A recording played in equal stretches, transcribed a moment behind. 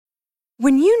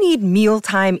When you need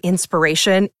mealtime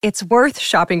inspiration, it's worth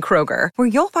shopping Kroger, where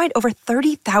you'll find over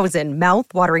 30,000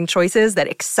 mouth-watering choices that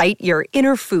excite your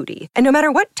inner foodie. And no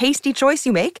matter what tasty choice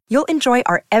you make, you'll enjoy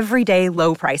our everyday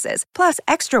low prices, plus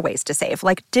extra ways to save,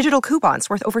 like digital coupons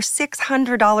worth over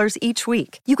 $600 each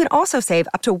week. You can also save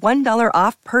up to $1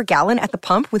 off per gallon at the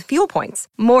pump with fuel points.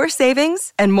 More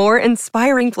savings and more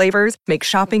inspiring flavors make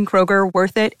shopping Kroger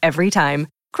worth it every time.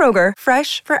 Kroger,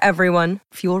 fresh for everyone.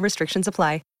 Fuel restrictions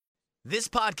apply. This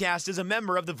podcast is a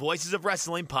member of the Voices of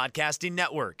Wrestling Podcasting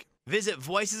Network. Visit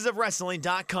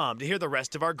voicesofwrestling.com to hear the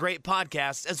rest of our great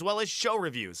podcasts, as well as show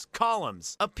reviews,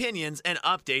 columns, opinions, and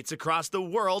updates across the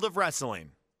world of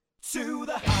wrestling. To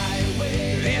the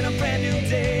highway in a brand new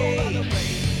day.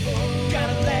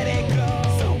 Gotta let it go.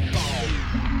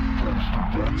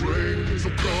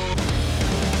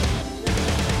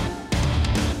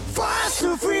 Fast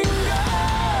to finger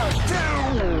down.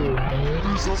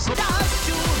 Dance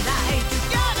tonight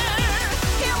together.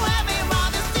 Hear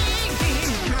everyone singing.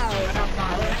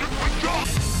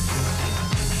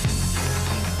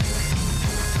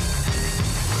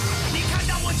 Ni看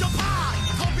到我就怕，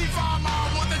头皮发麻，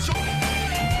我的手。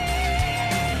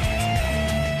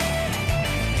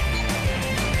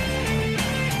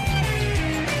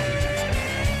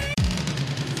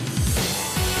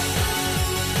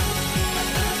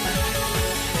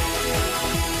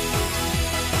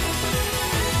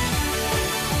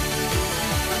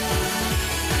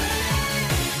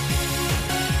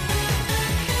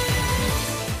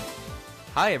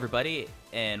Hi everybody,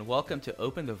 and welcome to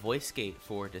Open the Voice Gate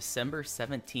for December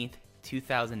 17th,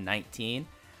 2019.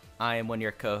 I am one of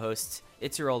your co-hosts.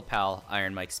 It's your old pal,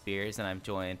 Iron Mike Spears, and I'm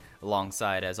joined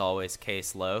alongside, as always,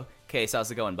 Case Lowe. Case, how's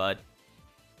it going, bud?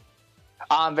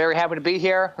 I'm very happy to be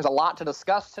here. There's a lot to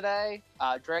discuss today.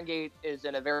 Dragon Gate is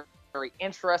in a very, very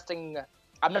interesting,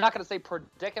 I'm not going to say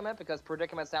predicament because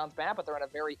predicament sounds bad, but they're in a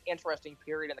very interesting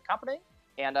period in the company.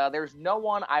 And there's no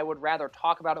one I would rather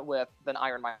talk about it with than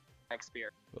Iron Mike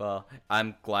Spears. Well,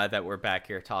 I'm glad that we're back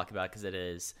here talking about it because it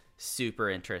is super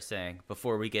interesting.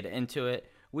 Before we get into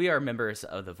it, we are members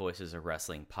of the Voices of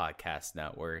Wrestling Podcast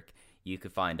Network. You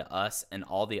can find us and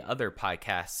all the other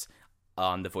podcasts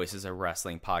on the Voices of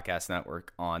Wrestling Podcast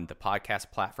Network on the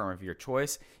podcast platform of your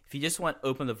choice. If you just want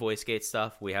Open the Voice Gate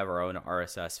stuff, we have our own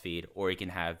RSS feed, or you can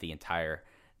have the entire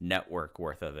network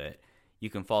worth of it. You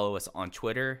can follow us on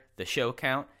Twitter. The show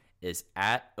account is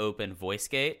at Open Voice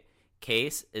Gate.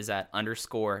 Case is at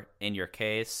 _ in your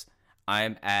case.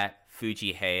 I'm at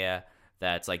Fuji Heya.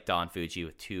 That's like Don Fuji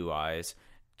with two eyes.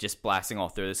 Just blasting all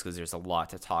through this because there's a lot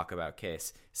to talk about,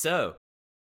 Case. So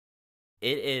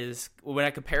it is, when I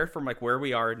compare it from like where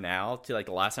we are now to like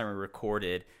the last time we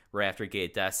recorded right after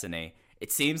Gate Destiny,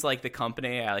 it seems like the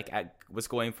company I was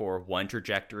going for one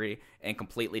trajectory and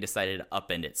completely decided to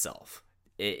upend itself.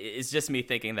 It's just me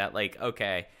thinking that like,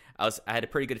 okay, I had a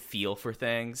pretty good feel for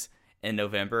things in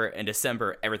November. In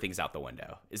December, everything's out the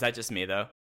window. Is that just me though?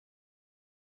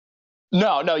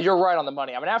 No, you're right on the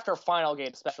money. I mean, after Final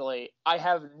Gate especially, I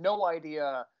have no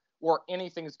idea where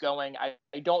anything's going. I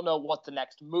don't know what the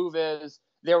next move is.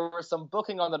 There was some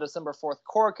booking on the December 4th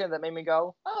Korakuen that made me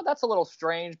go, oh, that's a little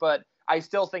strange, but I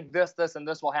still think this, and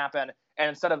this will happen. And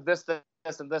instead of this,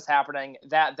 and this happening,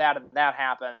 that, and that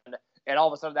happened. And all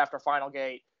of a sudden after Final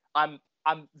Gate, I'm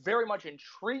very much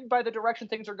intrigued by the direction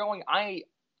things are going. I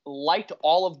liked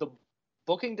all of the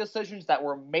booking decisions that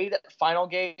were made at Final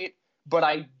Gate, but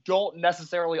I don't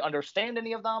necessarily understand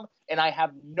any of them, and I have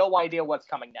no idea what's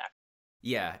coming next.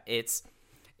 Yeah,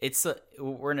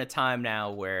 we're in a time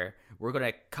now where we're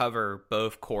going to cover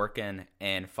both Korakuen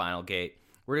and Final Gate.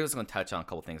 We're just going to touch on a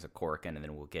couple things of Korakuen, and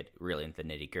then we'll get really into the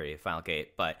nitty-gritty of Final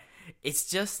Gate. But it's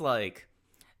just like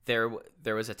there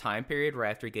was a time period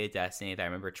right after Gate Destiny that I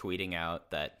remember tweeting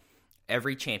out that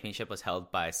every championship was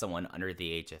held by someone under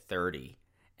the age of 30.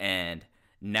 And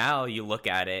now you look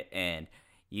at it, and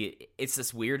it's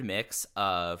this weird mix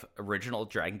of original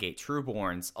Dragon Gate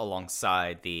Trueborns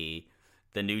alongside the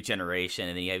new generation,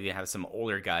 and then you even have some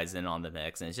older guys in on the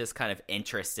mix, and it's just kind of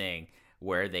interesting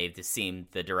where they've just seen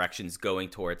the directions going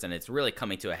towards, and it's really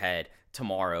coming to a head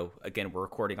tomorrow. Again, we're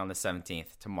recording on the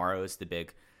 17th. Tomorrow is the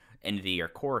big end of the year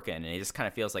Korakuen, and it just kind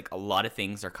of feels like a lot of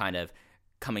things are kind of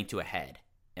coming to a head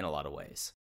in a lot of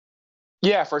ways.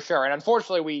 Yeah, for sure. And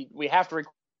unfortunately, we have to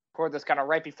record this kind of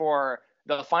right before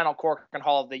the final Korakuen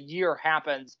Hall of the year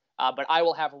happens, but I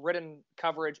will have written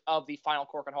coverage of the final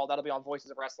Korakuen Hall. That'll be on Voices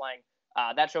of Wrestling.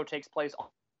 That show takes place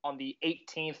on the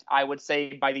 18th. I would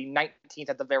say by the 19th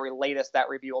at the very latest, that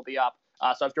review will be up.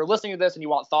 So if you're listening to this and you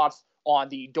want thoughts on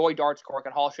the Doi Darts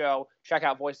Korakuen Hall show, check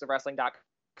out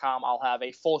voicesofwrestling.com. I'll have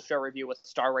a full show review with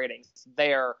star ratings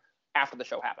there after the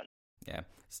show happens. Yeah.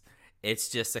 It's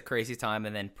just a crazy time.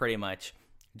 And then pretty much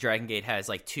Dragon Gate has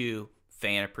like 2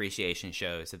 fan appreciation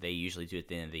shows that they usually do at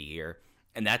the end of the year.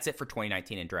 And that's it for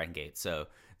 2019 in Dragon Gate. So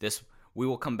we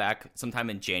will come back sometime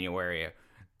in January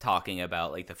talking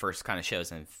about like the first kind of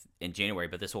shows in January,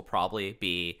 but this will probably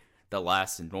be the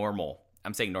last normal.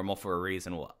 I'm saying normal for a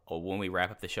reason. When we wrap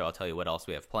up the show, I'll tell you what else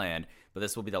we have planned, but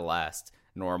this will be the last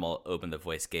normal Open the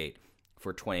Voice Gate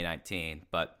for 2019.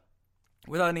 But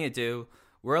without any ado,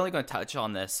 we're only going to touch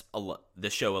on the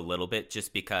show a little bit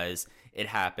just because it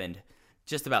happened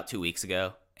just about 2 weeks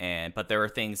ago. But there are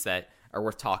things that are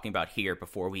worth talking about here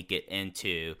before we get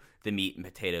into the meat and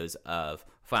potatoes of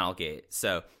Final Gate.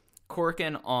 So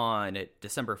Korakuen on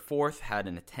December 4th had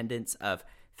an attendance of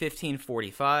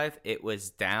 1545. It was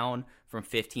down from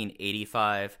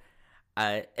 1585.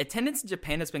 Attendance in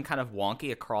Japan has been kind of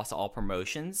wonky across all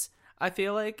promotions. I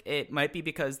feel like it might be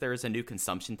because there's a new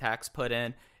consumption tax put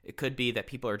in. It could be that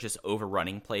people are just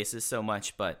overrunning places so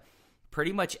much, but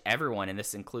pretty much everyone, and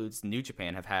this includes New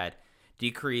Japan, have had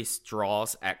decreased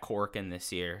draws at Korakuen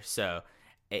this year. So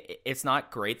it's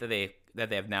not great that they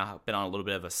have now been on a little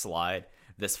bit of a slide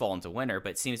this fall into winter,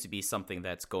 but it seems to be something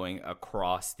that's going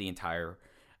across the entire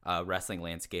wrestling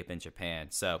landscape in Japan.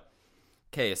 So,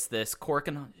 Case, this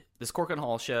Korakuen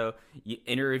Hall show,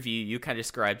 in a review, you kind of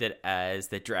described it as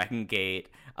the Dragon Gate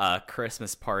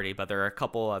Christmas party, but there are a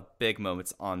couple of big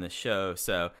moments on the show.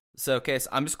 So Case,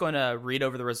 I'm just going to read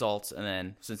over the results, and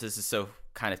then since this is so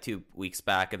kind of 2 weeks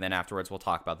back, and then afterwards we'll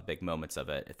talk about the big moments of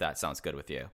it, if that sounds good with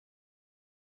you.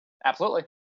 Absolutely.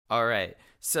 All right.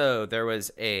 So there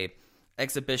was a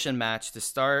exhibition match to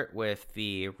start with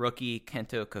the rookie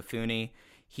Kento Kafune.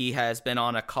 He has been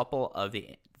on a couple of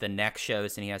the next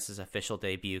shows, and he has his official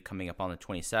debut coming up on the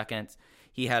 22nd.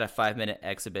 He had a 5-minute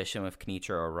exhibition with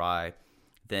Kenichiro Arai.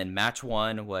 Then match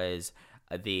 1 was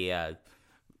the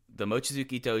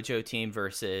Mochizuki Dojo team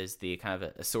versus the kind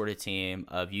of assorted team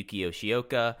of Yuki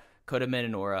Yoshioka, Kota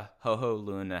Minoura, Ho-Ho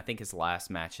Lun, and I think his last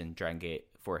match in Dragon Gate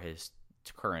for his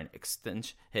current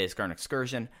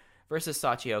excursion, versus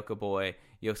Sachioka Boy,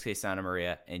 Yosuke Santa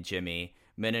Maria, and Jimmy.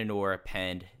 Minoura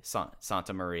penned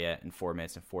Santa Maria in 4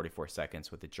 minutes and 44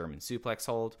 seconds with a German suplex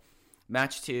hold.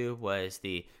 Match 2 was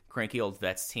the cranky old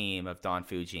vets team of Don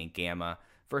Fuji and Gamma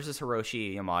versus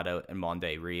Hiroshi Yamato and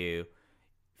Mondai Ryu.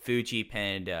 Fuji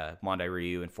pinned Mondai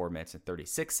Ryu in 4 minutes and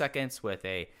 36 seconds with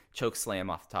a choke slam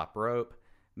off the top rope.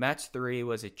 Match 3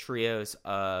 was a trios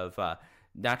of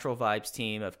Natural Vibes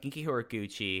team of Genki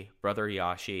Horiguchi, Brother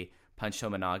Yashi, Punch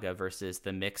Tominaga versus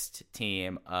the mixed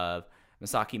team of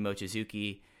Masaki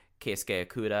Mochizuki, Keisuke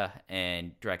Okuda,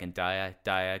 and Dragon Dia.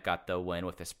 Dia got the win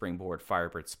with a springboard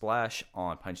Firebird Splash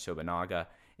on Punch Tominaga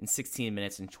in 16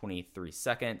 minutes and 23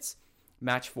 seconds.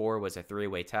 Match 4 was a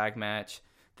 3-way tag match.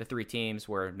 The 3 teams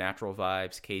were Natural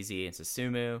Vibes, KZ, and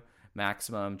Susumu,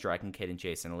 Maximum, Dragon Kid, and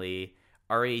Jason Lee,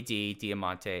 RAD,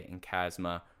 Diamante, and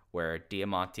Kazma, where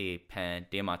Diamante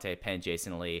penned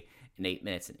Jason Lee in 8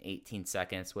 minutes and 18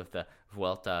 seconds with the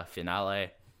Vuelta Finale.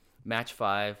 Match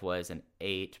 5 was an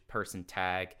 8-person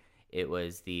tag. It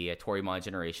was the Torimon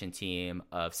Generation team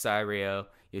of Sairio,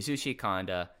 Yasushi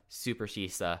Kanda, Super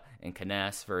Shisa, and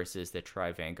Kness versus the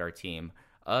Tri-Vanguard team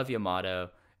of Yamato,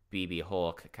 BB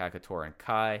Hulk, Kakatora, and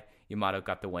Kai. Yamato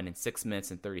got the win in 6 minutes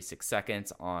and 36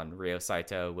 seconds on Ryo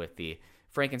Saito with the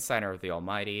Frankensteiner of the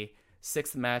Almighty.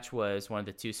 6th match was one of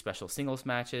the 2 special singles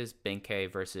matches,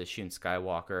 Benkei versus Shun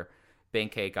Skywalker.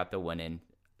 Benkei got the win in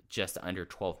just under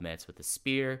 12 minutes with a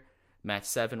spear. Match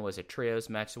 7 was a trios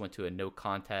match that went to a no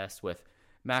contest with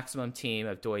Maximum team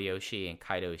of Doyoshi and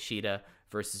Kaito Ishida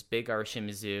versus Big R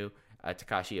Shimizu,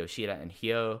 Takashi Yoshida, and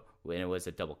Hyo, when it was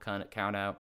a double count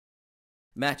out.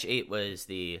 Match 8 was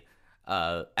the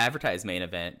advertised main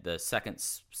event, the second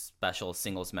special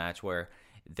singles match where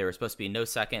there were supposed to be no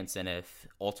seconds, and if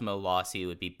Ultimo lost, he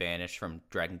would be banished from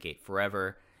Dragon Gate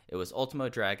forever. It was Ultimo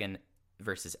Dragon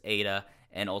versus Ada,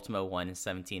 and Ultimo won in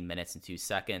 17 minutes and 2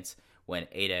 seconds when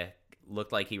Ada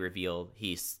looked like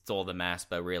he stole the mask,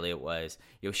 but really it was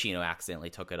Yoshino accidentally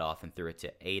took it off and threw it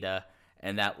to Ada,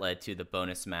 and that led to the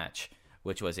bonus match,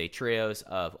 which was a trios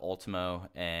of Ultimo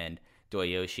and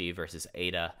Doyoshi versus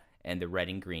Ada, and the red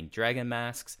and green dragon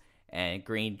masks, and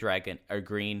green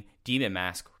demon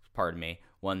mask,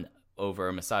 won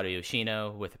over Masato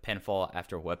Yoshino with a pinfall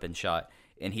after a weapon shot,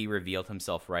 and he revealed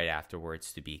himself right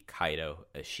afterwards to be Kaito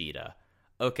Ishida.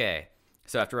 Okay,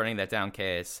 so after running that down,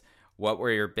 Case, what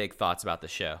were your big thoughts about the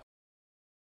show?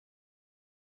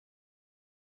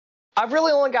 I've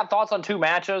really only got thoughts on 2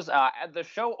 matches. The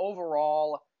show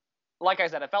overall, like I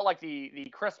said, it felt like the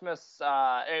Christmas,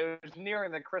 it was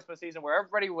nearing the Christmas season where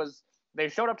everybody they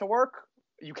showed up to work.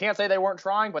 You can't say they weren't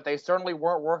trying, but they certainly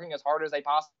weren't working as hard as they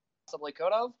possibly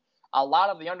could have. A lot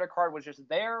of the undercard was just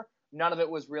there. None of it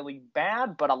was really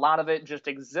bad, but a lot of it just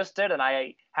existed, and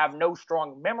I have no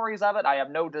strong memories of it. I have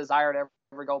no desire to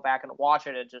ever go back and watch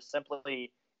it. It just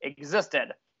simply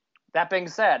existed. That being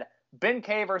said, Ben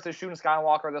K versus Shun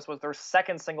Skywalker, this was their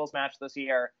second singles match this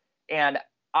year, and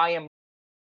I am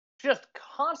just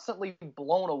constantly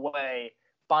blown away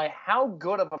by how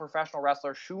good of a professional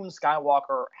wrestler Shun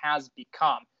Skywalker has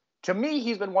become. To me,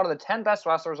 he's been one of the 10 best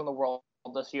wrestlers in the world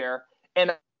this year,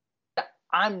 and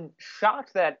I'm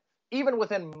shocked that even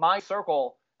within my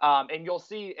circle, and you'll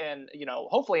see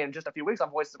hopefully in just a few weeks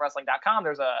on voicesofwrestling.com,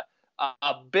 there's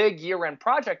a big year-end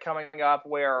project coming up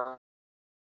where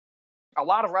a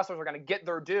lot of wrestlers are going to get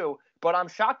their due, but I'm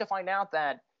shocked to find out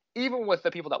that even with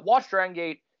the people that watch Dragon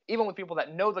Gate, even with people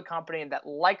that know the company and that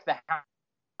like the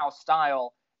house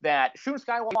style, that Shun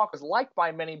Skywalker is liked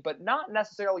by many, but not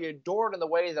necessarily adored in the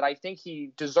way that I think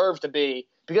he deserves to be,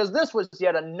 because this was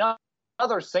yet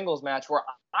another singles match where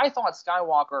I thought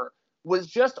Skywalker was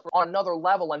just on another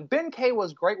level, and Ben K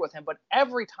was great with him, but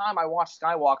every time I watch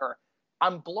Skywalker,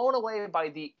 I'm blown away by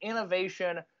the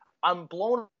innovation. I'm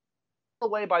blown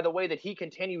away by the way that he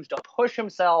continues to push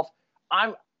himself.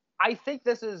 I think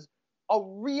this is a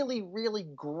really, really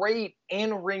great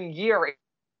in-ring year,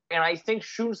 and I think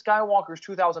Shun Skywalker's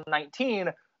 2019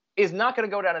 is not going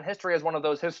to go down in history as one of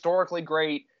those historically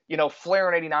great, Flair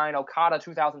in 89, Okada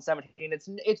 2017.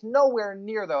 It's nowhere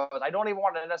near those. I don't even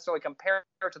want to necessarily compare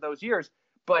it to those years.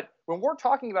 But when we're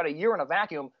talking about a year in a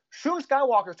vacuum, Shun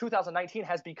Skywalker's 2019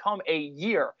 has become a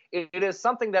year. It is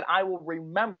something that I will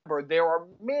remember. There are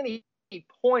many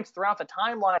points throughout the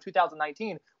timeline of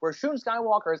 2019 where Shun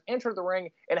Skywalker has entered the ring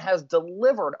and has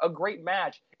delivered a great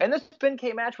match. And this Ben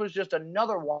K match was just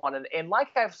another one. And like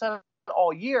I've said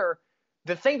all year,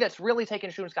 the thing that's really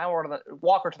taken Shun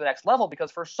Skywalker to the next level,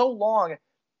 because for so long,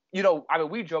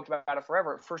 we joked about it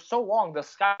forever. For so long, the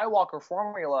Skywalker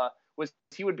formula was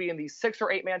he would be in these 6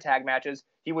 or 8 man tag matches.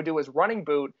 He would do his running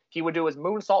boot. He would do his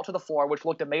moonsault to the floor, which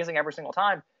looked amazing every single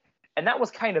time. And that was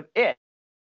kind of it.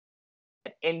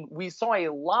 And we saw a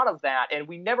lot of that, and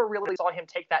we never really saw him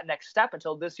take that next step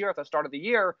until this year at the start of the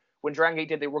year when Dragon Gate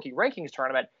did the Rookie Rankings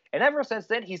tournament. And ever since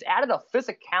then, he's added a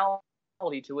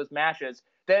physicality to his matches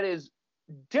that is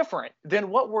different than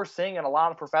what we're seeing in a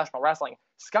lot of professional wrestling.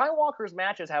 Skywalker's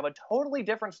matches have a totally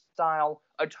different style,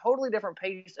 a totally different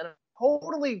pace, and a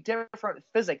totally different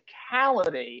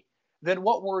physicality than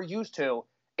what we're used to.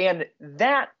 And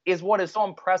that is what is so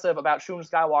impressive about Shun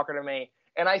Skywalker to me.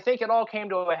 And I think it all came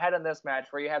to a head in this match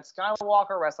where you had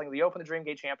Skywalker wrestling the Open the Dream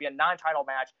Gate champion, 9-title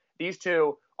match. These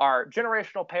two are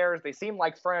generational pairs. They seem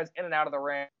like friends in and out of the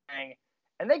ring.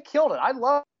 And they killed it. I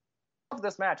love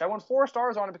this match. I went 4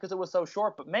 stars on it because it was so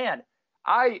short. But, man,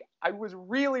 I was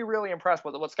really, really impressed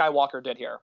with what Skywalker did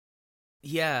here.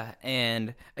 Yeah,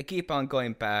 and I keep on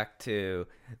going back to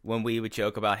when we would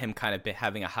joke about him kind of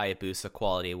having a Hayabusa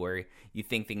quality where you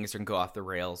think things are going to go off the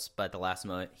rails, but at the last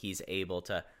moment he's able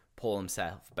to pull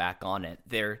himself back on it.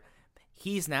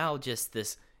 He's now just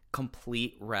this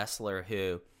complete wrestler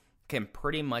who can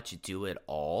pretty much do it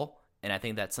all. And I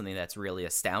think that's something that's really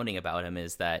astounding about him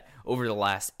is that over the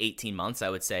last 18 months, I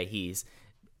would say he's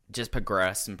just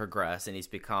progressed, and he's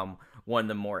become one of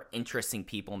the more interesting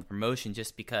people in the promotion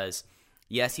just because,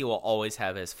 yes, he will always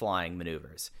have his flying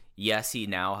maneuvers. Yes, he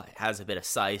now has a bit of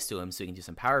size to him so he can do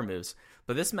some power moves.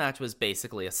 But this match was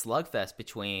basically a slugfest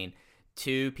between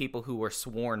two people who were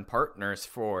sworn partners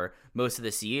for most of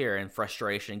this year, and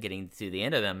frustration getting to the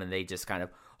end of them, and they just kind of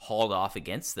hauled off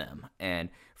against them. And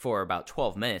for about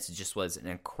 12 minutes, it just was an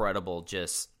incredible,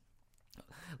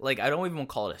 I don't even want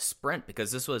to call it a sprint,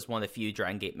 because this was one of the few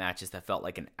Dragon Gate matches that felt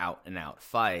like an out-and-out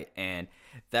fight. And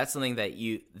that's something that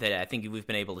I think we've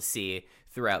been able to see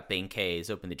throughout Ben K's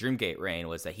Open the Dream Gate reign,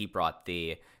 was that he brought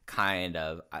the kind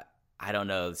of, I don't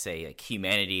know, say like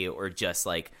humanity, or just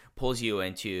like pulls you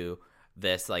into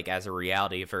this like as a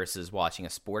reality versus watching a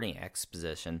sporting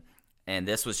exposition. And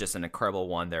this was just an incredible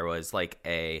one. There was like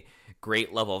a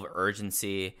great level of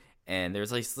urgency, and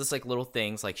there's like this like little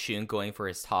things like Shun going for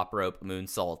his top rope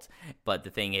moonsault. But the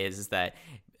thing is that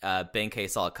Ben K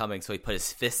saw it coming, so he put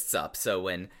his fists up. So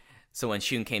when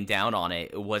Shun came down on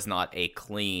it, it was not a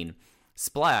clean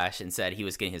splash. Instead, he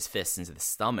was getting his fists into the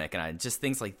stomach, and just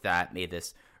things like that made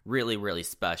this really, really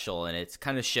special. And it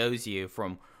kind of shows you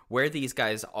from where these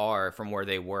guys are from where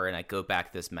they were. And I go back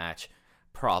to this match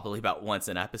probably about once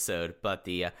an episode, but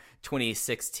the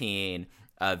 2016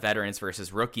 veterans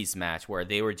versus rookies match, where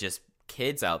they were just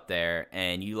kids out there,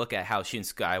 and you look at how Shun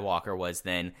Skywalker was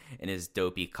then in his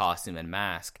dopey costume and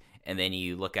mask, and then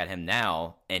you look at him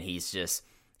now, and he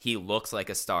looks like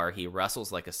a star, he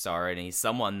wrestles like a star, and he's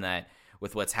someone that,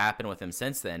 with what's happened with him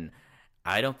since then,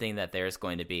 I don't think that there's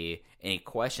going to be any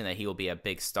question that he will be a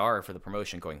big star for the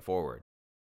promotion going forward.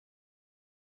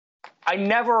 I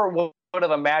never would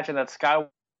have imagined that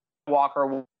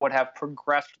Skywalker would have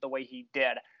progressed the way he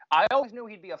did. I always knew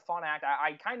he'd be a fun act.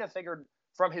 I kind of figured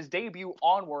from his debut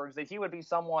onwards that he would be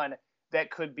someone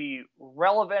that could be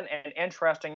relevant and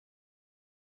interesting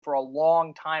for a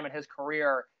long time in his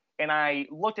career. And I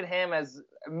looked at him as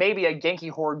maybe a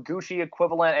Genki Horiguchi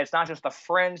equivalent. It's not just the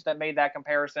fringe that made that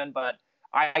comparison, but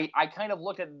I kind of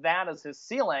looked at that as his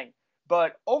ceiling.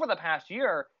 But over the past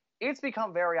year, it's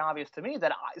become very obvious to me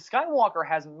that Skywalker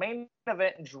has main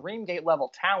event Dreamgate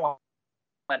level talent.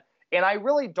 And I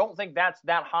really don't think that's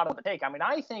that hot of a take. I mean,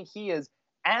 I think he is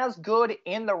as good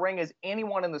in the ring as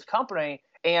anyone in this company,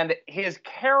 and his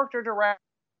character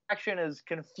direction is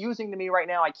confusing to me right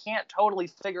now. I can't totally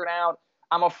figure it out.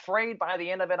 I'm afraid by the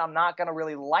end of it, I'm not going to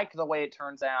really like the way it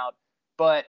turns out.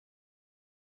 But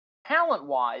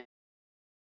talent-wise,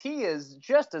 he is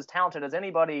just as talented as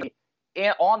anybody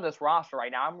on this roster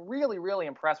right now. I'm really, really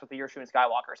impressed with the year Shun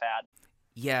Skywalker's had.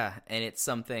 Yeah, and it's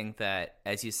something that,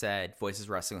 as you said, Voices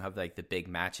Wrestling will have like the big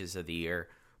matches of the year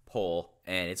poll,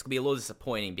 and it's going to be a little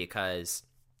disappointing because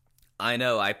I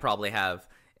know I probably have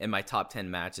in my top 10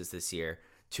 matches this year,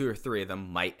 2 or 3 of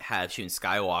them might have Shun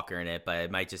Skywalker in it, but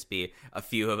it might just be a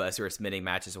few of us who are submitting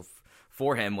matches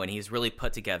for him when he's really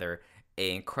put together an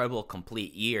incredible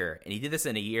complete year. And he did this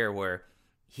in a year where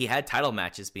he had title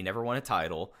matches, but he never won a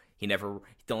title. The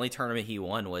only tournament he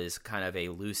won was kind of a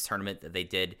loose tournament that they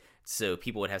did so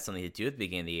people would have something to do at the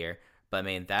beginning of the year. But I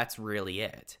mean, that's really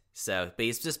it. So, but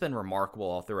he's just been remarkable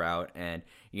all throughout. And,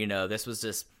 you know, this was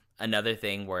just another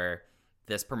thing where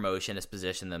this promotion has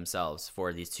positioned themselves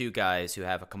for these two guys who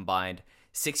have a combined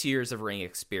 6 years of ring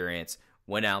experience,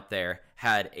 went out there,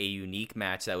 had a unique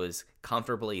match that was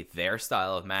comfortably their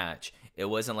style of match. It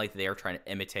wasn't like they were trying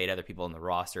to imitate other people in the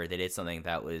roster. They did something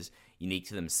that was unique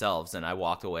to themselves. And I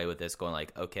walked away with this going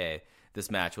like, okay,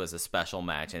 this match was a special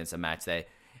match. And it's a match that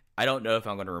I don't know if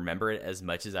I'm going to remember it as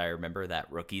much as I remember that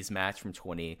Rookies match from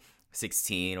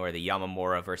 2016 or the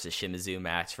Yamamura versus Shimizu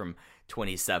match from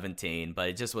 2017, but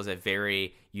it just was a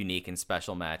very unique and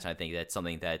special match. I think that's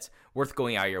something that's worth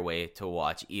going out of your way to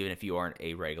watch, even if you aren't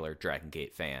a regular Dragon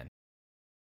Gate fan.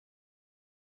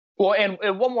 Well,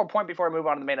 and one more point before I move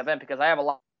on to the main event, because I have a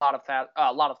lot of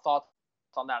thoughts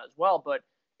on that as well. But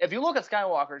if you look at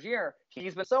Skywalker's year,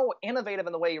 he's been so innovative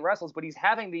in the way he wrestles, but he's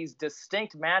having these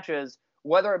distinct matches,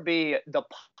 whether it be the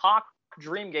Pac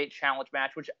Dreamgate Challenge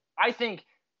match, which I think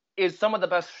is some of the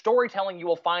best storytelling you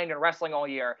will find in wrestling all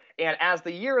year. And as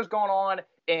the year has gone on,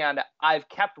 and I've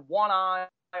kept one eye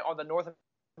on the North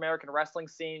American wrestling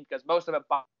scene, because most of it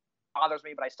bothers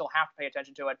me, but I still have to pay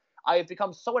attention to it. I have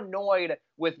become so annoyed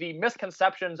with the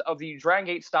misconceptions of the Dragon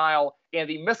Gate style and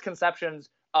the misconceptions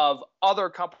of other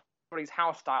companies'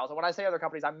 house styles. And when I say other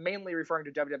companies, I'm mainly referring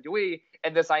to WWE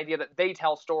and this idea that they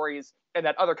tell stories and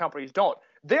that other companies don't.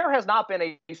 There has not been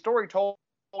a story told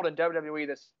in WWE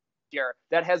this year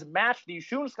that has matched the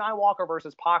Shun Skywalker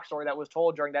versus Pac story that was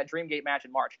told during that Dreamgate match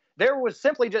in March.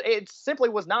 It simply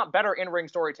was not better in-ring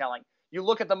storytelling. You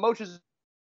look at the Mochizuki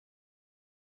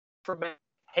from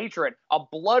Hatred, a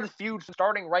blood feud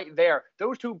starting right there.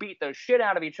 Those two beat the shit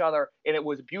out of each other, and it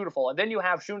was beautiful. And then you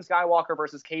have Shun Skywalker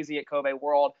versus KZ at Kobe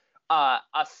World. A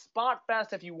spot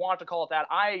fest, if you want to call it that.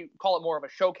 I call it more of a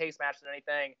showcase match than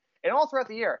anything. And all throughout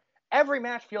the year, every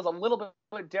match feels a little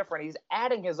bit different. He's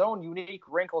adding his own unique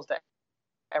wrinkles to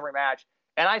every match.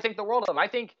 And I think the world of him. I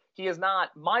think he is not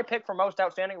my pick for most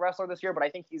outstanding wrestler this year, but I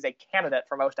think he's a candidate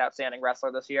for most outstanding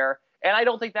wrestler this year. And I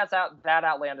don't think that's that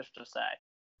outlandish to say.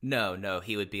 No,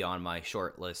 he would be on my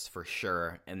short list for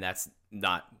sure. And that's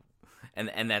not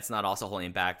also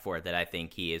holding back for it that I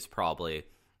think he is probably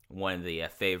one of the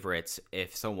favorites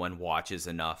if someone watches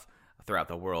enough throughout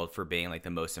the world for being like the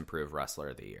most improved wrestler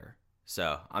of the year.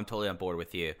 So I'm totally on board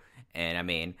with you. And I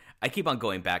mean, I keep on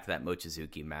going back to that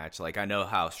Mochizuki match. Like, I know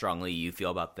how strongly you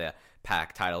feel about the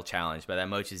Pac title challenge, but that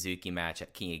Mochizuki match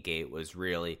at King of Gate was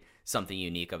really something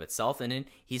unique of itself. And then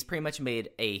he's pretty much made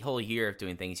a whole year of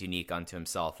doing things unique unto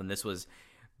himself. And this was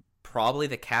probably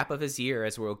the cap of his year,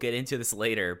 as we'll get into this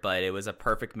later, but it was a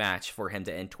perfect match for him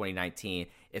to end 2019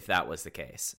 if that was the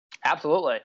case.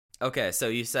 Absolutely. Okay, so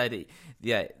you said,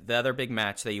 yeah, the other big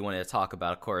match that you wanted to talk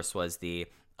about, of course, was the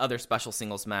other special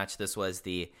singles match. This was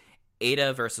the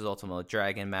Eita versus Ultimo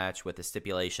Dragon match with the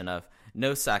stipulation of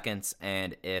no seconds,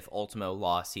 and if Ultimo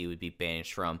lost, he would be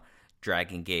banished from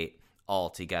Dragon Gate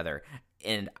altogether.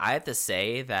 And I have to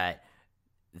say that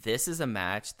this is a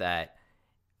match that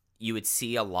you would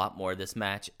see a lot more of this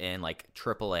match in like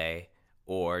AAA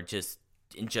or just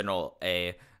in general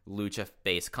a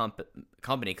lucha-based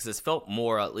company, because this felt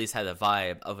more, at least had the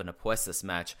vibe of an Apuestas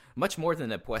match, much more than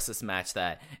the Apuestas match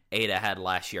that Eita had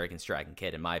last year against Dragon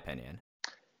Kid, in my opinion.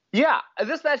 Yeah,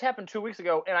 this match happened 2 weeks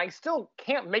ago, and I still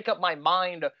can't make up my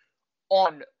mind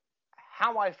on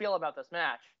how I feel about this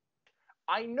match.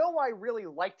 I know I really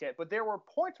liked it, but there were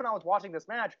points when I was watching this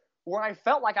match where I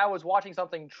felt like I was watching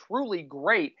something truly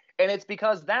great, and it's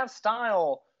because that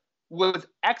style was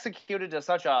executed to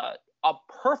such a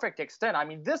perfect extent. I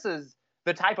mean, this is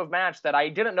the type of match that I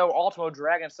didn't know Ultimo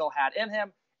Dragon still had in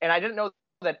him, and I didn't know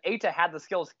that Eita had the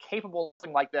skills capable of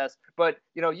something like this. But,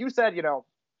 you said, it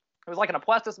was like an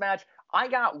Apuestas match. I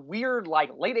got weird, like,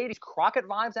 late 80s Crockett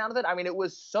vibes out of it. I mean, it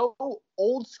was so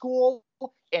old school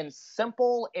and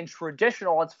simple and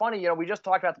traditional. It's funny, we just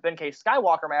talked about the Ben K.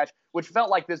 Skywalker match, which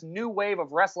felt like this new wave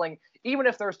of wrestling, even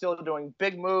if they're still doing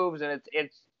big moves, and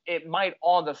it might,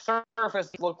 on the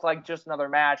surface, look like just another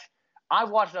match. I've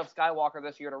watched enough Skywalker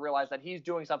this year to realize that he's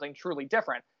doing something truly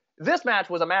different. This match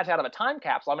was a match out of a time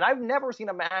capsule. I mean, I've never seen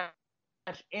a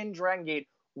match in Dragon Gate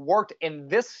worked in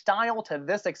this style to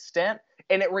this extent,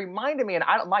 and it reminded me, and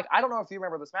Mike, I don't know if you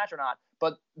remember this match or not,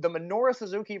 but the Minoru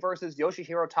Suzuki versus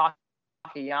Yoshihiro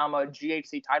Takayama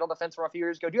GHC title defense from a few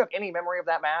years ago. Do you have any memory of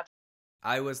that match?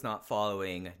 I was not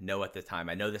following No at the time.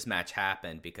 I know this match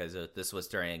happened because this was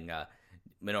during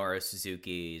Minoru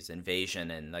Suzuki's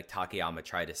invasion, and like Takayama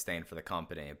tried to stand for the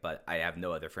company, but I have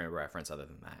no other frame of reference other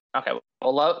than that. Okay,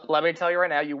 well, let me tell you right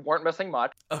now, you weren't missing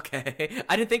much. Okay,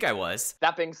 I didn't think I was.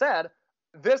 That being said,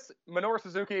 this Minoru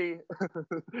Suzuki,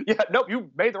 you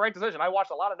made the right decision. I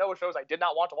watched a lot of Noah shows I did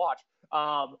not want to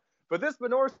watch. But this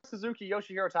Minoru Suzuki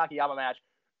Yoshihiro Takayama match,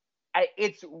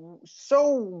 it's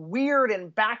so weird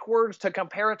and backwards to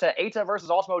compare it to Eita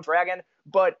versus Ultimo Dragon,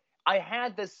 but I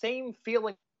had the same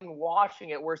feeling watching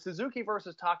it where Suzuki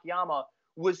versus Takayama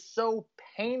was so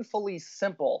painfully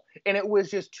simple, and it was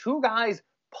just two guys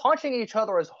punching each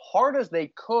other as hard as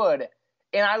they could,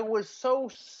 and I was so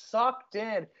sucked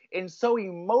in and so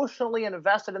emotionally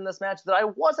invested in this match that I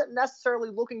wasn't necessarily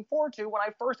looking forward to when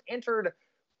I first entered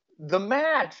the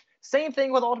match. Same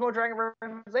thing with Ultimo Dragon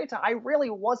versus Eita. I really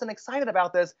wasn't excited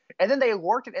about this, and then they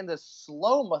worked it in this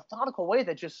slow, methodical way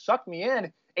that just sucked me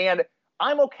in, and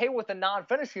I'm okay with the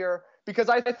non-finish here because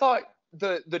I thought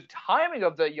the timing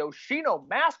of the Yoshino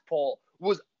mask pull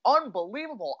was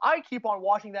unbelievable. I keep on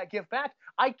watching that GIF back.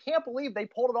 I can't believe they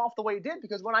pulled it off the way it did,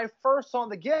 because when I first saw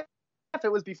the GIF,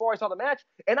 it was before I saw the match,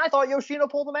 and I thought Yoshino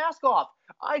pulled the mask off.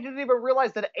 I didn't even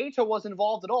realize that Eita was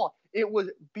involved at all. It was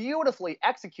beautifully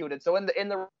executed. So in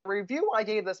the review, I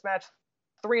gave this match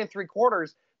 3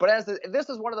 3/4, but this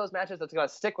is one of those matches that's going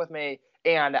to stick with me,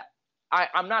 and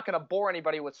I'm not going to bore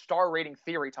anybody with star rating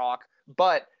theory talk,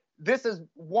 but this is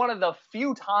one of the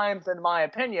few times, in my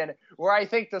opinion, where I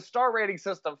think the star rating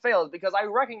system fails, because I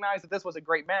recognize that this was a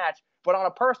great match, but on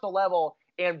a personal level,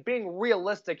 and being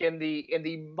realistic in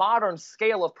the modern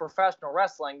scale of professional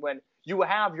wrestling, when you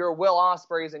have your Will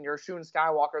Ospreays and your Shun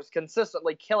Skywalkers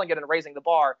consistently killing it and raising the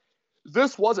bar,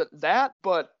 this wasn't that,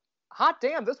 but hot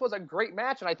damn, this was a great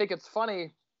match, and I think it's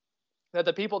funny that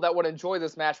the people that would enjoy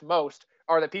this match most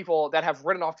are the people that have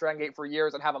written off Dragon Gate for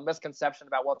years and have a misconception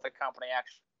about what the company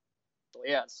actually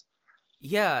is.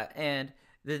 Yeah, and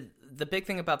the big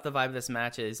thing about the vibe of this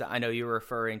match is, I know you were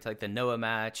referring to like the Noah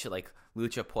match, like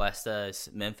Lucha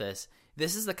Puestas, Memphis.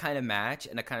 This is the kind of match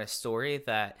and the kind of story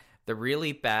that the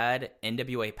really bad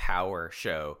NWA Power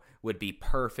show would be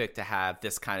perfect to have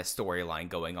this kind of storyline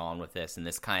going on with this, and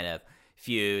this kind of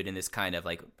feud and this kind of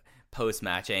like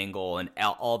post-match angle and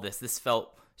all this. This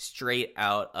felt straight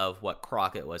out of what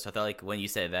Crockett was. So I felt like when you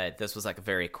said that this was like a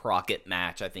very Crockett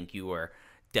match, I think you were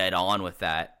dead on with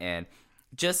that. And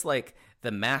just like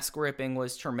the mask ripping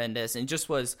was tremendous, and just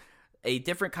was a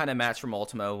different kind of match from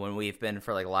Ultimo when we've been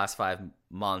for like the last 5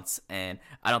 months. And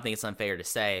I don't think it's unfair to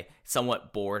say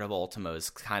somewhat bored of Ultimo's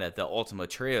kind of the Ultimo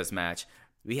Trios match.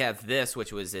 We have this,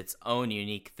 which was its own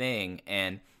unique thing.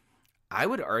 And I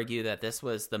would argue that this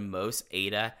was the most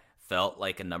Eita felt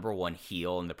like a number one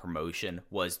heel in the promotion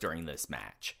was during this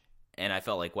match. And I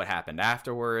felt like what happened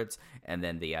afterwards, and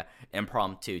then the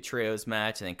impromptu trios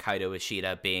match, and then Kaito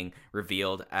Ishida being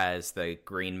revealed as the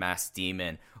Green Masked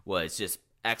Demon, was just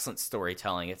excellent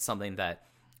storytelling. It's something that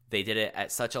they did it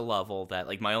at such a level that,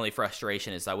 like, my only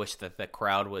frustration is I wish that the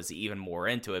crowd was even more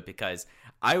into it, because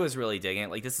I was really digging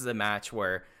it. Like, this is a match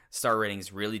where star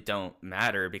ratings really don't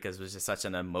matter, because it was just such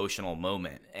an emotional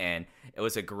moment, and it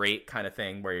was a great kind of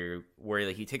thing where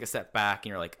like, you take a step back and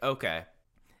you're like, okay,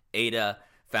 Eita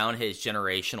found his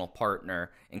generational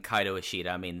partner in Kaito Ishida.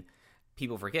 I mean,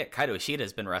 people forget Kaito Ishida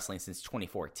has been wrestling since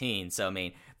 2014, so I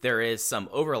mean, there is some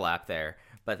overlap there,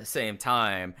 but at the same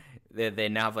time, they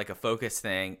now have like a focus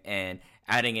thing, and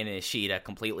adding in Ishida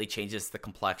completely changes the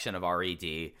complexion of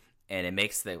RED, and it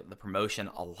makes the promotion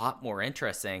a lot more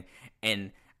interesting.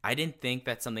 And I didn't think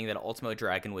that something that Ultimo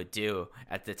Dragon would do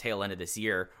at the tail end of this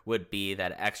year would be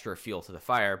that extra fuel to the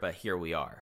fire, but here we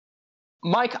are.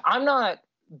 Mike, I'm not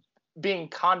being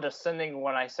condescending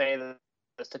when I say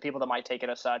this to people that might take it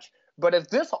as such, but if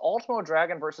this Ultimo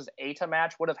Dragon versus Eita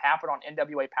match would have happened on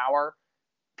NWA Power,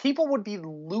 people would be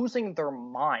losing their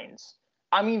minds.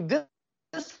 I mean,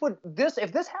 if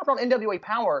this happened on NWA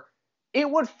Power, it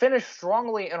would finish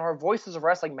strongly in our Voices of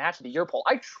Wrestling Match of the Year poll.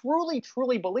 I truly,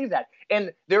 truly believe that.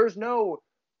 And there's no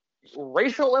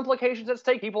racial implications at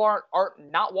stake. People aren't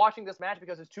not watching this match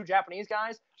because it's two Japanese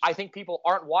guys. I think people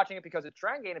aren't watching it because it's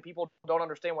Dragon Gate and people don't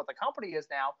understand what the company is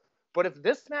now. But if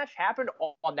this match happened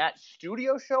on that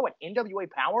studio show at NWA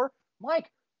Power, Mike,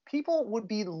 people would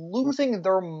be losing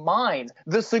their minds.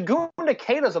 The Sagun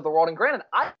Nakadas of the world, and granted,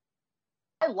 I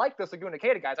like the Sagun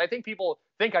Nakada guys. I think people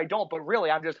think I don't, but really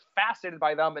I'm just fascinated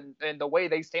by them and the way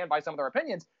they stand by some of their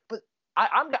opinions. But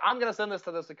I'm going to send this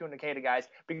to the Sagun Nakada guys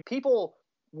because people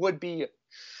would be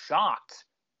shocked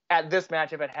at this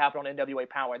match if it happened on NWA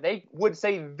Power. They would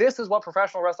say this is what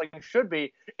professional wrestling should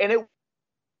be, and it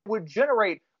would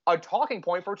generate a talking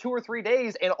point for 2 or 3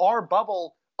 days in our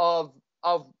bubble of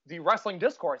the wrestling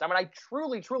discourse. I mean, I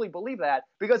truly, truly believe that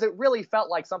because it really felt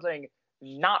like something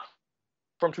not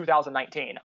from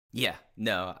 2019. Yeah,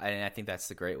 no, I think that's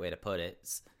the great way to put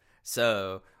it.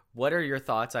 So what are your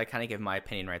thoughts? I kind of give my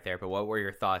opinion right there, but what were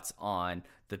your thoughts on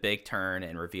the big turn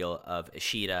and reveal of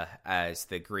Ishida as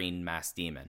the Green Masked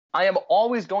Demon? I am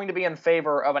always going to be in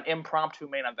favor of an impromptu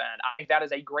main event. I think that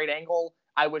is a great angle.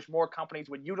 I wish more companies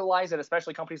would utilize it,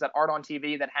 especially companies that aren't on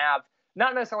TV that have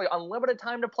not necessarily unlimited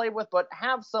time to play with, but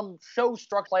have some show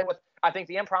struck play with. I think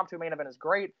the impromptu main event is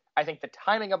great. I think the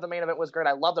timing of the main event was great.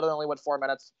 I loved that it only went 4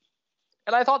 minutes.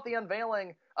 And I thought the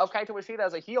unveiling of Kaito Ishida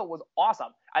as a heel was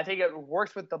awesome. I think it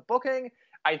works with the booking.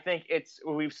 I think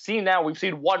we've seen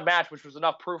one match, which was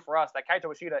enough proof for us that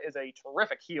Kaito Ishida is a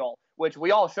terrific heel, which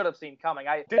we all should have seen coming.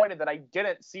 I disappointed that I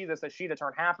didn't see this Ishida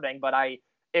turn happening, but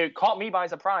it caught me by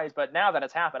surprise. But now that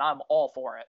it's happened, I'm all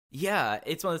for it. Yeah,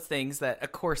 it's one of those things that,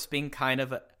 of course, being kind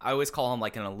of, I always call him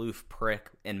like an aloof prick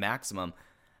in Maximum,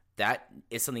 that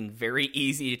is something very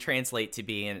easy to translate to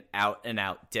be an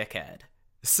out-and-out dickhead.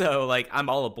 So, like, I'm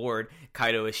all aboard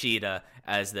Kaito Ishida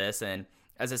as this, and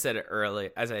as I said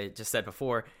earlier, as I just said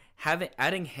before,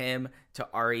 adding him to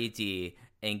RED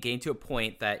and getting to a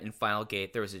point that in Final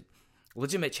Gate there was a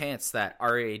legitimate chance that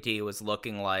RED was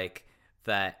looking like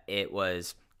that it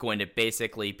was going to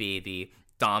basically be the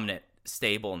dominant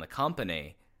stable in the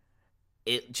company.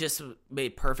 It just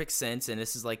made perfect sense, and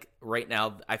this is like right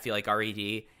now I feel like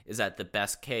RED is at the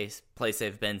best place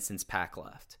they've been since Pac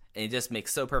left, and it just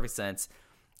makes so perfect sense.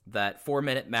 That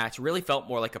 4-minute match really felt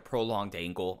more like a prolonged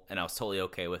angle, and I was totally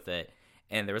okay with it.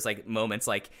 And there was like moments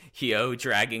like Hyo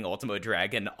dragging Ultimo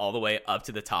Dragon all the way up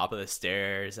to the top of the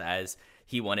stairs as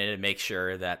he wanted to make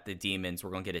sure that the demons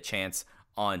were going to get a chance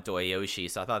on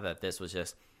Doyoshi. So I thought that this was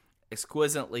just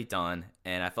exquisitely done,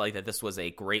 and I felt like that this was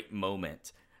a great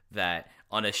moment that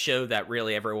on a show that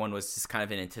really everyone was just kind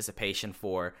of in anticipation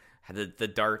for the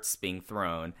darts being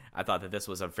thrown. I thought that this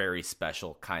was a very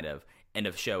special kind of end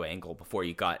of show angle before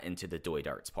you got into the Doi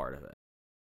Darts part of it.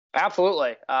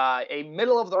 Absolutely. A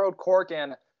middle of the road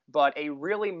Corkin, but a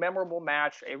really memorable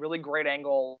match, a really great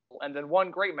angle, and then one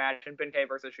great match in Ben-K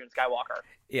versus Shun Skywalker.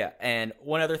 Yeah, and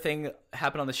one other thing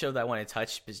happened on the show that I want to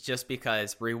touch is just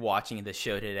because rewatching the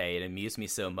show today, it amused me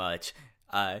so much.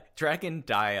 Dragon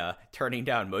Dia turning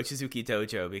down Mochizuki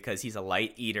Dojo because he's a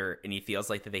light eater and he feels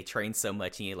like that they train so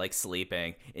much and he likes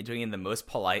sleeping, and doing it in the most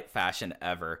polite fashion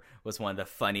ever was one of the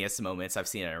funniest moments I've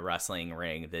seen in a wrestling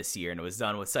ring this year, and it was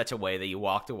done with such a way that you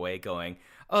walked away going,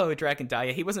 oh, Dragon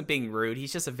Dia, he wasn't being rude,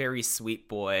 he's just a very sweet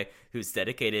boy who's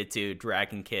dedicated to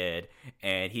Dragon Kid,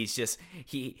 and he's just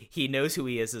he knows who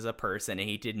he is as a person, and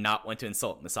he did not want to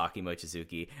insult Masaki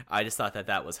Mochizuki. I just thought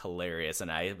that was hilarious,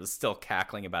 and I was still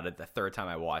cackling about it the third time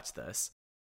I watched this.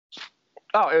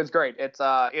 Oh, it was great. It's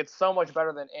so much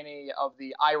better than any of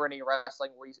the irony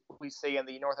wrestling we see in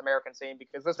the North American scene,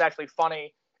 because this is actually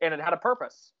funny and it had a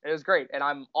purpose. It was great, and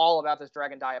I'm all about this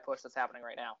Dragon Dia push that's happening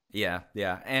right now.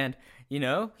 Yeah, and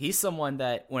he's someone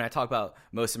that when I talk about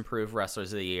most improved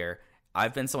wrestlers of the year,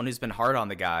 I've been someone who's been hard on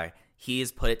the guy. He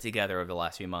has put it together over the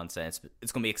last few months, and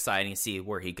it's going to be exciting to see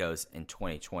where he goes in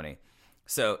 2020.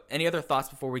 So, any other thoughts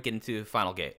before we get into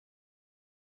Final Gate?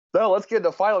 So let's get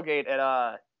into Final Gate,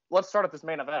 and let's start at this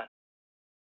main event.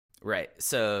 Right.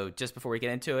 So just before we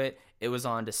get into it, it was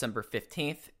on December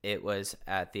 15th. It was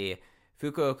at the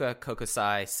Fukuoka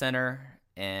Kokusai Center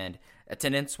and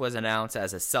attendance was announced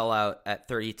as a sellout at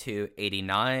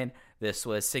 3289. This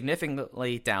was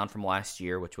significantly down from last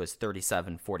year, which was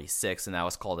 3746, and that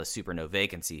was called a super no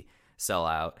vacancy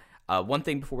sellout. One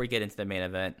thing before we get into the main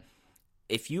event,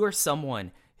 if you are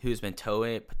someone who's been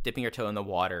dipping your toe in the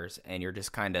waters and you're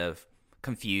just kind of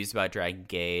confused about Dragon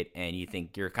Gate and you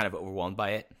think you're kind of overwhelmed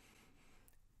by it,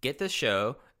 get this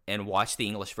show and watch the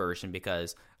English version,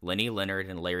 because Lenny Leonard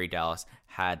and Larry Dallas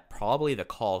had probably the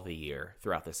call of the year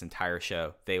throughout this entire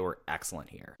show. They were excellent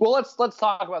here. Well, let's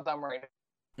talk about them right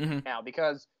now,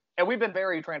 because and we've been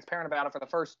very transparent about it for the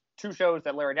first two shows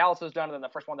that Larry Dallas has done, and then the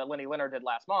first one that Lenny Leonard did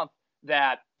last month,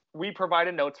 that we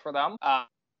provided notes for them,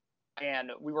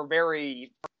 and we were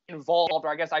very involved,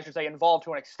 or I guess I should say involved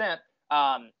to an extent,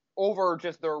 over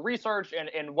just their research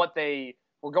and what they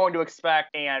were going to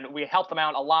expect, and we helped them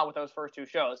out a lot with those first two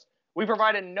shows. We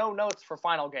provided no notes for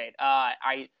Final Gate.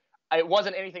 It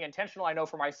wasn't anything intentional. I know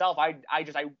for myself, I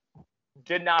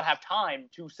did not have time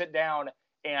to sit down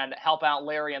and help out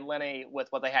Larry and Lenny with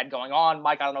what they had going on.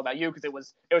 Mike, I don't know about you, because it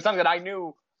was something that I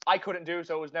knew I couldn't do,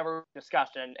 so it was never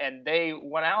discussed. And they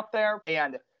went out there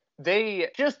and they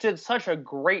just did such a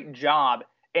great job.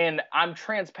 And I'm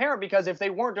transparent, because if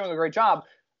they weren't doing a great job,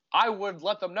 I would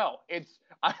let them know.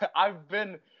 I've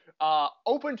been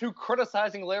open to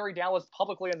criticizing Larry Dallas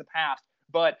publicly in the past,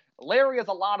 but Larry is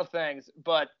a lot of things.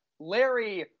 But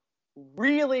Larry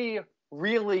really,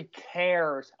 really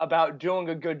cares about doing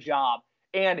a good job.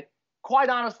 And quite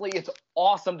honestly, it's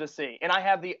awesome to see. And I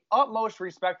have the utmost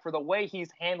respect for the way he's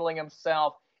handling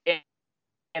himself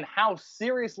and how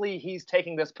seriously he's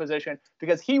taking this position,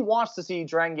 because he wants to see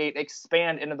Dragon Gate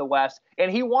expand into the West, and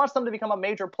he wants them to become a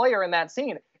major player in that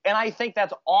scene. And I think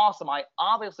that's awesome. I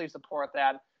obviously support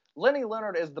that. Lenny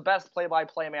Leonard is the best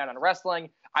play-by-play man in wrestling.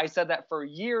 I said that for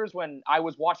years when I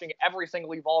was watching every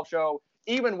single Evolve show,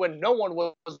 even when no one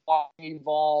was watching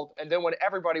Evolve, and then when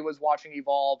everybody was watching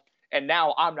Evolve, and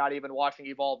now I'm not even watching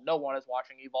Evolve. No one is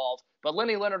watching Evolve. But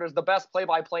Lenny Leonard is the best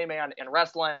play-by-play man in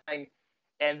wrestling.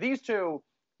 And these two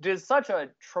did such a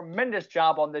tremendous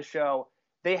job on this show.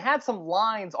 They had some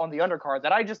lines on the undercard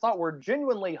that I just thought were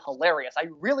genuinely hilarious. I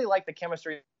really like the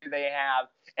chemistry they have.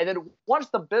 And then once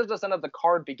the business end of the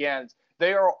card begins,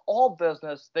 they are all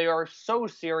business. They are so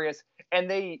serious.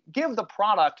 And they give the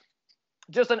product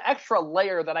just an extra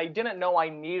layer that I didn't know I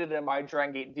needed in my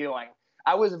Dragon Gate viewing.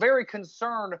 I was very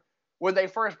concerned when they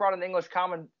first brought in English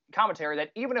commentary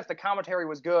that even if the commentary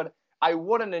was good, I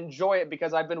wouldn't enjoy it,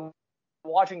 because I've been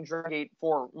watching Dragon Gate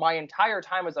for my entire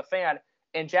time as a fan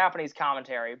in Japanese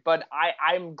commentary. But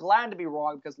I'm glad to be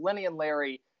wrong, because Lenny and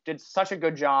Larry did such a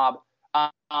good job. I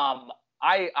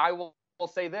will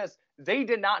say this. They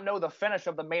did not know the finish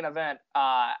of the main event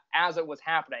as it was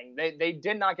happening. They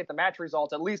did not get the match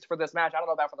results, at least for this match. I don't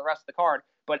know about for the rest of the card.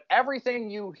 But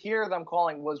everything you hear them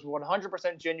calling was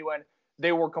 100% genuine.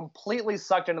 They were completely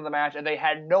sucked into the match, and they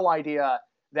had no idea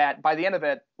that by the end of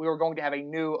it, we were going to have a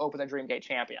new Open the Dream Gate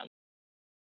champion.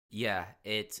 Yeah,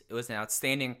 it was an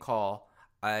outstanding call.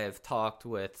 I've talked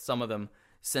with some of them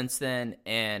since then,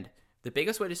 and the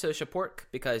biggest way to show support,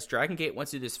 because Dragon Gate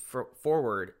wants to do this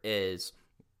forward, is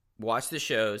watch the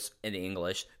shows in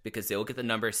English, because they'll get the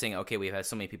numbers saying, okay, we've had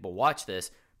so many people watch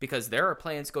this, because there are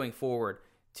plans going forward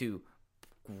to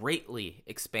greatly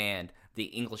expand the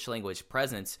English language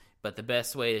presence. But the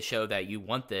best way to show that you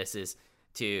want this is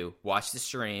to watch the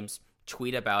streams,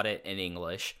 tweet about it in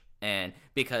English. And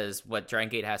because what Dragon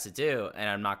Gate has to do, and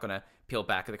I'm not going to peel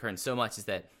back the curtain so much, is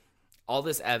that all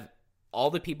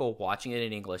the people watching it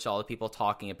in English, all the people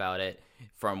talking about it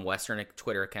from Western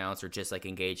Twitter accounts or just like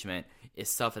engagement, is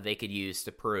stuff that they could use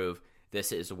to prove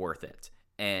this is worth it.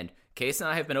 And Case and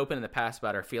I have been open in the past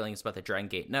about our feelings about the Dragon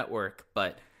Gate network,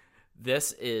 but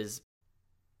this is,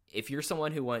 if you're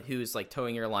someone who's like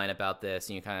towing your line about this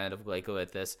and you kind of like go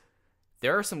with this,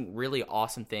 there are some really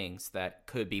awesome things that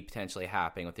could be potentially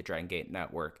happening with the Dragon Gate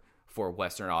network for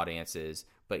Western audiences,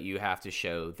 but you have to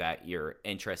show that you're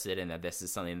interested and that this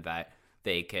is something that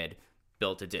they could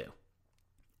build to do.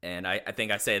 And I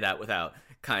think I say that without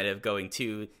kind of going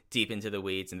too deep into the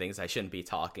weeds and things I shouldn't be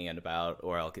talking about,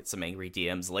 or I'll get some angry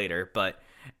DMs later. But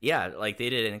yeah, like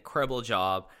they did an incredible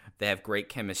job. They have great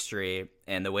chemistry,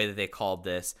 and the way that they called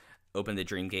this Open the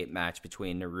Dream Gate match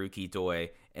between Naruki Doi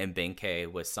and Ben-K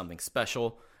was something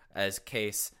special. As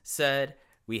Case said,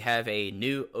 we have a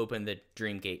new Open the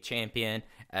Dream Gate champion,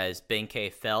 as Ben-K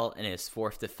fell in his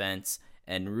fourth defense,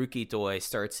 and Naruki Doi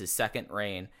starts his second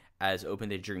reign as Open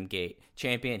the Dream Gate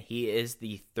champion. He is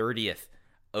the 30th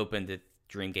Open the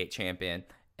Dream Gate champion,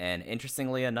 and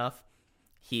interestingly enough,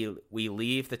 we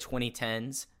leave the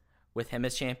 2010s with him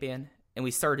as champion, and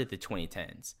we started the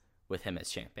 2010s with him as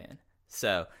champion.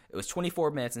 So it was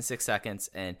 24 minutes and 6 seconds,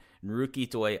 and Naruki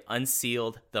Doi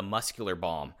unsealed the muscular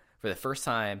bomb for the first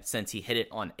time since he hit it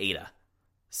on Ada.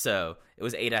 So it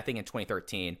was Ada, I think, in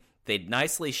 2013. They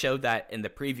nicely showed that in the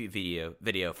preview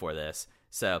video for this.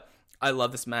 So I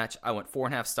love this match. I went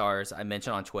 4.5 stars. I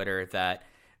mentioned on Twitter that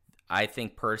I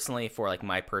think personally, for like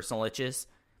my personal itches,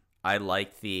 I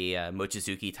like the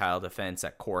Mochizuki title defense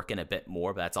at Korakuen a bit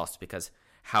more, but that's also because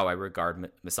how I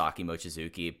regard Masaki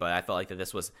Mochizuki. But I felt like that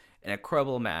this was an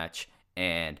incredible match,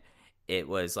 and it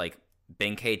was like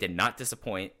Benkei did not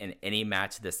disappoint in any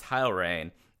match this title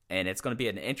reign, and it's going to be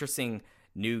an interesting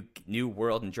new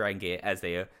world in Dragon Gate as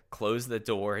they close the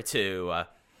door to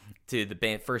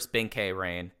the first Benkei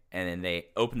reign, and then they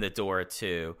open the door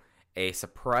to a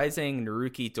surprising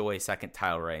Naruki Doi second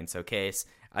title reign. So, Case,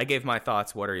 I gave my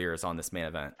thoughts. What are yours on this main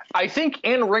event? I think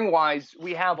in ring-wise,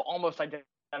 we have almost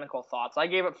identical thoughts. I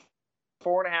gave it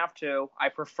 4.5 too. I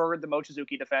preferred the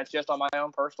Mochizuki defense just on my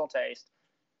own personal taste.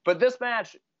 But this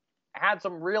match had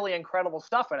some really incredible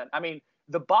stuff in it. I mean,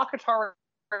 the Bakatari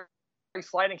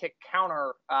sliding kick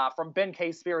counter from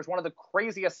Benkei's spear is one of the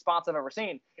craziest spots I've ever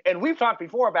seen. And we've talked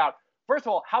before about, first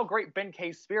of all, how great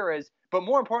Benkei's spear is, but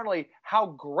more importantly, how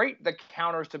great the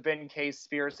counters to Benkei's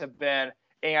spears have been.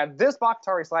 And this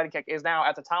Bakatari sliding kick is now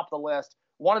at the top of the list.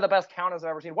 One of the best counters I've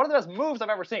ever seen. One of the best moves I've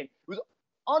ever seen. It was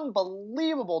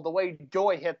unbelievable the way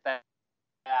Doi hit that.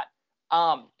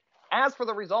 As for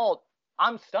the result,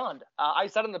 I'm stunned. I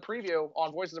said in the preview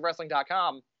on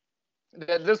voicesofwrestling.com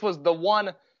that this was the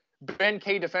one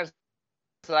Benkei defense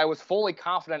that I was fully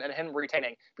confident in him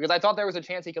retaining, because I thought there was a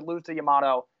chance he could lose to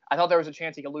Yamato. I thought there was a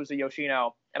chance he could lose to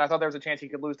Yoshino, and I thought there was a chance he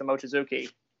could lose to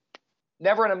Mochizuki.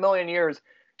 Never in a million years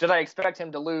did I expect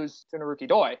him to lose to Naruki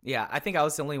Doi. Yeah, I think I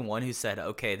was the only one who said,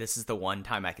 okay, this is the one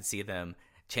time I could see them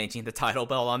changing the title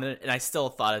belt on it, and I still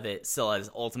thought of it still as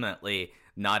ultimately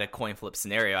not a coin flip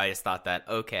scenario. I just thought that,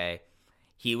 okay,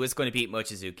 he was going to beat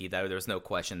Mochizuki, that there was no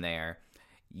question there.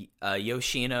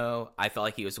 Yoshino, I felt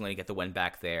like he was going to get the win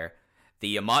back there. The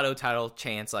Yamato title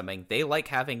chance, I mean, they like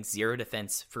having zero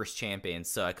defense first champions,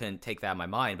 so I couldn't take that in my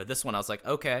mind. But this one, I was like,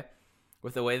 okay,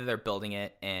 with the way that they're building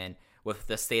it, and with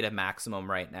the state of Maximum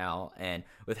right now, and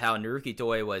with how Naruki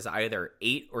Doi was either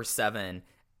 8 or 7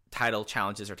 title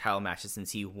challenges or title matches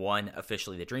since he won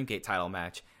officially the Dreamgate title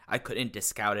match, I couldn't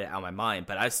discount it out of my mind.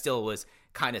 But I still was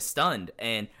kind of stunned.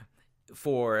 And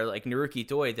for like Naruki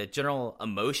Doi, the general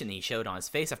emotion he showed on his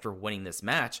face after winning this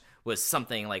match was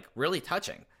something like really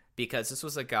touching, because this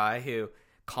was a guy who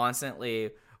constantly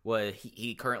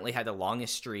he currently had the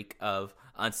longest streak of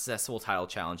unsuccessful title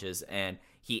challenges, and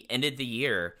he ended the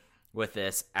year with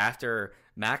this after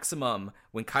Maximum,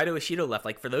 when Kaito Ishida left.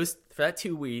 Like for that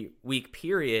 2-week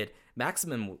period,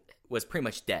 Maximum was pretty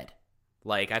much dead.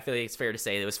 Like, I feel like it's fair to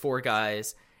say there was 4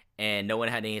 guys and no one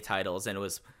had any titles, and it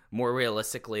was more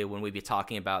realistically when we'd be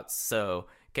talking about, so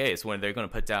when they're going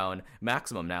to put down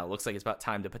Maximum now. It looks like it's about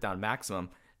time to put down Maximum.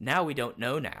 Now we don't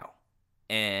know now.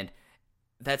 And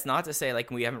that's not to say, like,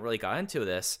 we haven't really got into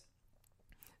this.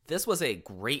 This was a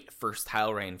great first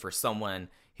title reign for someone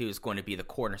who's going to be the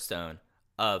cornerstone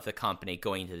of the company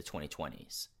going into the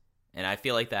 2020s. And I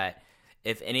feel like that,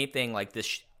 if anything like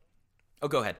this... Oh,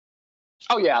 go ahead.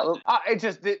 Oh, yeah. It's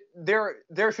just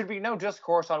there should be no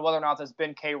discourse on whether or not this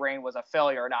Benkei reign was a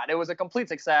failure or not. It was a complete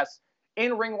success.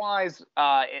 In ring-wise,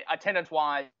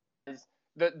 attendance-wise,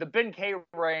 the Benkei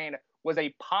reign was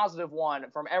a positive one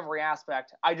from every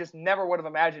aspect. I just never would have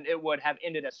imagined it would have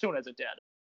ended as soon as it did.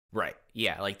 Right.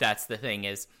 Yeah, like that's the thing,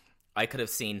 is I could have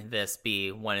seen this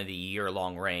be one of the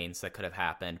year-long reigns that could have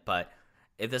happened, but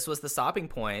if this was the stopping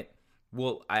point,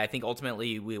 I think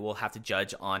ultimately we will have to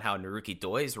judge on how Naruki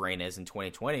Doi's reign is in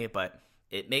 2020, but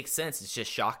it makes sense. It's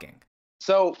just shocking.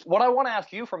 So what I want to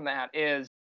ask you from that is,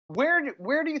 where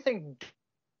do you think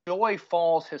Doi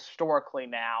falls historically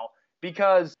now?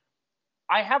 Because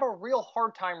I have a real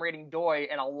hard time rating Doi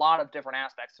in a lot of different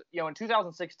aspects. You know, in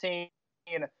 2016,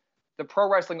 the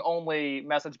Pro Wrestling Only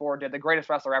message board did the Greatest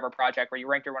Wrestler Ever project, where you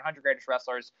ranked your 100 greatest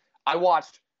wrestlers. I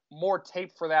watched more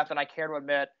tape for that than I care to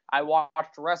admit. I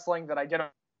watched wrestling that I didn't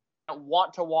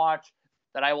want to watch,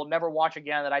 that I will never watch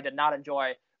again, that I did not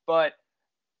enjoy. But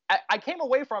I came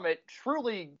away from it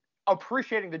truly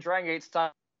appreciating the Dragon Gate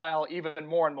style even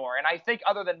more and more. And I think,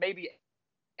 other than maybe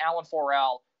Alan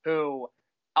Forel, who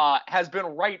has been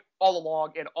right all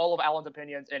along in all of Alan's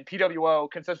opinions, and PWO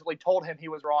consistently told him he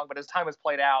was wrong, but as time has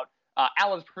played out,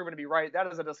 Alan's proven to be right.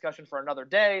 That is a discussion for another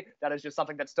day. That is just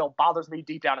something that still bothers me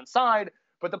deep down inside.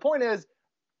 But the point is,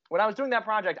 when I was doing that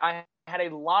project, I had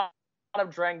a lot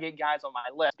of Dragon Gate guys on my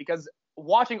list, because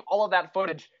watching all of that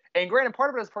footage, and granted,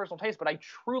 part of it is personal taste, but I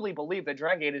truly believe that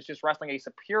Dragon Gate is just wrestling a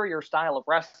superior style of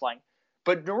wrestling.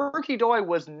 but Naruki Doi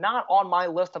was not on my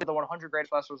list of the 100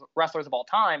 greatest wrestlers of all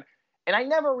time, and I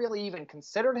never really even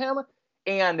considered him.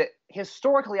 And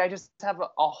historically, I just have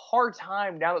a hard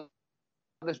time now that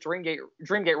this Dreamgate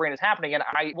reign is happening, and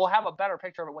I will have a better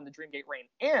picture of it when the Dreamgate reign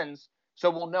ends, so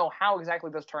we'll know how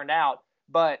exactly this turned out.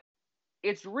 But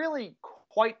it's really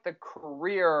quite the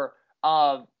career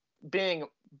of being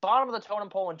bottom of the totem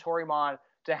pole in Toryumon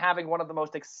to having one of the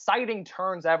most exciting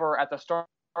turns ever at the start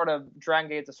of Dragon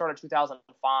Gate, at the start of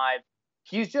 2005.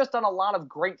 He's just done a lot of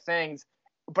great things,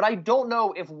 but I don't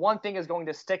know if one thing is going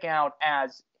to stick out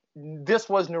as this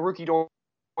was Naruki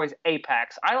Doi's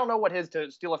apex. I don't know what his,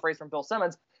 to steal a phrase from Bill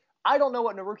Simmons, I don't know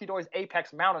what Naruki Doi's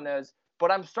apex mountain is,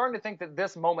 but I'm starting to think that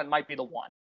this moment might be the one.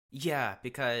 Yeah,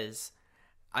 because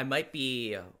I might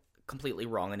be completely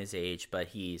wrong on his age, but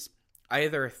he's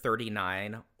either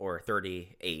 39 or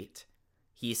 38.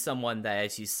 He's someone that,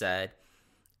 as you said,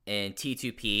 in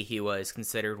T2P, he was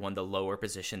considered one of the lower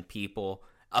positioned people.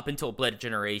 Up until Blade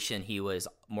Generation, he was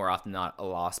more often not a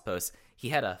lost post. He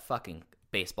had a fucking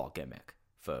baseball gimmick,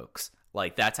 folks.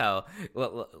 Like, that's how,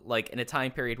 like, in a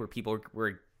time period where people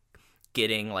were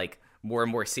getting, like, more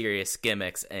and more serious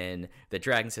gimmicks in the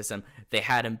Dragon system, they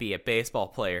had him be a baseball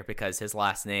player because his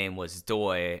last name was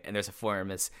Doi, and there's a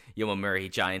famous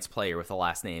Yomiuri Giants player with the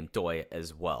last name Doi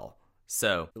as well.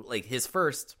 So, like, his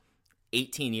first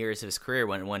 18 years of his career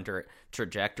went in one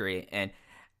trajectory, and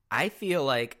I feel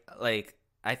like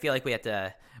we have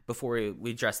to, before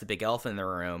we address the big elephant in the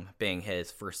room being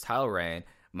his first title reign,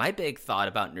 my big thought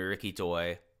about Naruki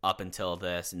Doi up until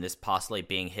this, and this possibly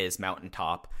being his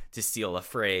mountaintop, to steal a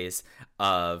phrase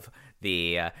of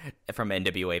the from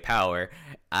NWA Power,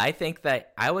 I think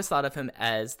that I always thought of him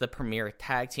as the premier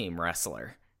tag team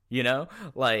wrestler. You know,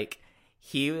 like,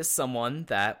 he was someone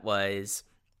that was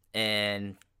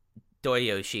in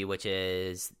Doyoshi, which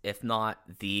is, if not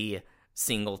the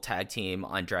single tag team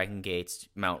on Dragon Gate's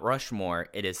Mount Rushmore,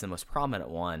 it is the most prominent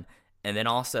one. And then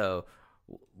also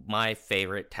my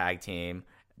favorite tag team,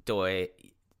 Doi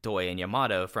and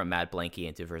Yamato from Mad Blankey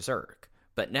into Berserk.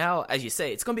 But now, as you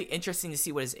say, it's going to be interesting to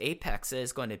see what his apex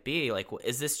is going to be. Like,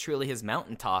 is this truly his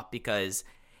mountaintop? Because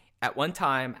at one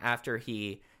time, after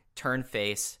he turned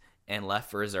face and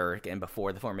left Berserk, and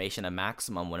before the formation of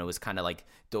Maximum, when it was kind of like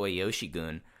Doi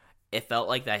Yoshi-gun, it felt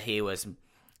like that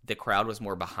the crowd was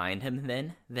more behind him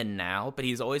then than now. But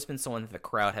he's always been someone that the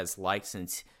crowd has liked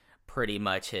since pretty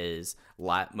much his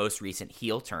most recent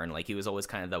heel turn. Like, he was always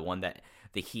kind of the one that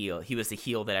he was the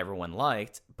heel that everyone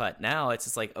liked. But now it's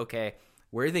just like, okay,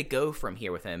 where do they go from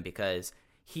here with him? Because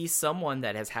he's someone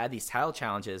that has had these title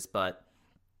challenges, but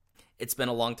it's been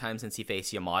a long time since he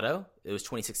faced Yamato. It was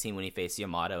 2016 when he faced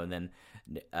Yamato, and then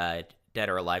Dead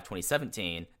or Alive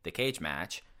 2017, the cage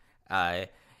match.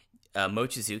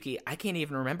 Mochizuki, I can't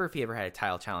even remember if he ever had a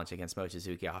title challenge against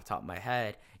Mochizuki off the top of my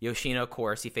head. Yoshino, of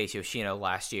course, he faced Yoshino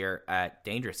last year at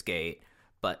Dangerous Gate,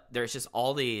 but there's just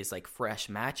all these, like, fresh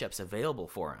matchups available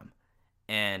for him.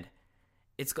 And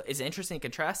it's interesting to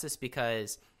contrast this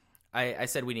because I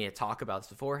said we need to talk about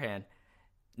this beforehand.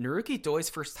 Naruki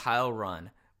Doi's first title run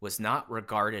was not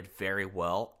regarded very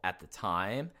well at the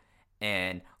time,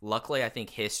 and luckily I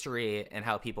think history and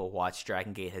how people watch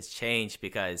Dragon Gate has changed,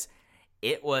 because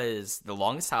it was the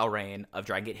longest title reign of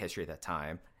Dragon Gate history at that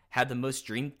time, had the most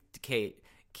Dream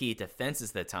Key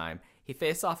defenses at the time. He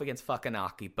faced off against fucking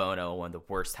Akebono, one of the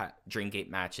worst Dream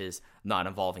Gate matches not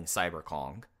involving Cyber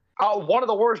Kong. One of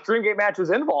the worst Dream Gate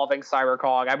matches involving Cyber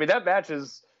Kong. I mean, that match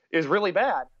is really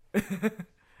bad.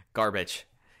 Garbage.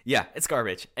 Yeah, it's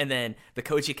garbage. And then the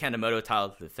Koji Kanemoto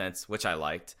title defense, which I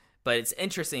liked. But it's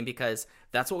interesting because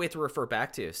that's what we have to refer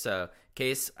back to. So,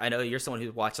 Case, I know you're someone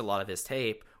who's watched a lot of his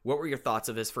tape. What were your thoughts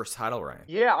of his first title reign?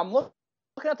 Yeah, I'm looking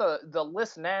at the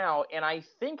list now, and I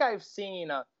think I've seen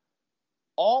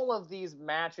all of these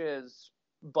matches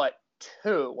but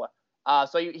two.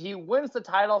 So he wins the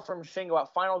title from Shingo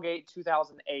at Final Gate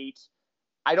 2008.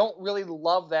 I don't really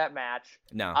love that match.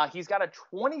 No. He's got a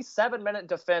 27-minute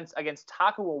defense against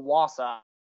Taku Iwasa.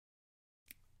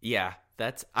 Yeah,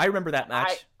 I remember that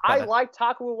match. I like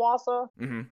Taku Iwasa.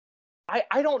 Mm-hmm.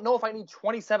 I don't know if I need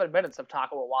 27 minutes of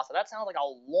Taku Iwasa. That sounds like a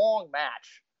long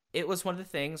match. It was one of the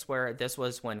things where this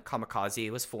was when Kamikaze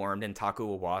was formed and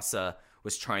Taku Iwasa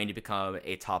was trying to become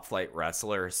a top-flight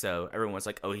wrestler, so everyone was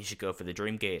like, oh, he should go for the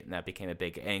Dream Gate, and that became a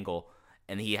big angle.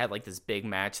 And he had, like, this big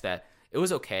match that, it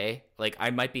was okay. Like,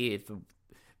 I might be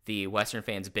the Western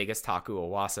fans' biggest Taku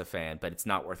Iwasa fan, but it's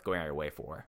not worth going out of your way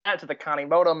for. To the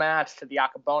Kanemoto match, to the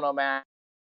Akebono match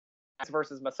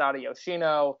versus Masato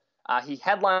Yoshino. He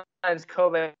headlines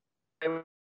Kobe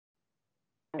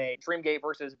a Dream Gate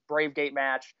versus Brave Gate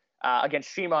match against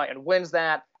Shima and wins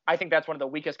that. I think that's one of the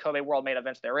weakest Kobe World main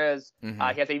events there is.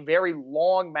 Mhm. He has a very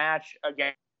long match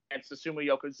against Susumu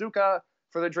Yokozuka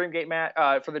for the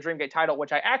Dreamgate title,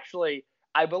 which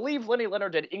I believe Lenny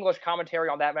Leonard did English commentary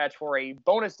on that match for a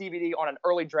bonus DVD on an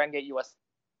early Dragon Gate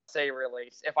USA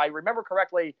release. If I remember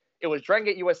correctly, it was Dragon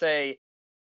Gate USA,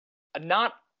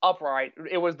 not Upright.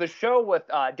 It was the show with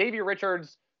Davey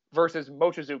Richards versus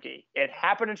Mochizuki. It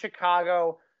happened in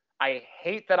Chicago. I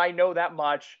hate that I know that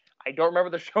much. I don't remember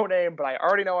the show name, but I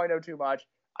already know I know too much.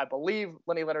 I believe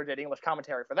Lenny Leonard did English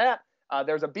commentary for that.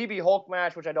 There's a BB Hulk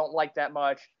match, which I don't like that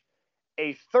much.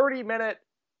 A 30-minute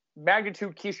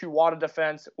Magnitude Kishiwada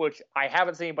defense, which I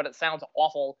haven't seen, but it sounds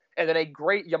awful. And then a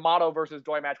great Yamato versus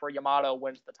Doi match where Yamato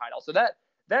wins the title. So that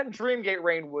Dreamgate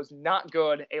reign was not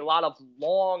good. A lot of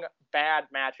long, bad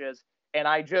matches. And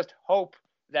I just hope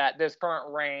that this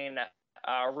current reign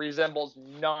resembles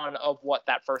none of what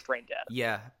that first reign did.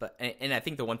 Yeah, but and I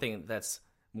think the one thing that's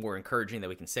more encouraging that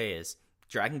we can say is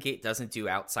Dragon Gate doesn't do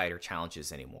outsider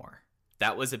challenges anymore.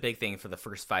 That was a big thing for the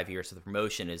first 5 years of the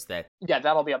promotion, is that... Yeah,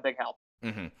 that'll be a big help.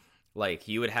 Mm-hmm. Like,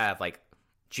 you would have, like,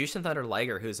 Jushin Thunder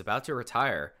Liger, who's about to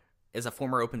retire, is a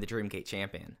former Open the Dreamgate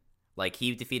champion. Like,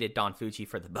 he defeated Don Fuji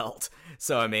for the belt.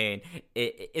 So, I mean,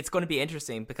 it's going to be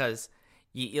interesting because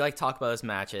you like, talk about those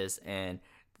matches, and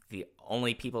the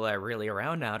only people that are really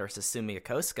around now are Susumu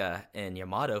Yokosuka and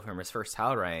Yamato from his first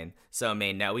title reign. So, I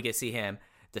mean, now we get to see him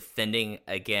defending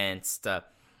against...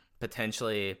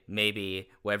 potentially maybe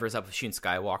whatever's up with Shun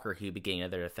Skywalker, he'd be getting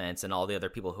another defense, and all the other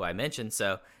people who I mentioned.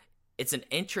 So it's an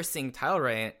interesting title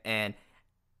reign, and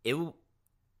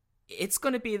it's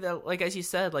going to be like, as you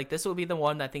said, like, this will be the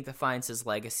one that I think defines his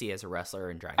legacy as a wrestler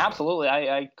in Dragon Gate. Absolutely.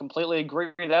 I completely agree.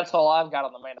 That's all I've got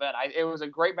on the main event. It was a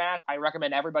great match. I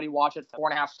recommend everybody watch it.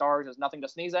 4.5 stars is nothing to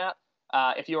sneeze at.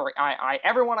 If you are,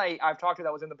 everyone I've talked to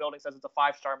that was in the building says it's a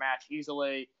 5-star match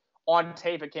easily. On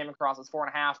tape, it came across as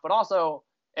 4.5, but also,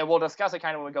 and we'll discuss it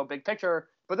kind of when we go big picture,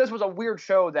 but this was a weird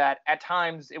show that at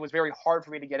times it was very hard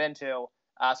for me to get into.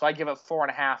 So I give it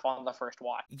 4.5 on the first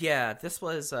watch. Yeah, this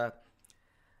was, I'm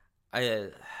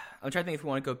trying to think if we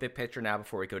want to go big picture now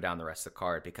before we go down the rest of the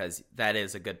card, because that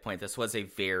is a good point. This was a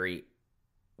very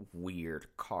weird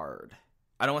card.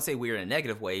 I don't want to say weird in a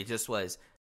negative way.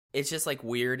 It's just like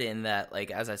weird in that,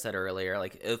 like, as I said earlier,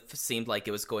 like, it seemed like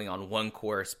it was going on one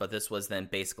course, but this was then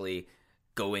basically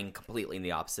going completely in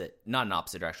the opposite, not an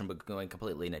opposite direction, but going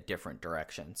completely in a different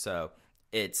direction. So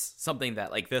it's something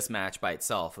that, like, this match by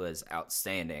itself was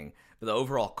outstanding, but the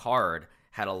overall card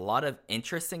had a lot of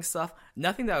interesting stuff.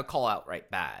 Nothing that I would call outright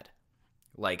bad.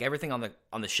 Like, everything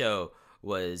on the show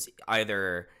was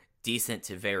either decent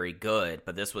to very good,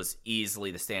 but this was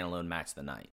easily the standalone match of the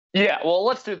night. Yeah, well,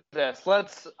 let's do this.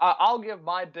 I'll give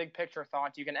my big picture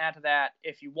thoughts. You can add to that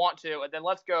if you want to, and then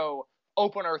let's go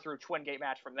opener through Twin Gate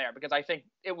match from there, because I think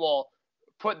it will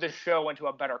put the show into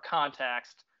a better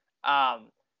context.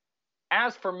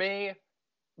 As for me,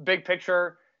 big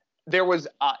picture, there was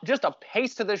just a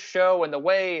pace to this show, and the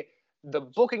way the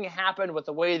booking happened with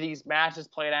the way these matches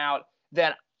played out,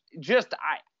 that just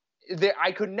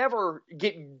I could never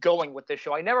get going with this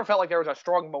show. I never felt like there was a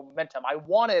strong momentum. I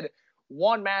wanted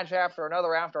one match after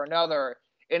another,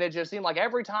 and it just seemed like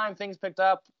every time things picked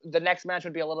up, the next match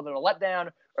would be a little bit of a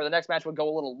letdown, or the next match would go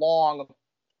a little long.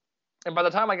 And by the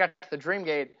time I got to the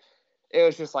Dreamgate, it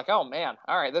was just like, oh man,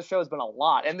 all right, this show's been a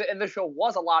lot. And this show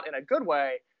was a lot in a good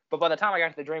way, but by the time I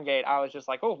got to the Dreamgate, I was just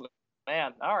like, oh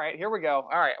man, all right, here we go.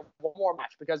 All right, one more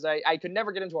match, because I could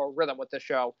never get into a rhythm with this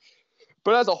show.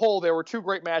 But as a whole, there were 2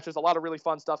 great matches, a lot of really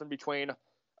fun stuff in between.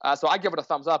 So I give it a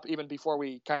thumbs up, even before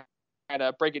we kind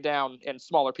of break it down in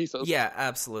smaller pieces. Yeah,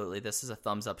 absolutely. This is a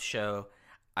thumbs up show.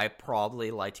 I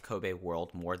probably liked Kobe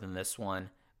World more than this one,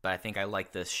 but I think I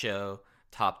like this show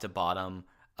top to bottom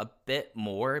a bit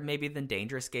more maybe than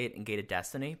Dangerous Gate and Gate of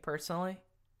Destiny personally.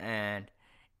 And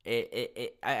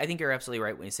I think you're absolutely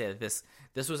right when you say that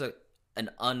this was an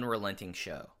unrelenting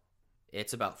show.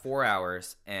 It's about 4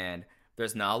 hours, and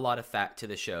there's not a lot of fat to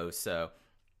the show, so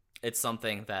it's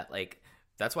something that, like,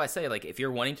 that's why I say, like, if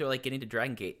you're wanting to, like, get into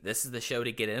Dragon Gate, this is the show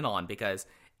to get in on, because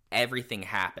everything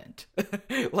happened.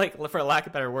 Like, for lack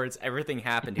of better words, everything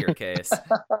happened here, Case.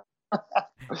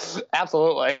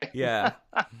 Absolutely. Yeah.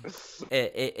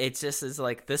 It just is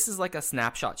like, this is like a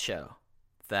snapshot show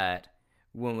that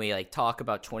when we, like, talk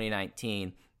about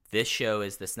 2019, this show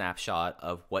is the snapshot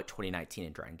of what 2019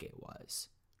 in Dragon Gate was.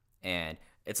 And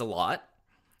it's a lot.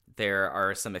 There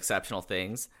are some exceptional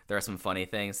things. There are some funny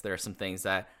things. There are some things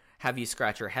that have you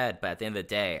scratch your head, but at the end of the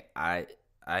day, I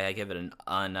give it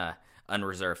an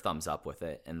unreserved thumbs up with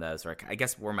it, and those are, I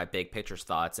guess, were my big picture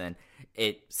thoughts, and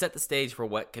it set the stage for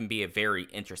what can be a very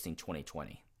interesting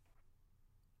 2020.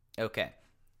 Okay,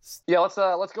 Yeah,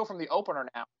 let's go from the opener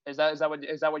now. Is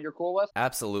that what you're cool with?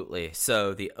 Absolutely.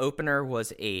 So the opener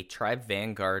was a Tribe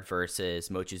Vanguard versus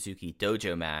Mochizuki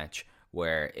Dojo match,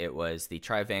 where it was the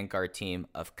Tribe Vanguard team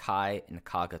of Kai and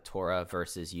Kagatora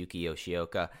versus Yuki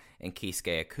Yoshioka and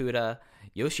Keisuke Okuda.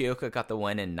 Yoshioka got the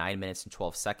win in 9 minutes and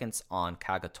 12 seconds on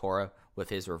Kagatora with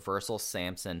his reversal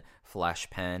Samson flash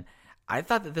pen. I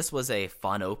thought that this was a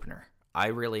fun opener. I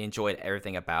really enjoyed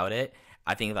everything about it.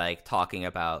 I think, like, talking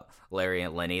about Larry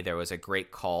and Lenny, there was a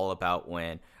great call about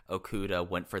when Okuda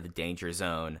went for the danger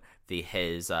zone,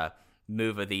 his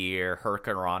move of the year,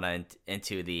 Hurricane Rana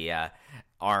into the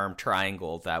arm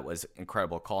triangle. That was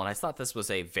incredible call, and I thought this was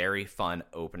a very fun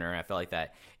opener. I feel like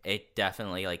that it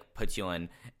definitely, like, puts you in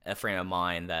a frame of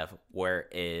mind that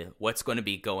what's going to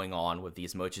be going on with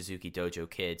these Mochizuki Dojo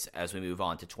kids as we move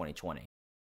on to 2020.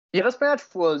 Yeah, this match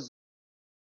was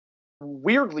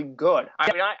weirdly good.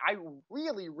 I mean, I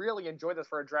really, really enjoyed this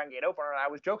for a Dragon Gate opener, and I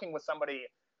was joking with somebody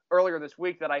earlier this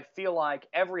week that I feel like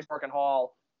every Korakuen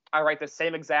Hall, I write the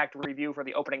same exact review for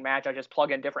the opening match. I just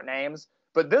plug in different names.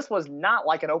 But this was not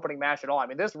like an opening match at all. I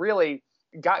mean, this really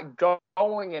got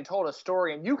going and told a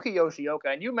story. And Yuki Yoshioka,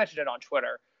 and you mentioned it on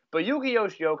Twitter, but Yuki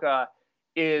Yoshioka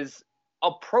is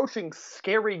approaching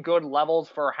scary good levels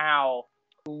for how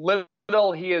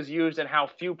little he is used and how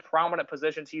few prominent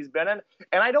positions he's been in.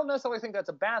 And I don't necessarily think that's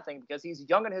a bad thing because he's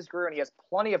young in his career and he has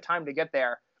plenty of time to get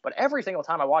there. But every single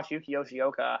time I watch Yuki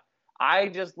Yoshioka, I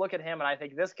just look at him and I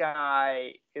think this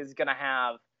guy is going to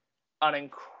have an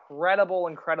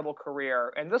incredible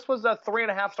career. And this was a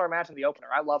 3.5-star match in the opener.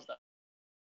 I love them.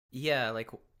 Yeah, like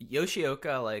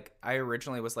Yoshioka, like I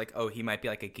originally was like, oh, he might be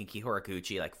like a Genki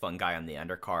Horiguchi, like fun guy on the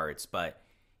undercards, but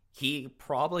he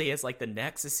probably is like the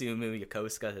next Susumu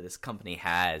Yokosuka that this company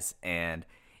has, and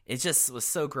it just was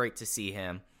so great to see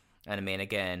him. And I mean,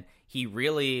 again, he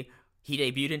debuted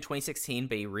in 2016,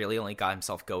 but he really only got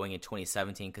himself going in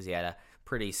 2017 because he had a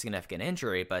pretty significant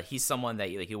injury. But he's someone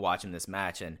that you watch in this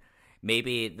match, and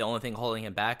maybe the only thing holding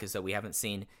him back is that we haven't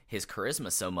seen his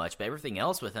charisma so much, but everything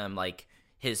else with him, like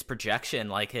his projection,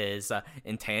 like his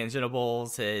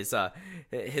intangibles,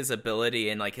 his ability,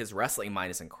 and like his wrestling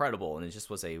mind is incredible. And it just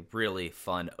was a really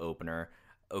fun opener.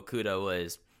 Okuda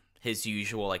was his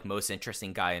usual, like, most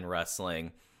interesting guy in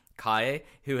wrestling. Kai,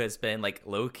 who has been like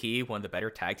low-key one of the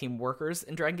better tag team workers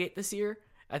in Dragon Gate this year,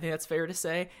 I think that's fair to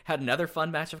say, had another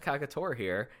fun match of Kagatora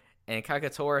here. And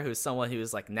Kagatora, who's someone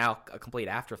who's like now a complete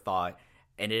afterthought,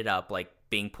 ended up like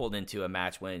being pulled into a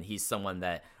match when he's someone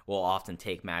that will often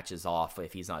take matches off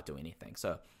if he's not doing anything.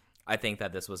 So I think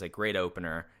that this was a great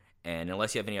opener. And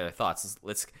unless you have any other thoughts,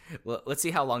 let's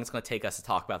see how long it's going to take us to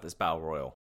talk about this Battle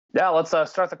Royal. Yeah, let's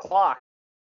start the clock.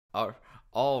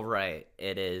 All right.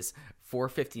 It is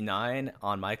 4:59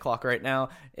 on my clock right now.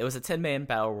 It was a 10-man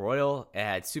Battle Royal. It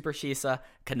had Super Shisa,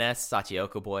 Kness,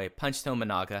 Sachiyoko Boy, Punch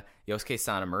Tominaga, Yosuke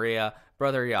Santa Maria,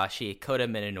 Brother Yashi, Kota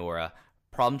Minoura,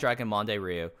 Problem Dragon Monde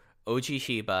Ryu, Oji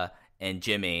Shiba, and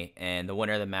Jimmy. And the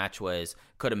winner of the match was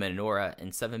Kota Minoura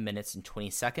in 7 minutes and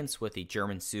 20 seconds with the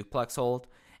German suplex hold.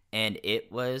 And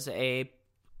it was a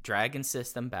Dragon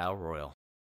System Battle Royal.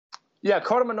 Yeah,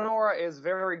 Kota Minoura is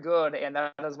very good, and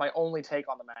that is my only take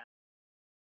on the match.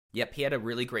 Yep, he had a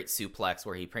really great suplex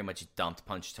where he pretty much dumped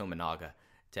Punch Tominaga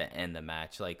to end the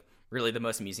match. Like, really the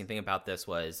most amusing thing about this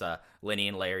was Lenny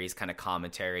and Larry's kind of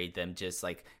commentary, them just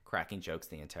like cracking jokes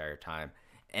the entire time.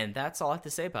 And that's all I have to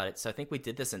say about it. So I think we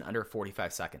did this in under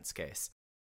 45 seconds, Case.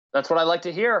 That's what I like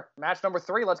to hear. Match number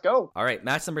 3, let's go. All right,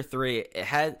 match number 3.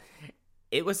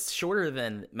 It was shorter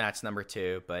than match number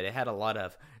 2, but it had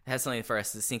something for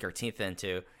us to sink our teeth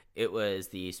into. It was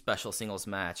the special singles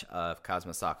match of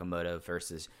Kazuma Sakamoto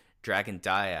versus Dragon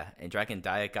Dia. And Dragon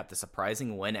Dia got the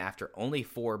surprising win after only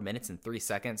 4 minutes and 3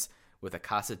 seconds with a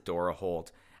Casadora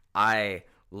hold. I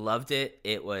loved it.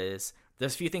 There's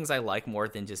a few things I like more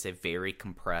than just a very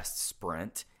compressed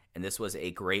sprint. And this was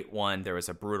a great one. There was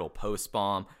a brutal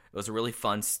post-bomb. It was a really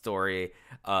fun story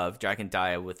of Dragon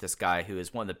Dia with this guy who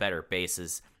is one of the better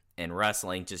bases in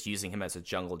wrestling, just using him as a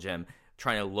jungle gym,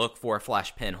 trying to look for a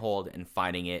flash pin hold and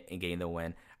finding it and getting the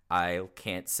win. I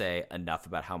can't say enough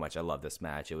about how much I love this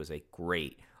match. It was a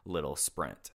great little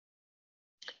sprint.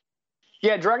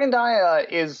 Yeah, Dragon Dia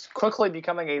is quickly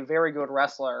becoming a very good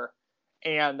wrestler,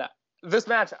 and this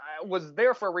match was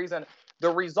there for a reason.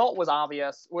 The result was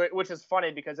obvious, which is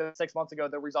funny because 6 months ago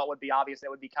the result would be obvious. It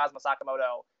would be Kazuma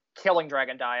Sakamoto killing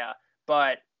Dragon Dia,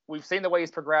 but we've seen the way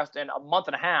he's progressed in a month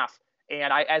and a half.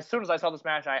 And as soon as I saw this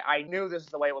match, I knew this is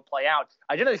the way it would play out.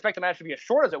 I didn't expect the match to be as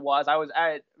short as it was.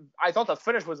 I thought the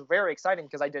finish was very exciting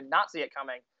because I did not see it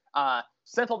coming.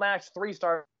 Simple match, 3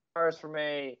 stars for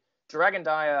me. Dragon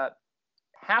Dia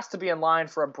has to be in line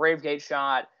for a Brave Gate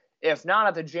shot. If not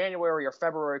at the January or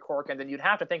February Korakuen, then you'd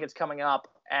have to think it's coming up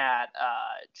at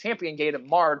Champion Gate in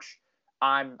March.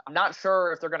 I'm not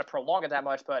sure if they're going to prolong it that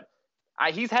much, but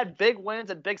he's had big wins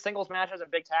and big singles matches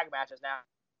and big tag matches now.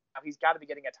 He's got to be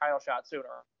getting a title shot sooner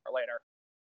or later.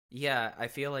 Yeah, I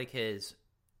feel like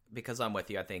because I'm with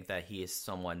you, I think that he is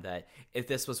someone that if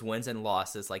this was wins and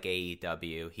losses like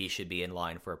AEW, he should be in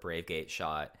line for a Brave Gate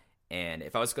shot. And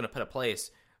if I was going to put a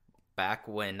place back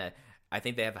when I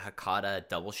think they have a Hakata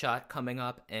double shot coming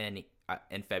up in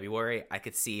February, I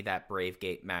could see that Brave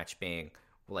Gate match being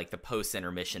like the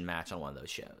post-intermission match on one of those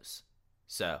shows.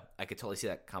 So I could totally see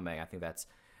that coming. I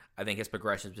think his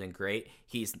progression's been great.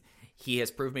 He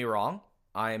has proved me wrong.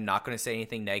 I'm not going to say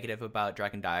anything negative about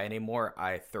Dragon Dia anymore.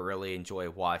 I thoroughly enjoy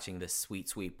watching this sweet,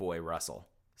 sweet boy wrestle.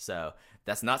 So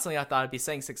that's not something I thought I'd be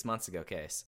saying 6 months ago,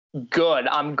 Case. Good.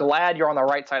 I'm glad you're on the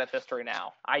right side of history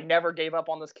now. I never gave up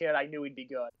on this kid. I knew he'd be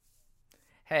good.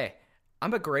 Hey,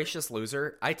 I'm a gracious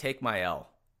loser. I take my L.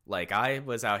 Like, I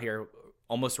was out here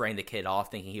almost writing the kid off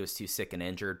thinking he was too sick and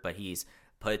injured, but he's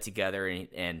put it together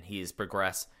and he's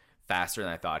progressed faster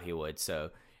than I thought he would.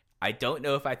 So I don't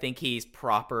know if I think he's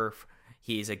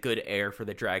a good heir for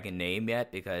the Dragon name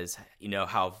yet, because you know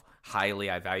how highly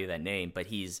I value that name, but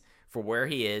he's, for where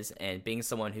he is and being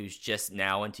someone who's just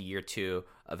now into year 2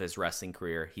 of his wrestling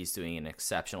career, he's doing an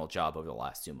exceptional job over the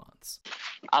last 2 months.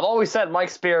 I've always said Mike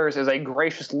Spears is a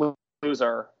gracious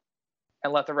loser,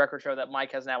 and let the record show that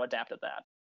Mike has now adapted that.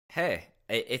 Hey,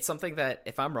 it's something that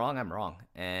if I'm wrong, I'm wrong,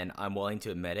 and I'm willing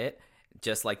to admit it.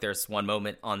 Just like there's one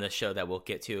moment on this show that we'll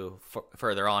get to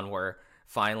further on where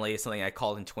finally something I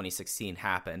called in 2016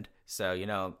 happened. So, you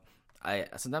know,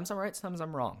 sometimes I'm right, sometimes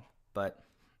I'm wrong, but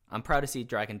I'm proud to see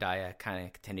Dragon Dia kind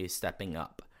of continue stepping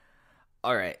up.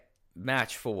 All right,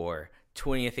 match 4,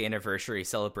 20th Anniversary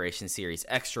Celebration Series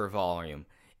Extra Volume.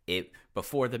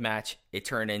 Before the match, it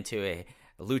turned into a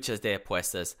Luchas de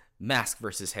Apuestas, mask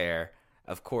versus hair.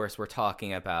 Of course, we're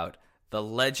talking about the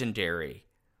legendary,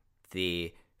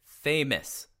 the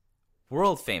famous,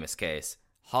 world-famous Case,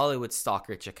 Hollywood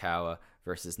Stalker Ichikawa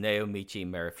versus Naomichi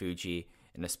Marufuji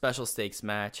in a special stakes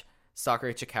match.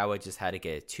 Stalker Ichikawa just had to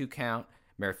get a 2 count.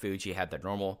 Marufuji had the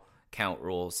normal count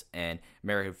rules, and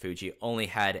Marufuji only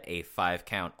had a 5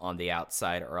 count on the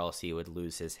outside, or else he would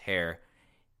lose his hair.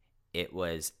 It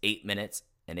was 8 minutes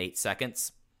and 8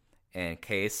 seconds. And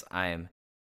Case, I'm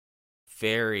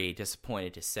very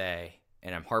disappointed to say,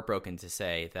 and I'm heartbroken to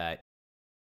say, that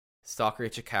Stalker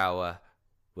Ichikawa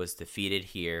was defeated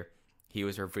here. He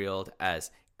was revealed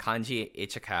as Kanji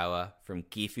Ichikawa from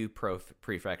Gifu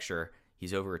Prefecture.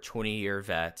 He's over a 20-year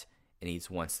vet, and he's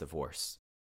once divorced.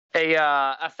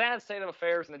 A sad state of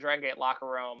affairs in the Dragon Gate locker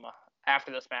room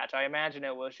after this match. I imagine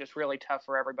it was just really tough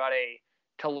for everybody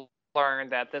to learn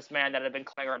that this man that had been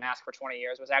clinging on mask for 20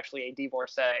 years was actually a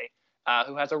divorcee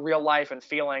who has a real life and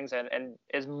feelings and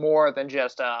is more than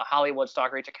just a Hollywood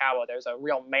Stalker Ichikawa. There's a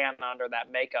real man under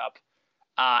that makeup.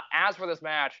 As for this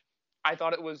match, I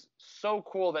thought it was so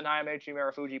cool that Naomichi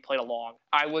Marufuji played along.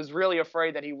 I was really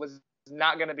afraid that he was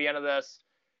not going to be into this,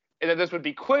 and that this would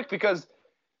be quick, because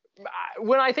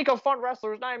when I think of fun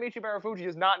wrestlers, Naomichi Marufuji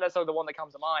is not necessarily the one that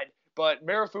comes to mind, but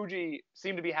Marufuji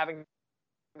seemed to be having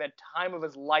the time of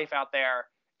his life out there,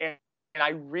 and I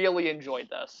really enjoyed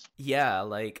this. Yeah,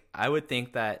 like, I would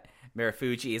think that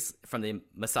Marufuji is from the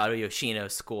Masato Yoshino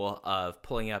school of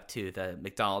pulling up to the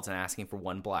McDonald's and asking for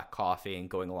 1 black coffee and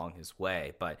going along his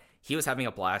way, but he was having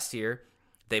a blast here.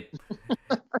 There's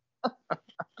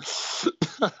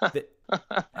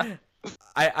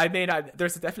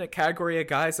a definite category of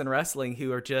guys in wrestling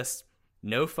who are just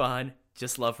no fun,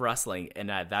 just love wrestling, and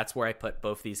that's where I put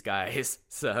both these guys.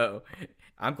 So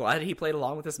I'm glad he played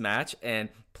along with this match and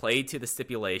played to the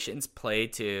stipulations,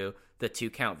 played to the 2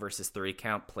 count versus 3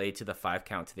 count, played to the 5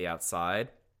 count to the outside,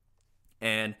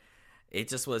 and it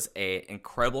just was a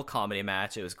incredible comedy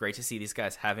match. It was great to see these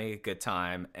guys having a good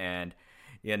time, and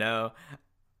you know,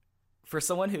 for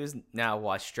someone who's now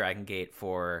watched Dragon Gate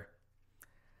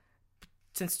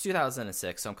since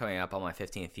 2006, so I'm coming up on my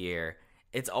 15th year,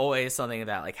 it's always something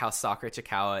that, like, how Stalker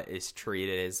Ichikawa is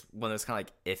treated is one of those kind of,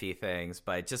 like, iffy things,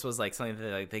 but it just was, like, something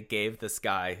that, like, they gave this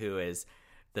guy who is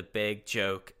the big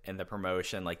joke in the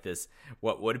promotion, like, this,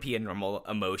 what would be a normal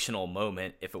emotional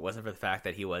moment if it wasn't for the fact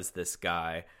that he was this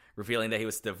guy, revealing that he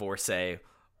was a divorcee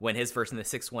when his version of the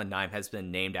 619 has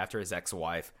been named after his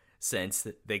ex-wife since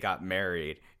they got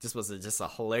married. Just was just a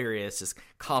hilarious just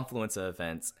confluence of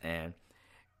events, and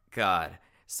God,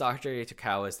 Stalker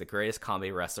Ichikawa is the greatest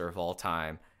comedy wrestler of all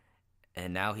time,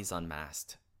 and now he's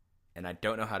unmasked. and I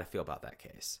don't know how to feel about that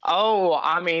case. Oh,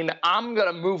 I mean, I'm going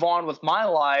to move on with my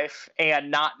life and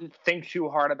not think too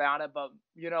hard about it. But,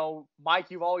 Mike,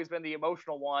 you've always been the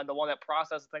emotional one, the one that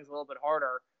processes things a little bit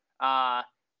harder.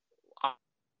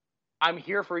 I'm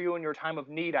here for you in your time of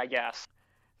need, I guess.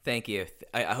 Thank you.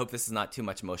 I hope this is not too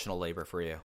much emotional labor for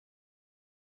you.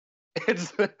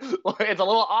 It's a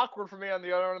little awkward for me on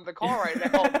the other end of the call right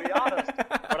now, to be honest.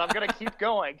 But I'm going to keep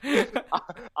going.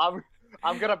 I'm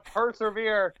going to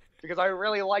persevere because I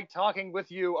really like talking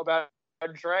with you about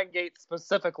Dragon Gate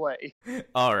specifically.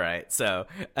 All right, so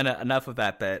enough of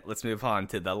that bit. Let's move on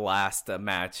to the last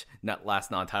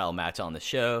last non-title match on the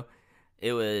show.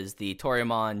 It was the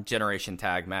Toryumon Generation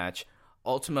Tag match.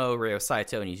 Ultimo, Ryo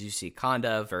Saito, and Yasushi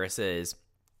Kanda versus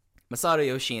Masato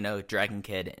Yoshino, Dragon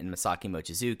Kid, and Masaki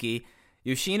Mochizuki.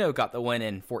 Yoshino got the win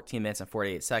in 14 minutes and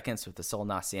 48 seconds with the Sol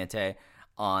Naciente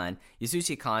on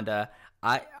Yasushi Kanda.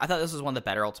 I thought this was one of the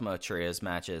better Ultimo Trios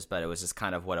matches, but it was just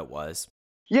kind of what it was.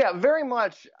 Yeah, very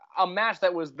much a match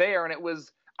that was there, and it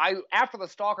was after the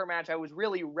Stalker match, I was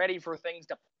really ready for things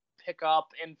to pick up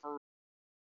and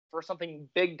for something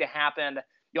big to happen.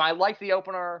 I liked the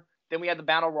opener. Then we had the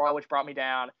Battle Royal, which brought me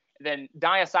down. And then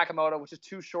Daya Sakamoto, which is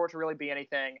too short to really be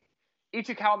anything.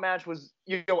 Ichikawa match was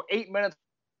 8 minutes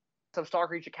of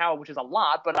Stalker Ichikawa, which is a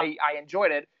lot, but I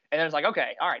enjoyed it. And then it's like,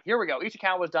 okay, all right, here we go.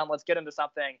 Ichikawa was done. Let's get into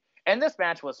something. And this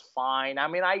match was fine. I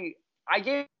mean, I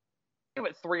gave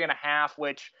it 3.5,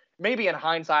 which maybe in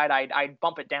hindsight I'd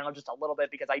bump it down just a little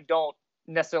bit because I don't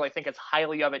necessarily think it's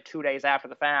highly of it 2 days after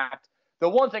the fact. The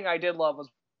one thing I did love was,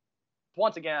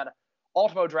 once again,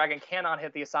 Ultimo Dragon cannot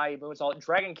hit the Asai moonsault.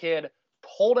 Dragon Kid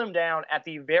pulled him down at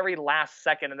the very last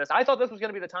second in this. I thought this was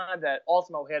going to be the time that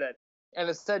Ultimo hit it. And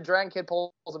instead, Dragon Kid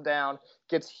pulls him down,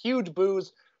 gets huge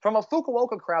boos from a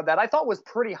Fukuoka crowd that I thought was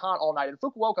pretty hot all night. And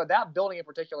Fukuoka, that building in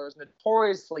particular, is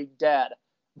notoriously dead.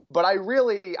 But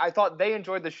I thought they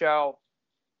enjoyed the show.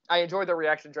 I enjoyed the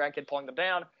reaction to Dragon Kid pulling them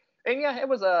down. And yeah, it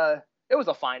was a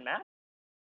fine match.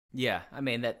 Yeah, I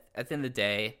mean, that at the end of the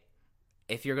day,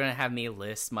 if you're going to have me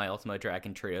list my Ultimo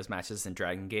Dragon Trios matches in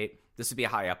Dragon Gate, this would be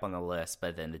high up on the list,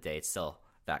 but at the end of the day, it's still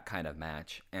that kind of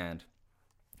match. And,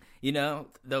 the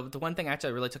one thing actually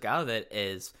I really took out of it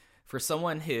is, for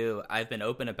someone who I've been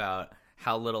open about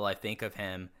how little I think of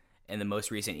him in the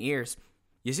most recent years,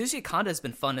 Yasushi Kanda has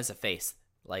been fun as a face.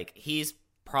 Like, he's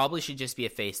probably should just be a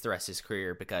face the rest of his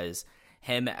career, because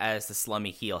him as the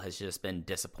slummy heel has just been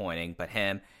disappointing, but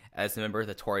him as a member of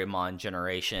the Toryumon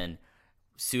Generation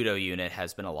pseudo unit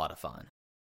has been a lot of fun.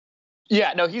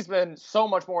 Yeah, no, he's been so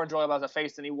much more enjoyable as a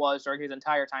face than he was during his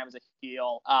entire time as a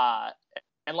heel.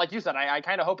 And like you said, I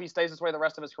kind of hope he stays this way the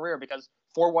rest of his career, because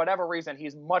for whatever reason,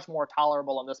 he's much more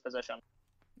tolerable in this position.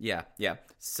 Yeah.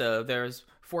 So there's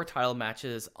 4 title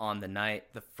matches on the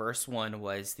night. The first one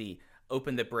was the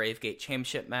Open the Brave Gate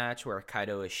Championship match, where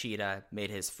Kaito Ishida made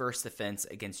his first defense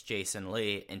against Jason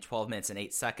Lee in 12 minutes and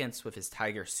 8 seconds with his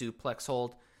Tiger Suplex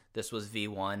hold. This was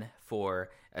V1 for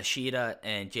Ishida,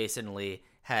 and Jason Lee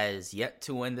has yet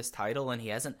to win this title, and he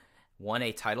hasn't won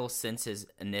a title since his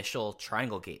initial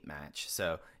Triangle Gate match.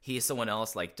 So he's someone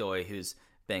else like Doi who's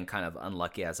been kind of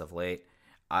unlucky as of late.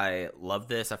 I love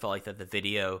this. I felt like that the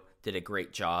video did a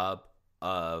great job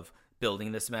of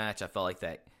building this match. I felt like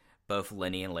that both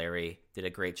Lenny and Larry did a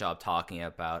great job talking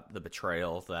about the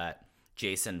betrayal that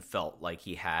Jason felt like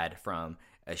he had from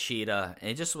Ishida, and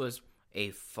it just was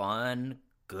a fun,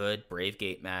 good Brave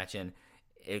Gate match, and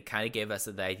it kind of gave us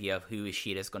the idea of who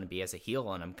Ishida is going to be as a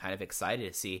heel, and I'm kind of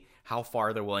excited to see how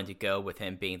far they're willing to go with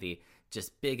him being the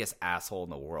just biggest asshole in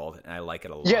the world, and I like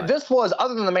it a lot. Yeah, this was,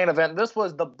 other than the main event, this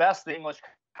was the best the English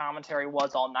commentary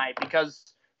was all night,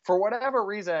 because for whatever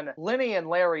reason, Lenny and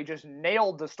Larry just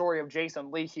nailed the story of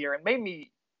Jason Lee here and made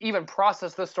me even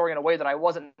process this story in a way that I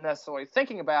wasn't necessarily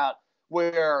thinking about,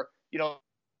 where,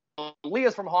 Lee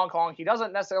is from Hong Kong. He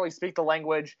doesn't necessarily speak the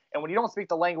language, and when you don't speak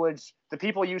the language, the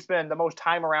people you spend the most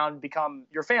time around become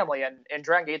your family, and in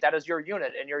Dragon Gate, that is your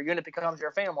unit, and your unit becomes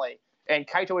your family. And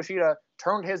Kaito Ishida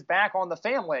turned his back on the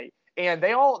family, and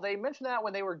they mentioned that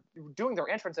when they were doing their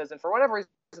entrances, and for whatever reason,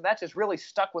 that just really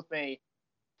stuck with me,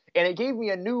 and it gave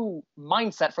me a new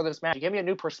mindset for this match. It gave me a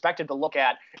new perspective to look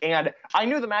at, and I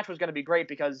knew the match was going to be great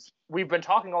because we've been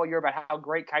talking all year about how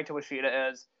great Kaito Ishida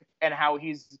is and how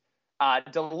he's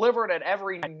delivered at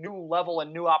every new level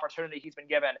and new opportunity he's been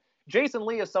given. Jason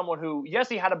Lee is someone who, yes,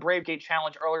 he had a Brave Gate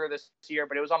challenge earlier this year,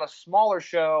 but it was on a smaller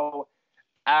show.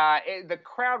 The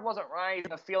crowd wasn't right.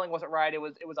 The feeling wasn't right. It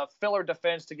was a filler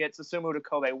defense to get Susumu to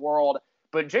Kobe World.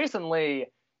 But Jason Lee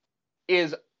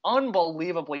is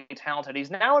unbelievably talented. He's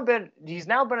now been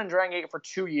in Dragon Gate for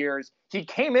 2 years. He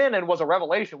came in and was a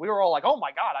revelation. We were all like, oh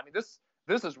my God. I mean,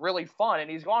 this is really fun. And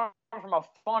he's gone from a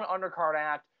fun undercard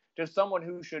act to someone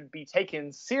who should be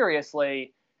taken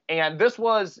seriously. And this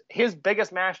was his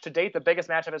biggest match to date, the biggest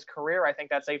match of his career. I think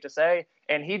that's safe to say.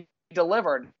 And he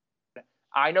delivered.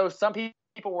 I know some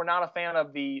people were not a fan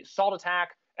of the salt attack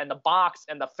and the box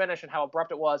and the finish and how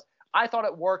abrupt it was. I thought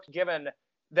it worked given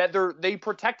that they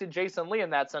protected Jason Lee in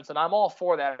that sense, and I'm all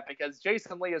for that because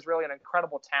Jason Lee is really an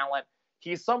incredible talent.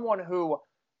 He's someone who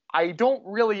I don't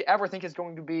really ever think is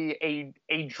going to be a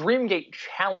Dreamgate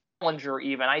challenger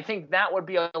even. I think that would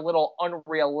be a little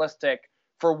unrealistic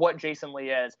for what Jason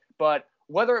Lee is. But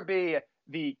whether it be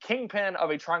the kingpin of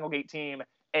a Triangle Gate team,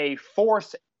 a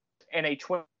force in a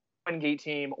Twin Gate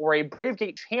team, or a Brave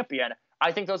Gate champion,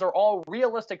 I think those are all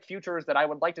realistic futures that I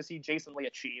would like to see Jason Lee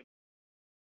achieve.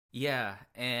 Yeah,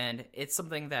 and it's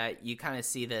something that you kind of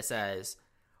see this as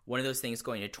one of those things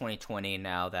going to 2020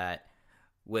 now that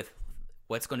with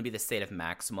what's going to be the state of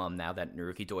Maximum now that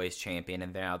Naruki Doi is champion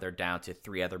and now they're down to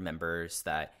 3 other members,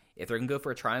 that if they're going to go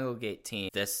for a Triangle Gate team,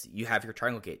 you have your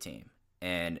Triangle Gate team.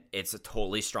 And it's a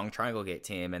totally strong Triangle Gate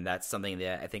team, and that's something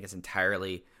that I think is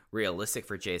entirely realistic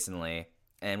for Jason Lee.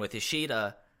 And with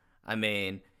Ishida, I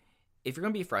mean, if you're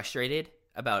going to be frustrated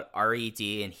about RED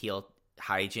and heel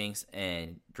hijinks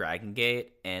and Dragon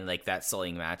Gate and like that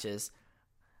selling matches,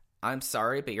 I'm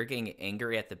sorry, but you're getting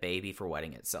angry at the baby for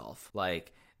wetting itself.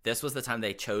 Like, this was the time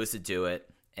they chose to do it,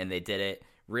 and they did it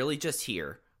really just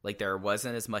here. Like, there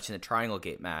wasn't as much in the Triangle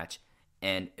Gate match,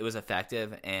 and it was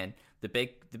effective. And the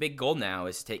big goal now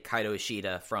is to take Kaito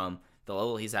Ishida from the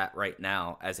level he's at right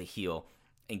now as a heel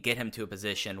and get him to a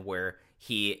position where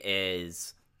he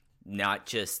is not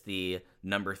just the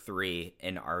number 3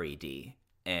 in RED.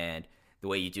 And the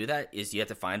way you do that is you have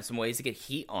to find some ways to get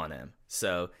heat on him.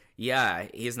 So, yeah,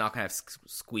 he's not going to have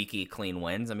squeaky clean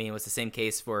wins. I mean, it was the same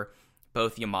case for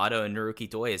both Yamato and Naruki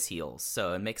Doi as heels,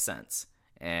 so it makes sense.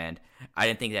 And I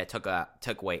didn't think that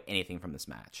took away anything from this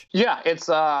match. Yeah, it's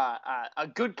a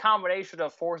good combination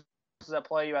of forces at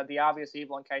play. You had the obvious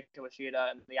evil in Kaito Ishida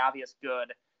and the obvious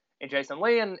good in Jason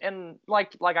Lee. And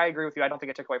like I agree with you, I don't think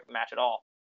it took away from the match at all.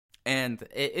 And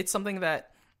it's something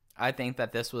that I think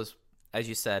that this was, as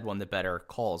you said, one of the better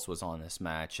calls was on this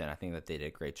match. And I think that they did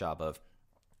a great job of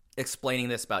explaining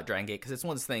this about Dragon Gate, because it's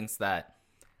one of those things that,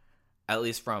 at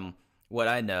least from what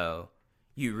I know,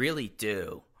 you really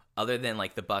do. Other than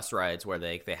like the bus rides where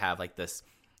they have like the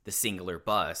singular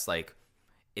bus, like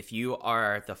if you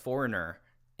are the foreigner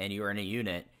and you are in a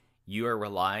unit, you are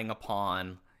relying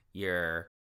upon your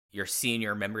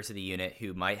senior members of the unit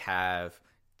who might have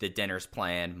the dinners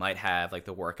planned, might have like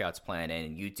the workouts planned,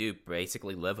 and you do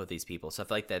basically live with these people. So I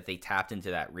feel like that they tapped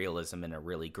into that realism in a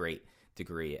really great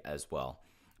degree as well.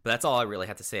 But that's all I really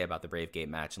have to say about the Brave Gate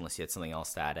match, unless you had something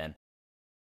else to add in.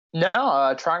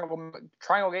 No,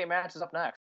 Triangle Gate match is up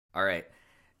next. All right.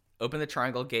 Open the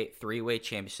Triangle Gate 3-way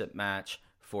championship match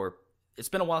for... It's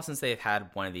been a while since they've had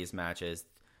one of these matches.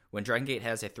 When Dragon Gate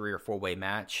has a 3 or 4-way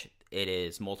match, it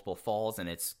is multiple falls, and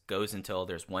it goes until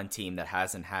there's one team that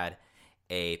hasn't had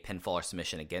a pinfall or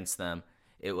submission against them.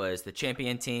 It was the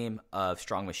champion team of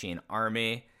Strong Machine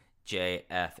Army, J,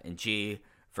 F, and G,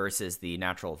 versus the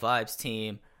Natural Vibes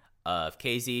team of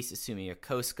KZ, Susumu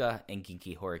Yokosuka, and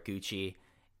Genki Horiguchi,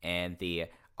 and the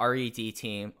RED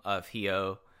team of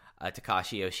Hyo,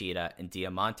 Takashi Yoshida, and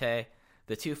Diamante.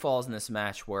 The 2 falls in this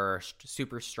match were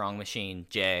Super Strong Machine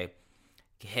J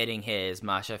hitting his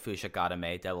Masha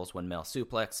Fushigatame Devil's Windmill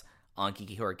Suplex on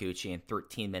Genki Horiguchi in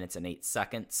 13 minutes and 8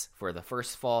 seconds for the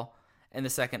first fall, and the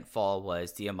second fall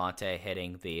was Diamante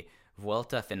hitting the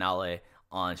Vuelta Finale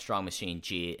on Strong Machine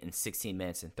G in 16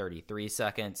 minutes and 33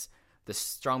 seconds. The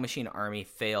Strong Machine Army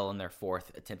fail in their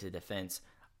 4th attempted defense.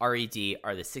 RED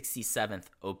are the 67th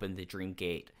Open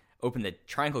the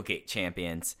Triangle Gate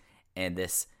champions, and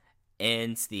this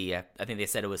ends the, I think they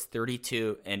said it was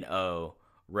 32-0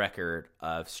 record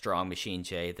of Strong Machine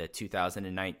J, the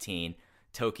 2019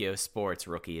 Tokyo Sports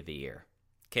Rookie of the Year.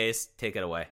 Case, take it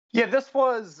away. Yeah, this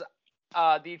was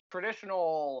the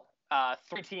traditional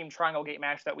 3-team Triangle Gate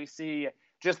match that we see,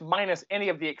 just minus any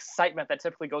of the excitement that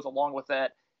typically goes along with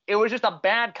it. It was just a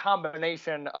bad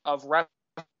combination of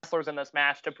wrestlers in this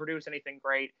match to produce anything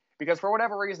great, because for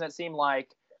whatever reason it seemed like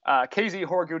KZ,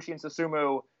 Horiguchi, and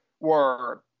Susumu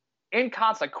were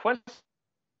inconsequential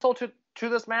to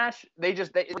this match.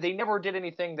 They never did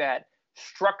anything that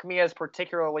struck me as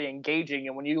particularly engaging,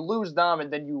 and when you lose them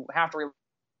and then you have to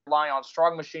rely on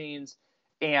Strong Machines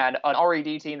and an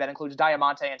RED team that includes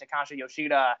Diamante and Takashi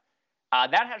Yoshida,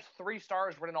 that has 3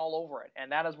 stars written all over it,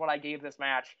 and that is what I gave this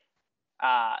match.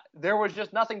 There was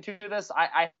just nothing to this.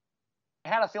 I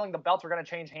had a feeling the belts were going to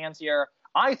change hands here.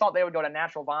 I thought they would go to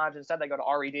Natural Vibes. Instead, they go to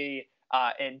RED.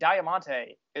 And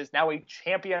Diamante is now a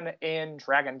champion in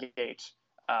Dragon Gate.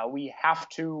 We have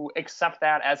to accept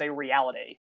that as a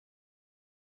reality.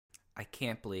 I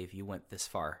can't believe you went this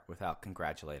far without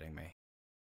congratulating me.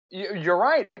 You're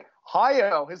right.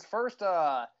 Hayo, his first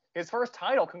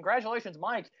title. Congratulations,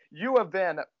 Mike. You have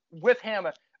been with him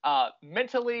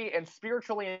mentally and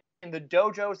spiritually in the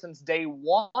dojo since day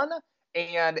one.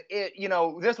 And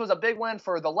this was a big win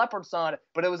for the Leopard Son,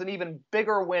 but it was an even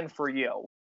bigger win for you.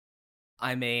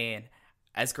 I mean,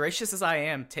 as gracious as I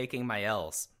am taking my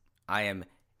L's, I am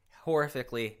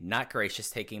horrifically not gracious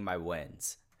taking my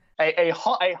wins. A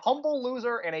humble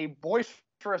loser and a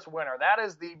boisterous winner. That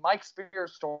is the Mike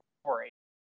Spears story.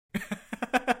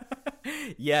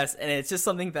 Yes, and it's just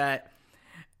something that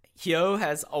Hyo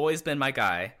has always been my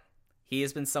guy. He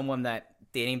has been someone that,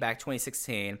 dating back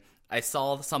 2016, I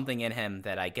saw something in him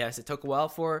that I guess it took a while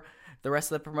for the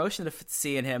rest of the promotion to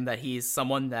see in him, that he's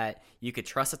someone that you could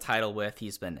trust a title with.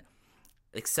 He's been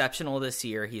exceptional this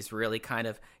year. He's really kind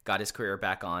of got his career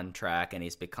back on track, and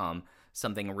he's become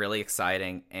something really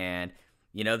exciting. And,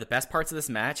 the best parts of this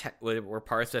match were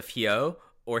parts with Hyo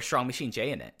or Strong Machine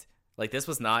Jay in it. Like, this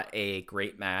was not a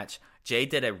great match. Jay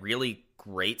did a really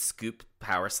great scoop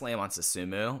power slam on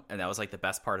Susumu, and that was like the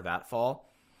best part of that fall.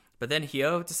 But then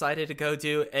Hyo decided to go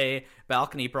do a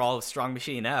balcony brawl with Strong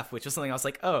Machine F, which was something I was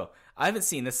like, oh, I haven't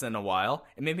seen this in a while.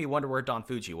 It made me wonder where Don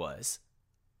Fuji was.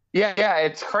 Yeah,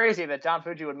 it's crazy that Don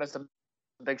Fuji would miss a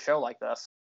big show like this.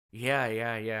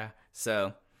 Yeah.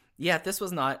 So, yeah, this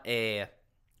was not a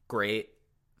great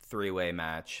three-way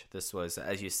match. This was,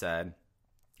 as you said,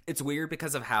 it's weird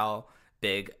because of how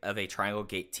big of a Triangle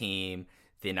Gate team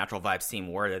the Natural Vibes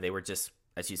team were, that they were just,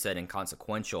 as you said,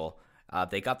 inconsequential.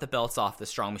 They got the belts off the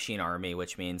Strong Machine Army,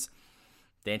 which means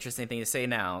the interesting thing to say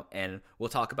now, and we'll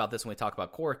talk about this when we talk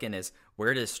about Korakuen, is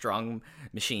where does Strong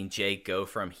Machine J go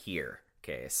from here,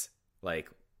 Case? Like,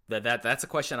 that's a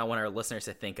question I want our listeners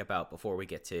to think about before we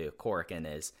get to Korakuen,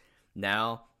 is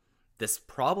now this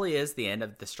probably is the end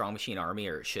of the Strong Machine Army,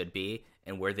 or it should be,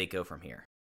 and where they go from here.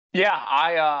 Yeah,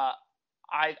 I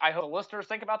hope the listeners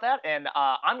think about that, and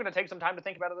I'm going to take some time to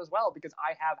think about it as well, because I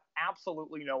have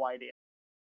absolutely no idea.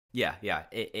 Yeah,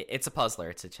 it's a puzzler.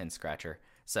 It's a chin scratcher.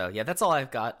 So, yeah, that's all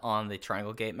I've got on the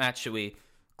Triangle Gate match. Should we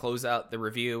close out the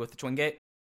review with the Twin Gate?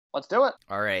 Let's do it.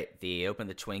 All right, the Open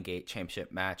the Twin Gate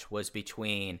Championship match was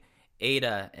between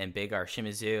Ada and Big R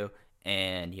Shimizu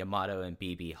and Yamato and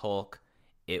BB Hulk.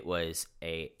 It was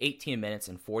a 18 minutes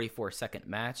and 44-second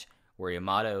match where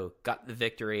Yamato got the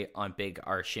victory on Big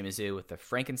R Shimizu with the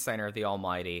Frankensteiner of the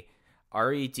Almighty.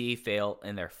 RED failed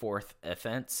in their fourth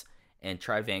offense, and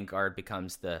Tri Vanguard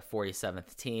becomes the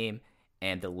 47th team,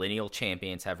 and the lineal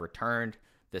champions have returned.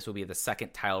 This will be the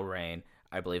second title reign,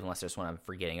 I believe, unless there's one I'm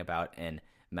forgetting about, in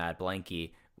Mad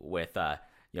Blanky, with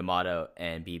Yamato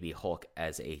and BB Hulk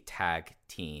as a tag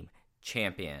team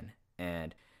champion.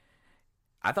 And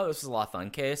I thought this was a lot of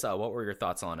fun, Case. What were your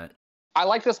thoughts on it? I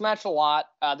like this match a lot.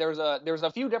 There's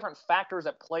a few different factors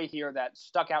at play here that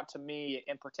stuck out to me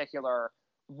in particular.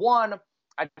 One,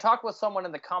 I talked with someone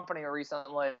in the company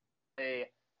recently. We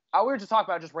were just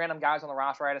talking about just random guys on the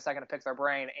roster. I had a second to pick their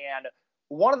brain. And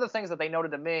one of the things that they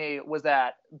noted to me was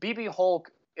that BB Hulk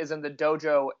is in the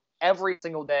dojo every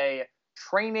single day,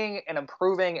 training and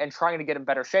improving and trying to get in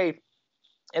better shape.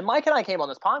 And Mike and I came on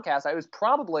this podcast.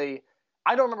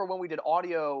 I don't remember when we did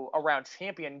audio around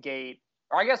Champion Gate,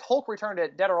 or I guess Hulk returned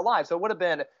at Dead or Alive. So it would have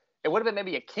been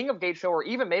maybe a King of Gate show, or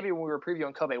even maybe when we were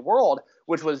previewing Kobe World,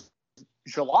 which was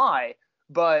July.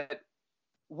 But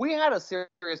we had a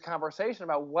serious conversation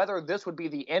about whether this would be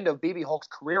the end of BB Hulk's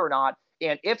career or not,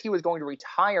 and if he was going to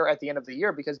retire at the end of the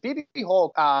year, because BB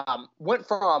Hulk went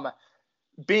from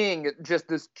being just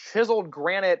this chiseled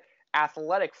granite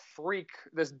athletic freak,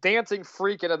 this dancing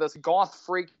freak, into this goth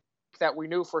freak that we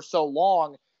knew for so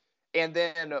long. And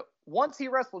then once he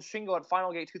wrestled Shingo at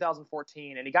Final Gate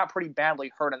 2014, and he got pretty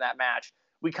badly hurt in that match,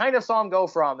 we kind of saw him go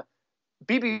from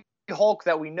BB Hulk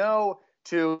that we know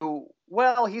to,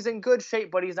 well, he's in good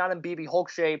shape, but he's not in BB Hulk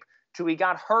shape, to he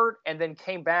got hurt and then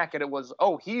came back and it was,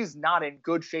 oh, he's not in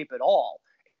good shape at all.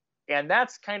 And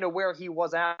that's kind of where he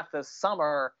was at this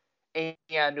summer.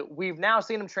 And we've now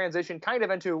seen him transition kind of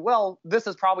into, well, this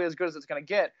is probably as good as it's going to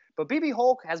get. But BB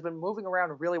Hulk has been moving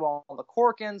around really well on the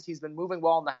Korakuens. He's been moving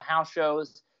well in the house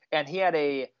shows. And he had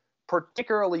a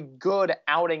particularly good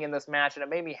outing in this match. And it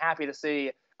made me happy to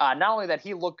see not only that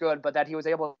he looked good, but that he was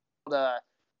able to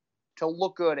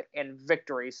look good in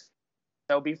victories.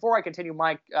 So before I continue,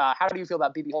 Mike, how do you feel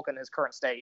about BB Hulk in his current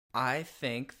state? I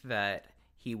think that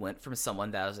he went from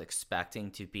someone that I was expecting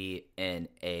to be in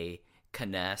a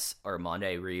Kness or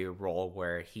Monday Ryu role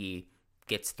where he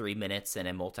gets 3 minutes in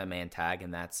a multi-man tag,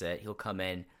 and that's it. He'll come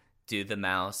in, do the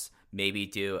mouse, maybe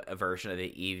do a version of the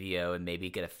EVO, and maybe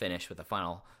get a finish with a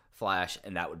final flash,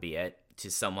 and that would be it.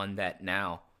 To someone that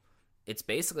now, it's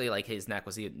basically like his neck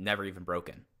was never even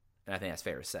broken, and I think that's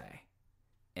fair to say.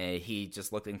 And he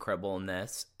just looked incredible in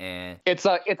this, and it's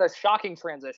a shocking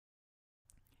transition.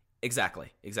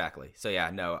 Exactly. So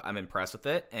yeah, no, I'm impressed with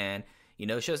it, and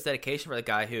it shows dedication for the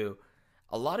guy who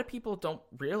a lot of people don't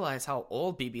realize how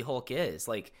old BB Hulk is.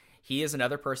 Like, he is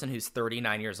another person who's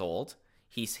 39 years old.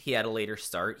 He had a later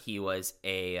start. He was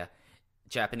a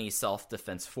Japanese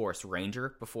self-defense force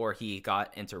ranger before he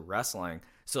got into wrestling.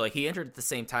 So like, he entered at the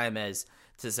same time as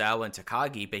Tozawa and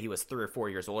Takagi, but he was 3 or 4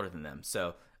 years older than them.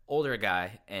 So older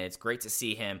guy, and it's great to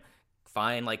see him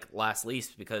find like last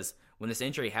least, because when this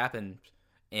injury happened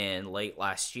in late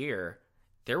last year,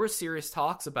 there were serious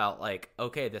talks about like,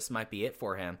 okay, this might be it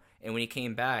for him. And when he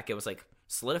came back, it was like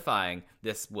solidifying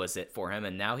this was it for him.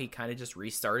 And now he kind of just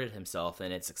restarted himself,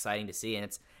 and it's exciting to see, and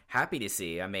it's happy to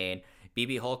see. I mean,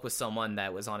 BB Hulk was someone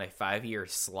that was on a 5-year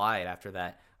slide after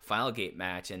that Final Gate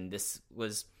match, and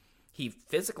he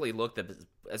physically looked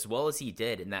as well as he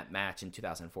did in that match in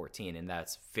 2014, and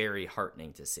that's very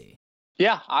heartening to see.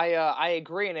 Yeah, I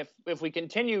agree. And if we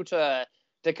continue to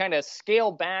kind of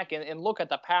scale back and look at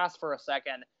the past for a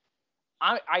second,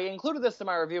 I included this in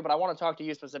my review, but I want to talk to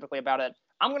you specifically about it.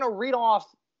 I'm going to read off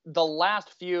the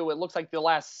last few, it looks like the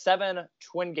last 7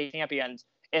 Twin Gate champions.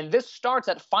 And this starts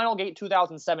at Final Gate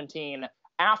 2017,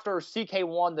 after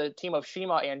CK1, the team of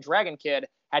Shima and Dragon Kid,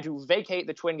 had to vacate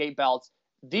the Twin Gate belts.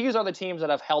 These are the teams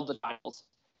that have held the titles.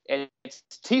 It's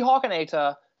T-Hawk and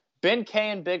Eita, Ben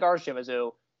K and Big R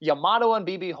Shimizu, Yamato and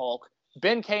BB Hulk,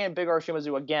 Ben K and Big R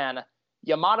Shimizu again,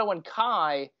 Yamato and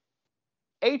Kai,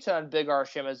 Eita and Big R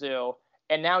Shimizu,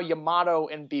 and now Yamato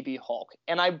and BB Hulk.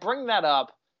 And I bring that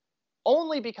up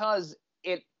only because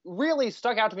it really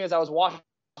stuck out to me as I was watching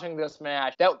this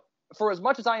match, that for as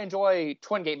much as I enjoy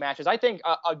Twin Gate matches, I think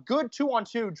a good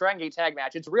 2-on-2 Dragon Gate tag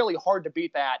match, it's really hard to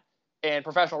beat that in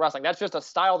professional wrestling. That's just a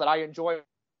style that I enjoy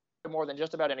more than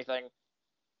just about anything.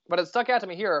 But it stuck out to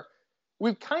me here.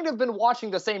 We've kind of been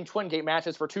watching the same Twin Gate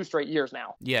matches for 2 straight years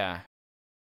now. Yeah.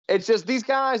 It's just, these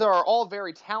guys are all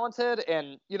very talented,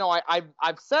 and,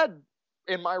 I've said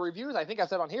in my reviews, I think I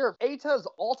said on here, Eita's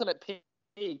ultimate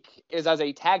peak is as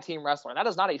a tag team wrestler. And that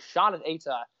is not a shot at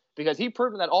Eita, because he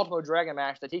proved in that Ultimo Dragon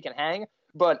match that he can hang,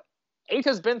 but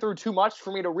Eita's been through too much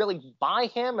for me to really buy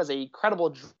him as a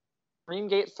credible Dream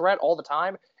Gate threat all the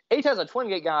time. Eita's a Twin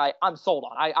Gate guy I'm sold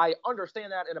on. I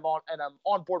understand that, and I'm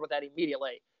on board with that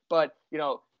immediately. But,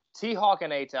 T-Hawk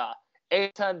and Eita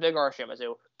and Big R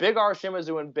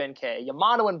Shimizu and Ben K,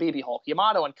 Yamato and BB Hulk,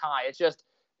 Yamato and Kai. It's just,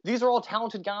 these are all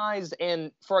talented guys,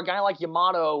 and for a guy like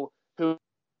Yamato, who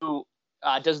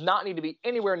does not need to be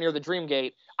anywhere near the Dream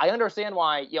Gate, I understand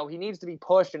why, he needs to be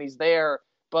pushed and he's there,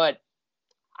 but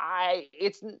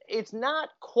it's not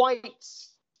quite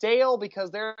stale,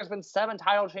 because there's been 7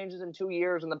 title changes in 2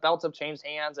 years and the belts have changed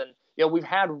hands, and we've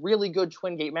had really good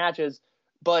Twin Gate matches,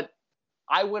 but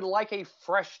I would like a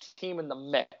fresh team in the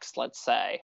mix, let's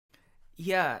say.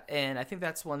 Yeah, and I think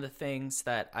that's one of the things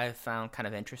that I've found kind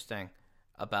of interesting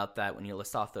about that when you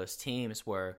list off those teams,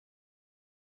 where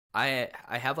I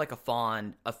have like a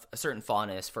certain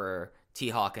fondness for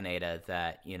T-Hawk and Eita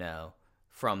that,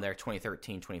 from their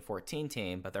 2013-2014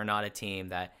 team, but they're not a team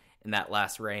that in that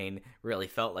last reign really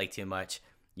felt like too much.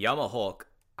 Yama Hulk,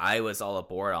 I was all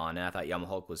aboard on, and I thought Yama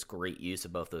Hulk was great use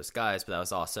of both those guys, but that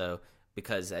was also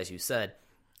because, as you said,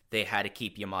 they had to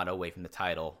keep Yamato away from the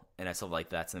title, and I still like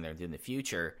that's something they're doing in the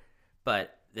future.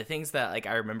 But the things that like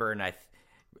I remember and I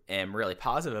am really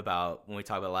positive about when we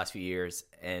talk about the last few years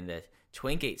and the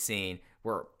Twin Gate scene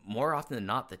were more often than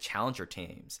not the challenger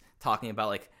teams, talking about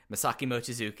like Masaki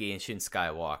Mochizuki and Shun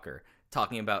Skywalker,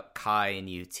 talking about Kai and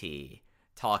UT,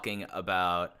 talking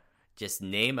about just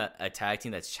name a tag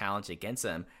team that's challenged against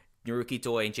them, Naruki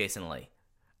Doi and Jason Lee.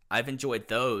 I've enjoyed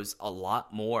those a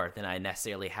lot more than I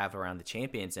necessarily have around the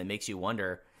champions, and it makes you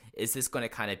wonder, is this going to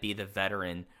kind of be the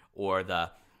veteran or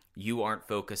the you aren't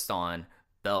focused on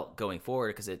belt going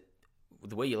forward? Because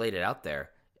the way you laid it out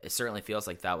there, it certainly feels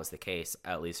like that was the case,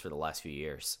 at least for the last few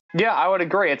years. Yeah, I would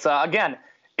agree. It's again,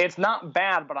 it's not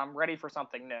bad, but I'm ready for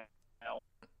something new.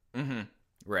 Mm-hmm.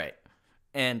 Right.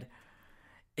 And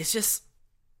it's just,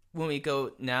 when we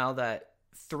go now that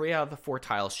 3 out of the 4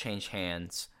 titles change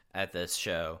hands at this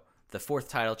show, the 4th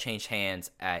title changed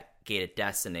hands at Gate of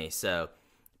Destiny. So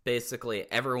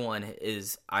basically everyone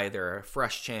is either a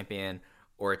fresh champion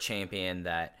or a champion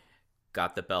that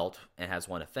got the belt and has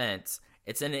won offense.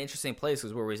 It's in an interesting place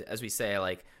because as we say,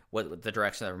 like what the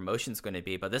direction of the promotion is going to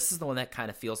be, but this is the one that kind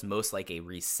of feels most like a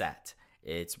reset.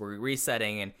 We're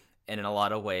resetting, and in a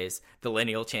lot of ways, the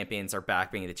lineal champions are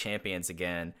back being the champions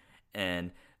again.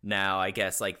 And now I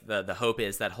guess like the hope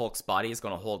is that Hulk's body is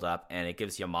going to hold up, and it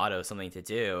gives Yamato something to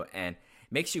do, and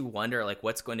makes you wonder like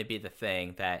what's going to be the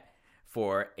thing that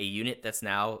for a unit that's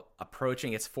now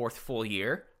approaching its 4th full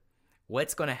year,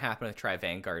 what's going to happen with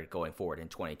Tri-Vanguard going forward in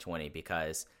 2020?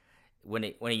 Because when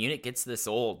a unit gets this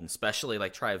old, and especially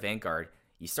like Tri-Vanguard,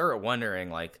 you start wondering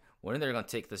like when are they going to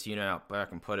take this unit out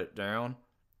back and put it down?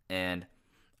 And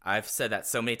I've said that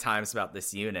so many times about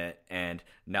this unit, and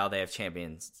now they have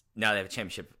champions. Now they have a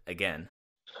championship again.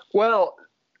 Well,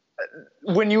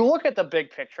 when you look at the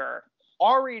big picture,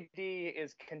 RED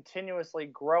is continuously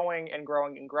growing and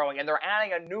growing and growing, and they're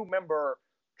adding a new member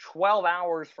 12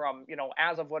 hours from,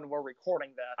 as of when we're recording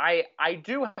this. I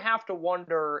do have to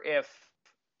wonder if,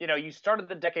 you started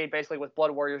the decade basically with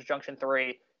Blood Warriors Junction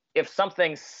 3, if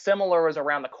something similar is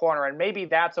around the corner, and maybe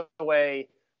that's a way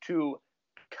to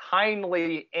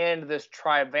kindly end this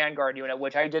Tri-Vanguard unit,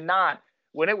 which I did not,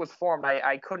 when it was formed,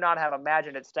 I could not have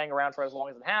imagined it staying around for as long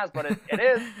as it has, but it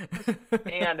is.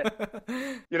 And,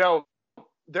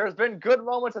 there's been good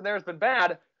moments and there's been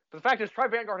bad. But the fact is,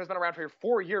 Tri-Vanguard has been around for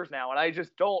 4 years now, and I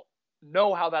just don't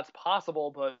know how that's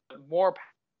possible, but more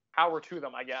power to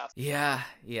them, I guess. Yeah.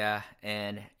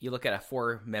 And you look at a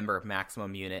 4-member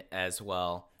maximum unit as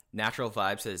well. Natural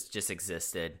Vibes has just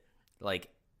existed. Like,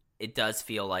 it does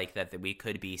feel like that we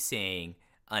could be seeing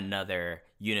another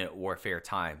unit warfare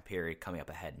time period coming up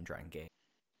ahead in Dragon Gate.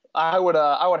 I would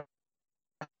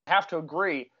have to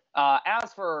agree.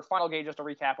 As for Final Gate, just to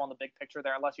recap on the big picture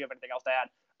there, unless you have anything else to add,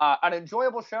 an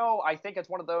enjoyable show. I think it's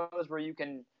one of those where you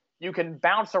can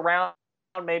bounce around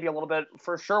maybe a little bit.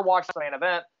 For sure, watch the main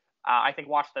event. I think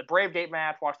watch the Brave Gate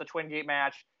match, watch the Twin Gate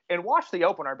match, and watch the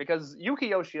opener, because Yuki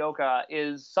Yoshioka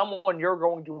is someone you're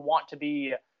going to want to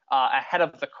be ahead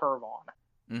of the curve on.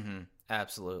 Mm-hmm.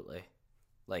 Absolutely.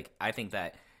 Like, I think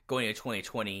that going into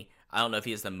 2020, I don't know if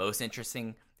he is the most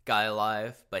interesting guy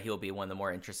alive, but he'll be one of the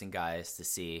more interesting guys to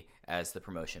see as the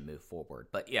promotion move forward.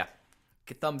 But yeah,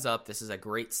 thumbs up. This is a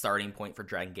great starting point for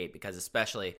Dragon Gate, because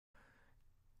especially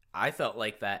I felt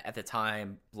like that at the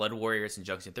time Blood Warriors and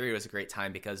Junction 3 was a great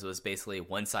time because it was basically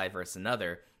one side versus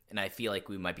another, and I feel like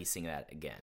we might be seeing that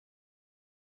again.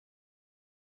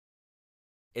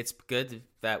 It's good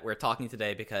that we're talking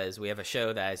today because we have a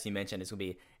show that, as you mentioned, is going to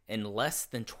be in less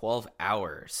than 12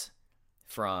 hours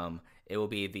from, it will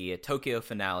be the Tokyo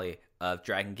finale of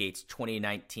Dragon Gate's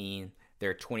 2019,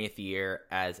 their 20th year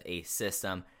as a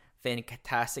system.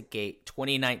 Fantastic Gate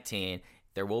 2019.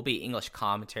 There will be English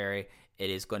commentary. It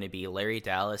is going to be Larry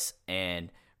Dallas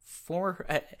and former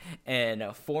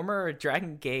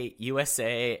Dragon Gate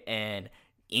USA and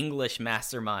English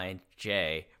mastermind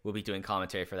Jay will be doing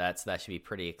commentary for that, so that should be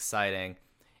pretty exciting.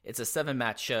 It's a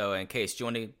 7-match show. In case, do you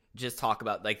want to just talk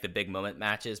about like the big moment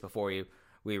matches before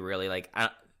we really like?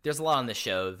 There's a lot on the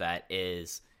show that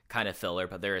is kind of filler,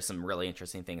 but there is some really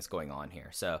interesting things going on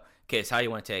here. So, Case, how do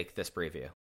you want to take this preview?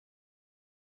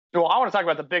 Well, I want to talk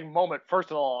about the big moment,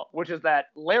 first of all, which is that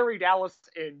Larry Dallas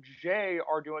and Jay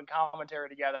are doing commentary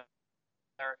together.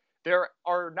 There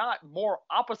are not more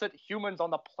opposite humans on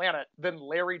the planet than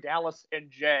Larry Dallas and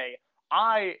Jay.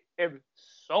 I am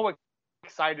so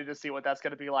excited to see what that's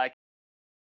going to be like.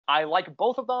 I like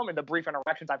both of them in the brief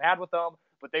interactions I've had with them,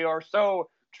 but they are so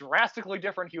drastically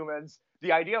different humans.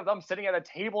 The idea of them sitting at a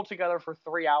table together for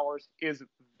 3 hours is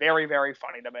very, very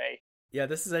funny to me. Yeah,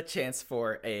 this is a chance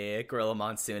for a Gorilla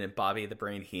Monsoon and Bobby the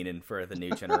Brain Heenan for the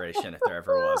new generation, if there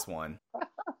ever was one.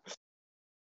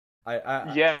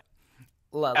 Yeah.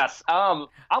 Yes. I'm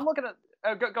looking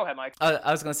at. Go ahead, Mike. I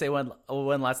was gonna say one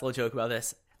last little joke about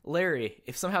this. Larry,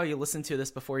 if somehow you listen to this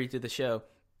before you do the show,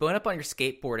 bone up on your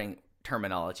skateboarding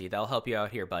terminology. That'll help you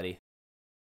out here, buddy.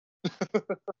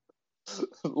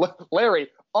 Larry,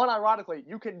 unironically,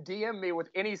 you can DM me with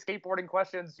any skateboarding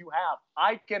questions you have.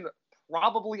 I can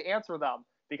probably answer them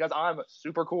because I'm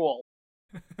super cool.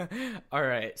 All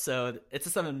right, so it's a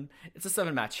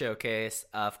 7-match showcase.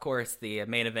 Of course, the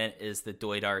main event is the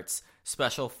Doi Darts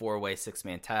special 4-way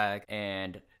 6-man tag,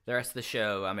 and the rest of the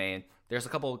show, I mean, there's a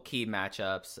couple key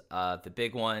matchups. The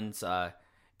big ones,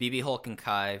 BB Hulk and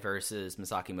Kai versus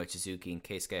Masaki Mochizuki and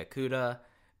Keisuke Okuda,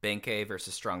 Benkei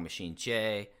versus Strong Machine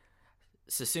J,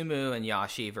 Susumu and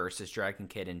Yashi versus Dragon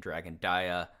Kid and Dragon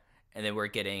Dia, and then we're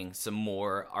getting some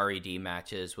more RED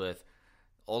matches with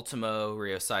Ultimo,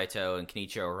 Ryo Saito, and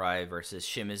Kenichi Arai versus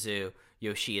Shimizu,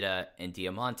 Yoshida, and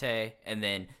Diamante, and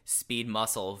then Speed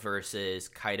Muscle versus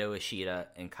Kaito Ishida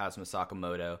and Kazuma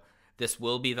Sakamoto. This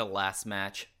will be the last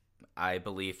match, I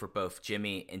believe, for both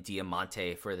Jimmy and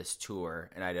Diamante for this tour,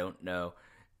 and I don't know.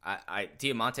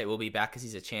 Diamante will be back because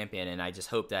he's a champion, and I just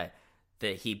hope that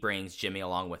that he brings Jimmy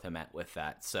along with him with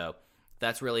that. So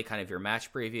that's really kind of your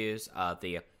match previews.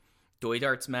 The Doi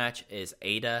Darts match is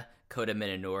Ada, Kota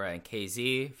Minoura, and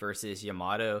KZ versus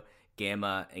Yamato,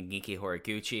 Gamma, and Genki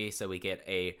Horiguchi. So we get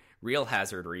a real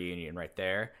Hazard reunion right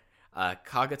there.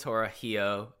 Kagetora,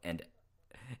 Hio,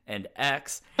 and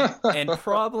X, and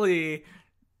probably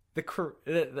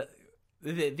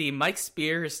the Mike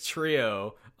Spears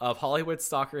trio of Hollywood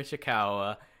Stalker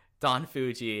Ishikawa, Don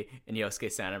Fuji, and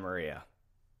Yosuke Santa Maria.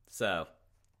 So,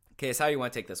 Case, how do you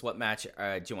want to take this? What match do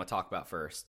you want to talk about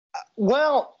first?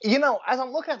 Well, as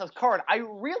I'm looking at this card, I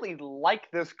really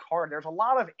like this card. There's a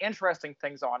lot of interesting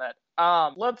things on it.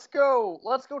 Let's go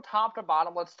top to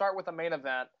bottom. Let's start with the main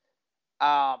event.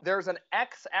 There's an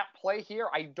X at play here.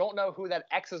 I don't know who that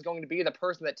X is going to be, the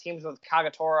person that teams with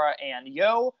Kagetora and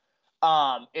Yo.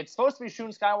 It's supposed to be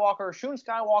Shun Skywalker. Shun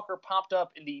Skywalker popped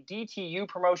up in the DTU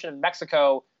promotion in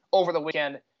Mexico over the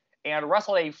weekend and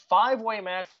wrestled a 5-way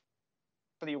match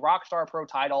for the Rockstar Pro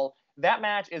title. That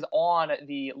match is on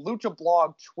the Lucha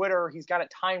Blog Twitter. He's got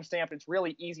it timestamped. It's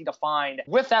really easy to find.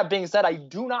 With that being said, I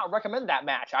do not recommend that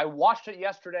match. I watched it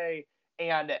yesterday,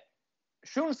 and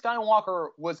Shun Skywalker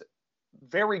was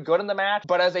very good in the match,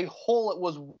 but as a whole, it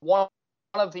was one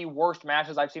of the worst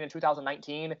matches I've seen in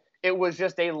 2019. It was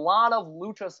just a lot of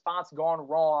lucha spots gone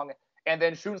wrong, and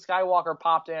then Shun Skywalker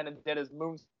popped in and did his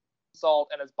moonsault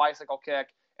and his bicycle kick,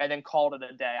 and then called it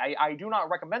a day. I do not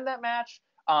recommend that match.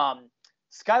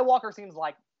 Skywalker seems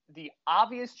like the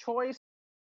obvious choice,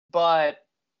 but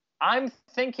I'm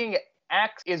thinking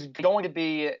X is going to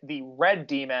be the Red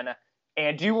Demon.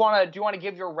 And do you want to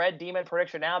give your Red Demon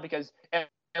prediction now? Because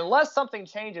unless something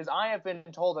changes, I have been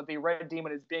told that the Red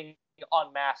Demon is being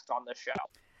unmasked on this show.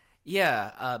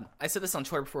 Yeah, I said this on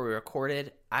Twitter before we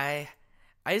recorded. I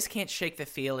just can't shake the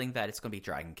feeling that it's going to be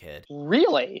Dragon Kid.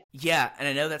 Really? Yeah, and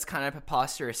I know that's kind of a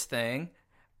preposterous thing,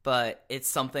 but it's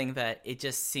something that it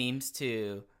just seems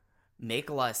to make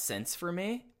a lot of sense for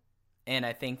me, and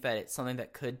I think that it's something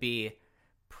that could be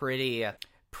pretty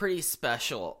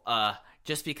special,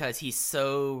 just because he's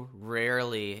been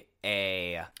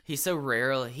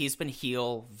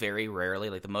heel very rarely.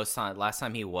 Like last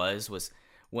time he was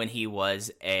when he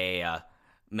was a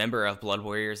member of Blood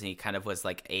Warriors, and he kind of was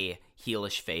like a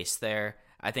heelish face there.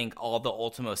 I think all the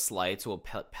Ultimo slights will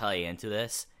play into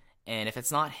this, and if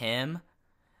it's not him,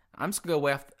 I'm just going to go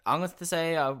with, I'm going to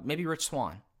say maybe Rich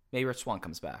Swann. Maybe Rich Swann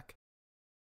comes back.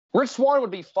 Rich Swann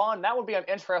would be fun. That would be an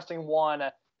interesting one,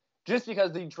 just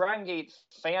because the Dragon Gate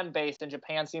fan base in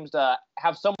Japan seems to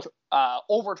have so much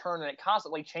overturn, and it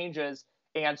constantly changes.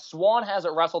 And Swann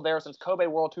hasn't wrestled there since Kobe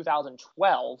World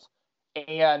 2012.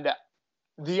 And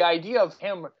the idea of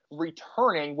him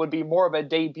returning would be more of a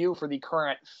debut for the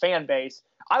current fan base.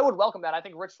 I would welcome that. I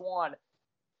think Rich Swann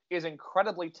is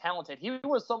incredibly talented. He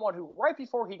was someone who, right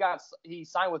before he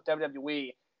signed with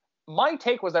WWE, my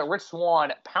take was that Rich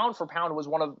Swann, pound for pound, was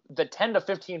one of the 10 to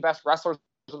 15 best wrestlers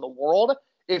in the world.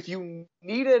 If you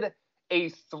needed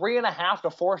a 3.5 to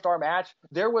 4-star match,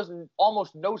 there was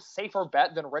almost no safer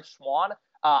bet than Rich Swann.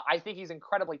 I think he's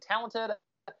incredibly talented.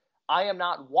 I am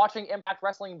not watching Impact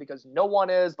Wrestling because no one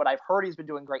is, but I've heard he's been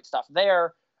doing great stuff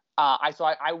there. I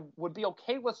would be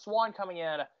okay with Swann coming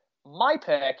in. My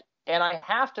pick, and I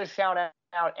have to shout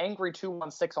out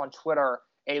Angry216 on Twitter,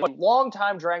 a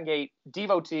longtime Dragon Gate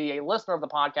devotee, a listener of the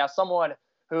podcast, someone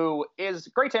who is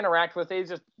great to interact with. He's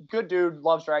just a good dude,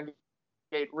 loves Dragon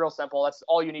Gate, real simple. That's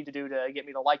all you need to do to get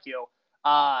me to like you.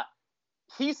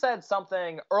 He said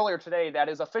something earlier today that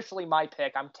is officially my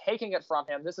pick. I'm taking it from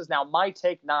him. This is now my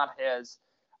take, not his.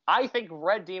 I think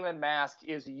Red Demon Mask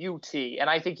is UT, and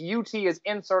I think UT is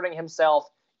inserting himself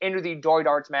into the Doi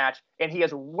Darts match, and he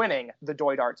is winning the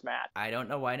Doi Darts match. I don't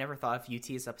know why I never thought of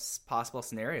UT as a possible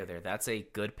scenario there. That's a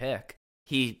good pick.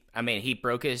 He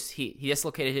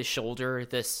dislocated his shoulder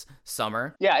this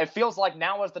summer. Yeah, it feels like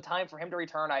now is the time for him to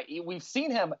return. We've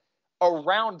seen him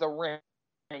around the ring.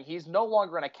 He's no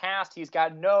longer in a cast. He's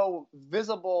got no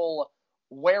visible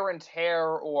wear and tear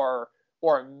or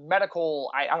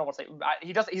medical. I don't want to say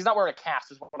he's not wearing a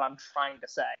cast is what I'm trying to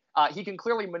say. He can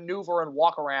clearly maneuver and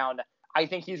walk around. I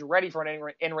think he's ready for an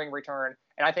in-ring return,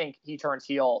 and I think he turns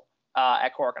heel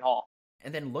at Korakuen Hall.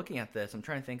 And then looking at this, I'm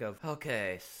trying to think of,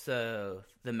 okay, so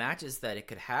the matches that it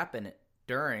could happen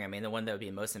during, the one that would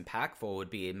be most impactful would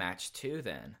be match 2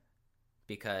 then.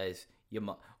 Because,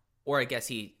 I guess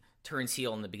he turns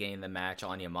heel in the beginning of the match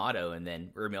on Yamato and then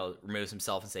removes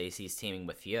himself and says he's teaming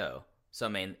with Yo. So,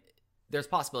 there's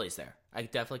possibilities there. I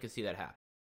definitely could see that happen.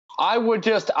 I would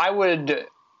be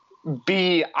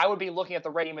looking at the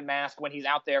Red Demon Mask when he's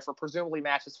out there for presumably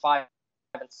matches 5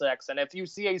 and 6. And if you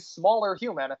see a smaller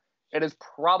human, it is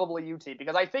probably UT,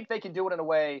 because I think they can do it in a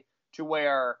way to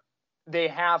where they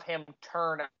have him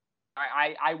turn.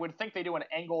 I would think they do an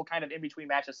angle kind of in between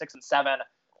matches 6 and 7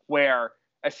 where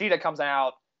Ishida comes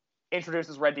out,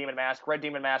 introduces Red Demon Mask. Red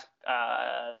Demon Mask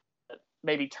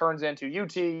maybe turns into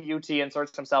UT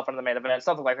inserts himself into the main event,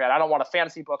 something like that. I don't want a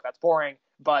fantasy book. That's boring.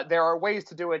 But there are ways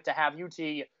to do it to have UT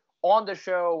on the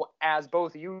show as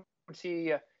both UT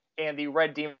and the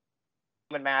Red Demon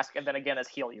Mask, and then again as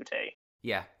heel UT.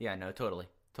 Yeah, no, totally.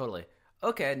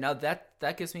 Okay, now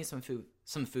that gives me some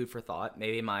food for thought.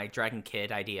 Maybe my Dragon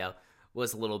Kid idea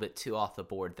was a little bit too off the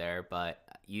board there, but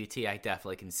UT I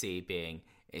definitely can see being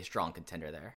a strong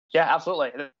contender there. Yeah,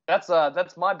 absolutely. That's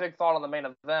my big thought on the main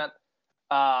event.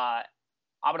 I'm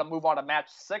gonna move on to match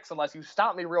 6 unless you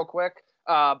stop me real quick.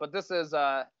 But this is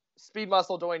Speed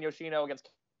Muscle Doi Yoshino against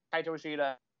Kaito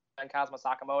Ishida and Kazuma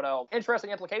Sakamoto. Interesting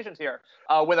implications here.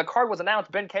 When the card was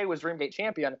announced, Ben K was Dreamgate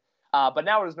champion. But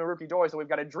now it is Naruki Doi, so we've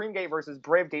got a Dreamgate versus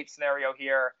Bravegate scenario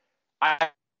here. I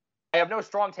have no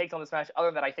strong takes on this match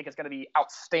other than I think it's going to be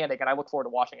outstanding, and I look forward to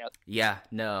watching it. Yeah,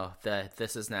 no,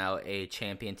 this is now a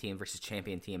champion team versus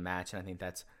champion team match, and I think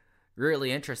that's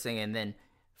really interesting. And then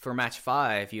for match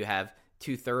 5, you have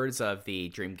 2/3 of the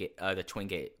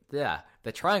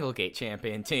the Triangle Gate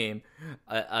champion team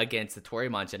against the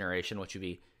Toryumon generation, which would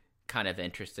be kind of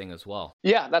interesting as well.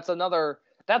 Yeah, that's one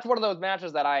of those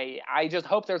matches that I just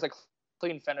hope there's a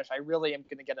clean finish. I really am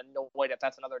going to get annoyed if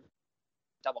that's another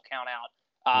double count out.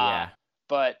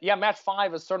 But yeah, match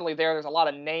 5 is certainly there. There's a lot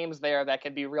of names there that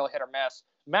can be real hit or miss.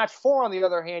 Match 4, on the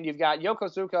other hand, you've got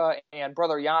Yokozuka and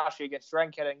Brother Yashi against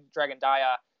Dragon Kid and Dragon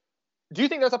Dia. Do you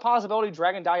think there's a possibility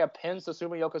Dragon Dia pins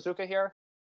Susumu Yokozuka here?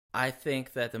 I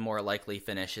think that the more likely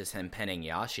finish is him pinning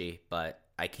Yashi, but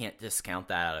I can't discount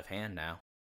that out of hand now.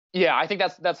 Yeah, I think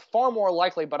that's far more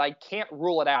likely, but I can't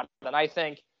rule it out. And I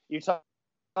think you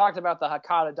talked about the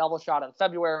Hakata double shot in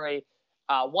February.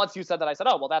 Once you said that, I said,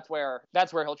 oh, well, that's where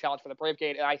he'll challenge for the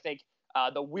Bravegate. And I think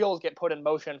the wheels get put in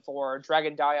motion for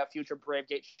Dragon Dia, future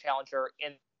Bravegate challenger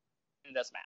in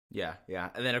this match. Yeah.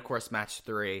 And then, of course, match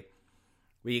 3,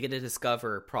 where you get to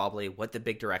discover probably what the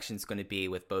big direction is going to be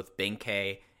with both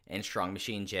Ben-K and Strong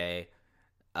Machine J.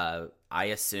 I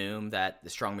assume that the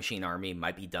Strong Machine Army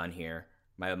might be done here.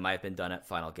 Might have been done at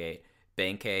Final Gate.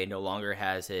 Ben-K no longer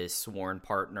has his sworn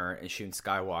partner in Shun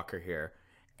Skywalker here.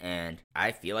 And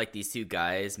I feel like these two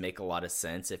guys make a lot of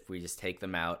sense if we just take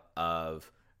them out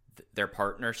of their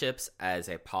partnerships as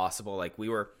a possible, like, we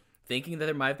were thinking that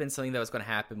there might have been something that was going to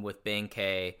happen with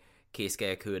Ben-K,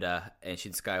 Keisuke Okuda, and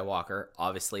Shun Skywalker.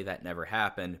 Obviously that never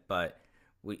happened, but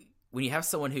when you have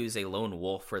someone who's a lone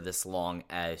wolf for this long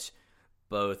as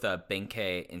both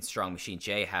Ben-K and Strong Machine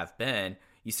J have been,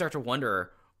 you start to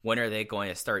wonder, when are they going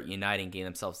to start uniting, getting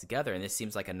themselves together? And this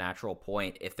seems like a natural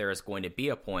point, if there is going to be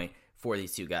a point, for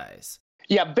these two guys.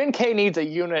 Yeah, Ben-K needs a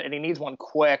unit, and he needs one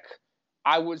quick.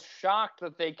 I was shocked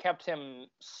that they kept him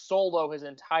solo his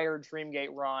entire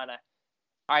Dreamgate run.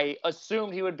 I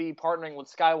assumed he would be partnering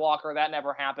with Skywalker. That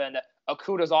never happened.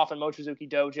 Okuda's off in Mochizuki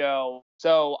Dojo.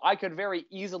 So I could very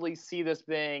easily see this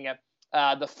being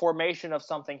the formation of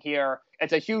something here.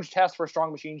 It's a huge test for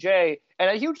Strong Machine J and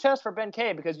a huge test for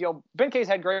Ben-K because, Ben-K's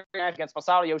had great matches against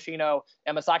Masato Yoshino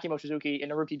and Masaki Mochizuki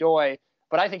and Naruki Doi.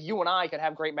 But I think you and I could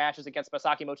have great matches against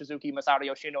Masaki Mochizuki, Masato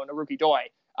Yoshino, and Naruki Doi.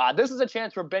 This is a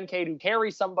chance for Ben-K to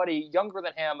carry somebody younger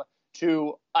than him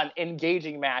to an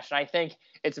engaging match. And I think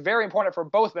it's very important for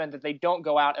both men that they don't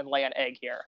go out and lay an egg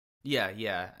here.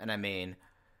 Yeah. And I mean,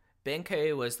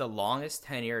 Ben-K was the longest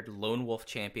tenured lone wolf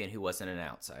champion who wasn't an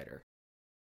outsider.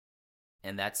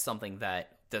 And that's something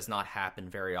that does not happen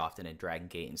very often in Dragon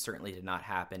Gate, and certainly did not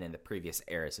happen in the previous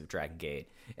eras of Dragon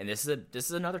Gate. And this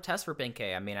is another test for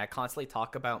Ben-K. I mean, I constantly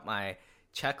talk about my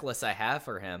checklist I have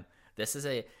for him. This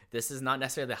is not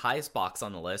necessarily the highest box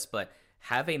on the list, but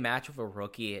have a match with a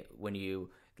rookie when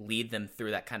you lead them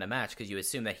through that kind of match, because you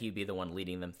assume that he'd be the one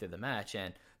leading them through the match.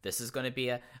 And this is going to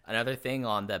be another thing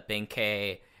on the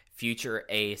Ben-K future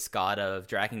ace god of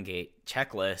Dragon Gate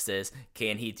checklist is,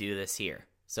 can he do this here?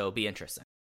 So it'll be interesting.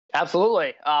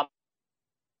 Absolutely.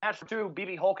 Match 2,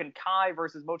 BB Hulk and Kai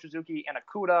versus Mochizuki and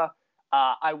Okuda.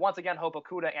 I once again hope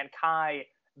Okuda and Kai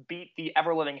beat the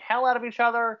ever-living hell out of each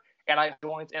other, and I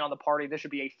join in on the party. This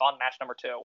should be a fun match number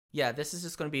 2. Yeah, this is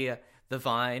just going to be the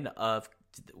Vine of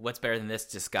what's better than this,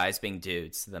 just guys being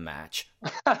dudes, the match.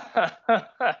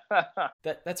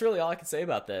 That's really all I can say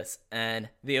about this. And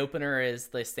the opener is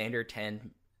the standard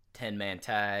 10-man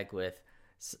tag with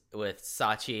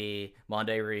Sachi,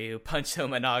 Mondai Ryu, Punch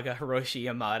Tominaga, Hiroshi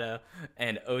Yamato,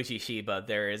 and Oji Shiba.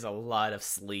 There is a lot of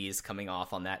sleaze coming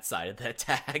off on that side of the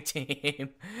tag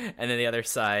team. And then the other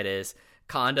side is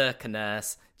Kanda,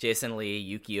 Kness, Jason Lee,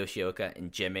 Yuki Yoshioka,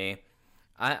 and Jimmy.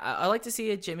 I like to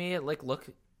see Jimmy like look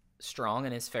strong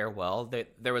in his farewell.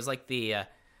 There was like the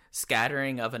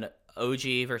scattering of an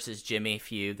OG versus Jimmy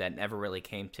feud that never really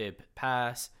came to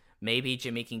pass. Maybe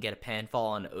Jimmy can get a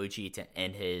pinfall on OG to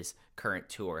end his current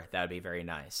tour. That would be very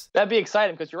nice. That'd be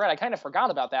exciting because you're right. I kind of forgot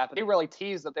about that. But they really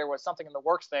teased that there was something in the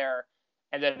works there,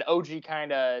 and then OG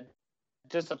kind of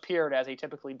disappeared as he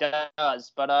typically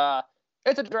does. But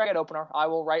it's a Dragon opener. I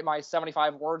will write my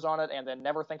 75 words on it and then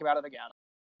never think about it again.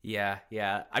 Yeah.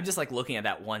 I'm just like looking at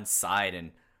that one side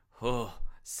and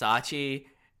Sachi,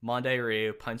 Mondai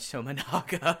Ryu, Punch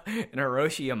Tominaga, and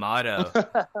Hiroshi Yamato.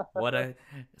 What a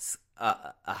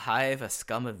hive, a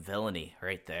scum of villainy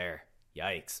right there.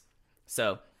 Yikes.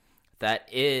 So that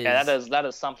is... Yeah, that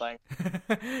is something.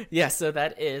 Yeah, so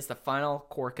that is the final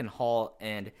Korakuen Hall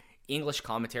and English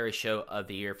commentary show of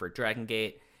the year for Dragon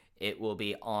Gate. It will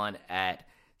be on at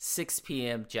 6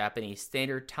 p.m. Japanese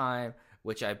Standard Time,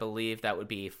 which I believe that would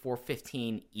be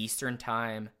 4:15 Eastern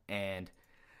Time. And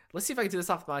let's see if I can do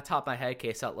this off the top of my head in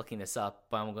case I'm not looking this up,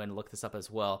 but I'm going to look this up as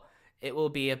well. It will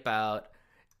be about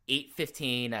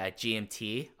 8:15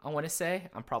 GMT, I want to say.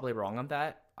 I'm probably wrong on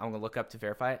that. I'm going to look up to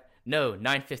verify it. No,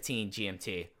 9:15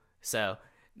 GMT. So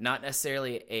not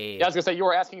necessarily a... Yeah, I was going to say, you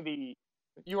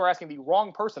were asking the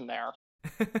wrong person there.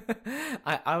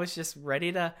 I was just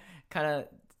ready to kind of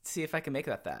see if I can make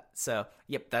that. So,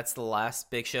 yep, that's the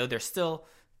last big show. There's still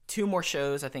 2 more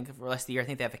shows, I think, for the rest of the year. I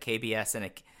think they have a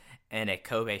KBS and a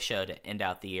Kobe show to end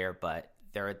out the year, but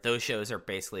those shows are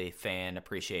basically fan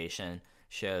appreciation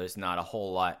shows. Not a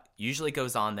whole lot usually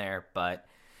goes on there, but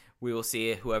we will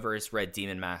see. Whoever is Red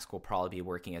Demon Mask will probably be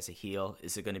working as a heel.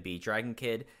 Is it going to be Dragon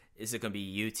Kid? Is it going to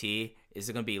be UT? Is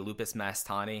it going to be Lupus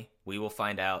Mastani? We will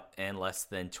find out in less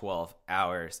than 12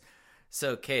 hours.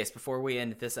 So, Case, before we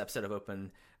end this episode of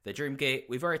Open the Dream Gate,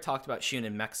 we've already talked about Shun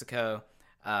in Mexico.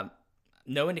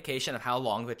 No indication of how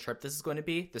long of a trip this is going to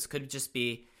be. This could just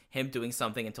be him doing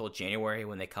something until January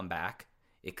when they come back.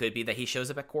 It could be that he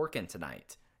shows up at Korakuen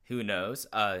tonight. Who knows?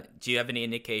 Do you have any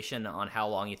indication on how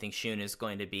long you think Shun is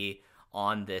going to be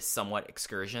on this somewhat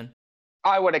excursion?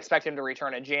 I would expect him to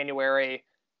return in January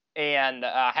and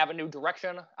have a new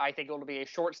direction. I think it'll be a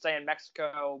short stay in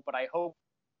Mexico, but I hope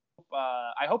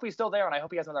he's still there, and I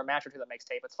hope he has another match or two that makes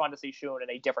tape. It's fun to see Shun in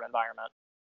a different environment.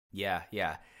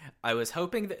 Yeah. I was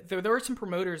hoping that there were some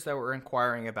promoters that were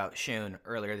inquiring about Shun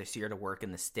earlier this year to work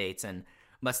in the States, and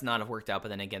must not have worked out. But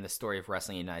then again, the story of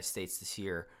wrestling in the United States this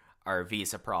year are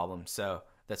visa problems, so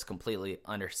that's completely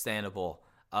understandable.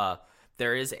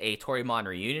 There is a Toryumon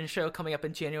reunion show coming up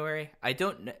in January. I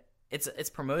don't know. It's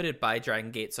promoted by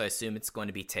Dragon Gate, so I assume it's going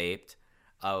to be taped.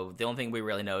 The only thing we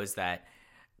really know is that,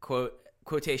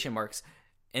 quotation marks,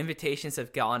 invitations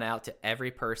have gone out to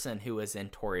every person who was in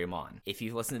Toryumon. If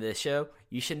you've listened to this show,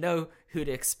 you should know who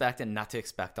to expect and not to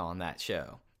expect on that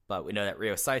show. But we know that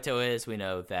Ryo Saito is. We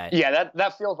know that... Yeah,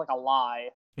 that feels like a lie.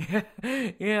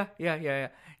 Yeah.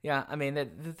 I mean,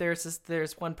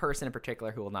 there's one person in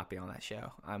particular who will not be on that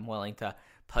show. I'm willing to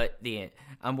put the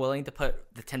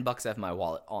 $10 out of my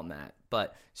wallet on that.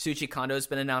 But Shuji Kondo's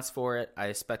been announced for it. I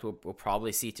expect we'll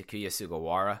probably see Takuya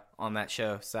Sugawara on that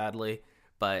show, sadly.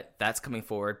 But that's coming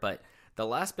forward. But the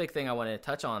last big thing I wanted to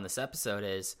touch on this episode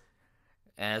is,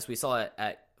 as we saw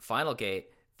at Final Gate,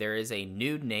 there is a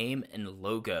new name and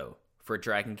logo for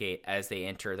Dragon Gate as they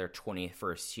enter their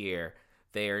 21st year.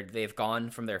 They've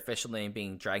gone from their official name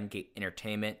being Dragon Gate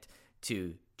Entertainment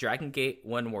to Dragon Gate,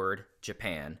 one word,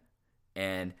 Japan.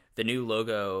 And the new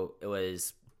logo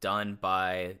was done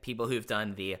by people who've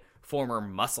done the former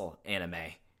Muscle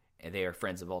anime. And they are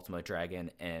friends of Ultimo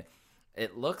Dragon. And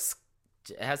it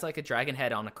has like a dragon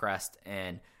head on a crest.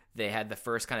 And they had the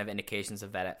first kind of indications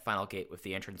of that at Final Gate with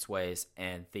the entranceways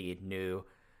and the new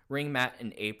ring mat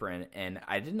and apron. And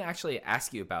I didn't actually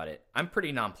ask you about it. I'm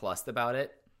pretty nonplussed about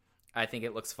it. I think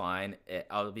it looks fine.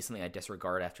 It'll be something I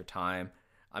disregard after time.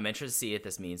 I'm interested to see if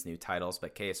this means new titles,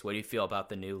 but Case, what do you feel about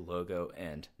the new logo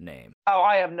and name? Oh,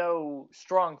 I have no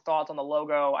strong thoughts on the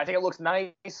logo. I think it looks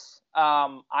nice.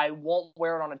 I won't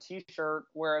wear it on a t-shirt,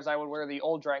 whereas I would wear the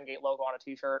old Dragon Gate logo on a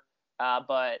t-shirt.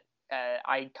 But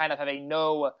I kind of have a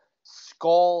no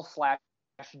skull /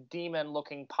 demon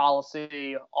looking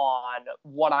policy on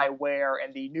what I wear,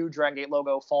 and the new Dragon Gate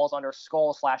logo falls under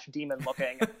skull / demon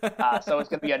looking. So it's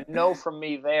going to be a no from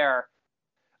me there.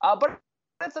 But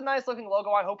it's a nice looking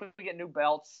logo. I hope we get new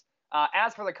belts.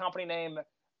 As for the company name,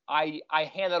 I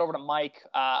hand that over to Mike.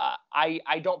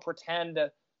 I don't pretend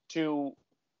to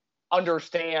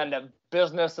understand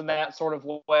business in that sort of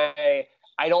way.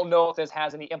 I don't know if this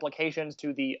has any implications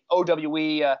to the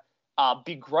OWE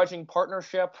begrudging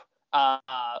partnership.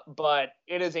 But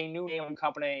it is a new name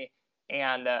company,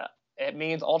 and it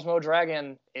means Ultimo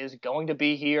Dragon is going to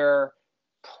be here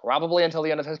probably until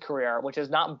the end of his career, which is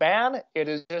not bad. It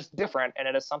is just different, and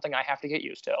it is something I have to get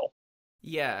used to.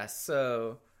 Yeah,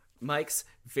 so Mike's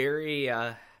very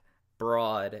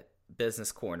broad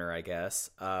business corner, I guess.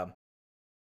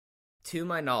 To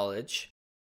my knowledge,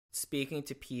 speaking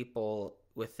to people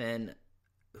within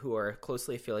who are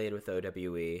closely affiliated with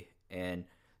OWE and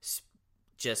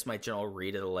just my general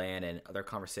read of the land and other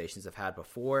conversations I've had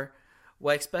before,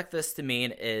 what I expect this to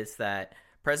mean is that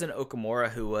President Okamura,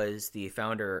 who was the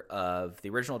founder of the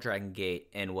original Dragon Gate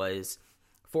and was,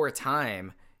 for a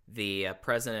time, the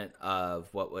president of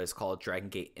what was called Dragon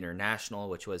Gate International,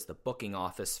 which was the booking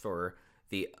office for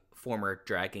the former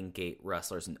Dragon Gate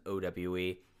wrestlers in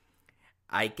OWE.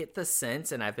 I get the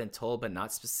sense, and I've been told, but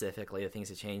not specifically, that things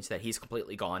have changed, that he's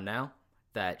completely gone now,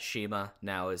 that CIMA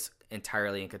now is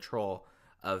entirely in control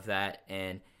of that,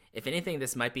 and if anything,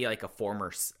 this might be like a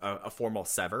formal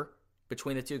sever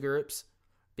between the two groups,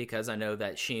 because I know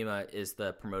that CIMA is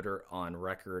the promoter on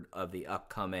record of the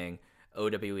upcoming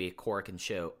OWE Korakuen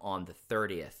show on the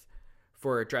 30th.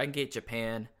 For Dragon Gate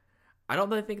Japan, I don't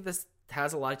really think this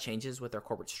has a lot of changes with their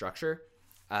corporate structure.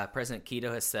 President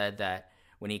Kido has said that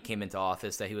when he came into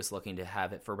office that he was looking to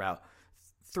have it for about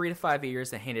 3 to 5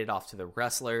 years and hand it off to the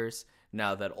wrestlers.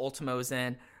 Now that Ultimo's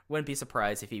in, wouldn't be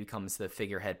surprised if he becomes the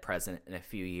figurehead president in a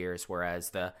few years, whereas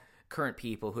the current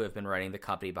people who have been running the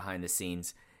company behind the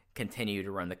scenes continue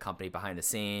to run the company behind the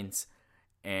scenes.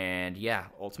 And yeah,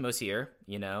 Ultimo's here,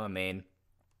 I mean,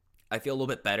 I feel a little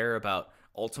bit better about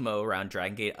Ultimo around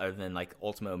Dragon Gate other than like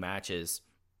Ultimo matches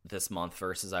this month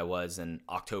versus I was in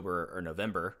October or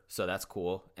November, so that's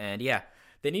cool. And yeah,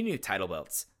 they need new title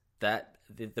belts. That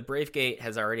the Brave Gate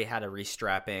has already had a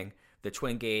restrapping. The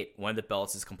Twin Gate, one of the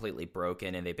belts is completely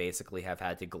broken, and they basically have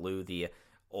had to glue the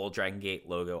old Dragon Gate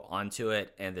logo onto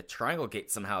it. And the Triangle Gate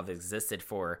somehow has existed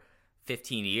for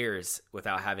 15 years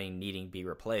without needing to be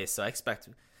replaced. So I expect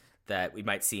that we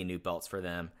might see new belts for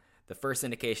them. The first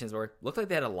indications looked like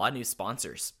they had a lot of new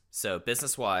sponsors. So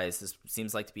business-wise, this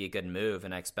seems like to be a good move,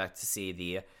 and I expect to see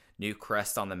the new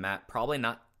crest on the map. Probably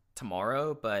not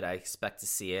tomorrow, but I expect to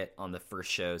see it on the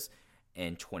first shows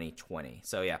in 2020.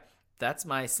 So yeah, that's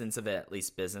my sense of it, at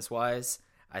least business-wise.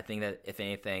 I think that if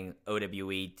anything,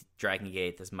 OWE Dragon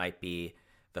Gate, this might be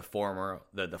the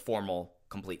formal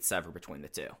complete sever between the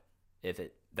two, if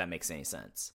that makes any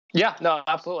sense. Yeah, no,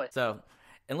 absolutely. So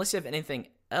unless you have anything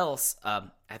else,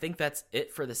 I think that's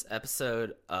it for this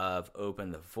episode of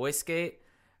Open the Voice Gate.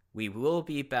 We will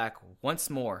be back once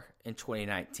more in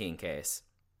 2019, Case.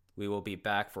 We will be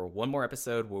back for one more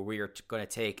episode where we are going to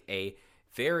take a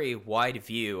very wide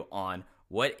view on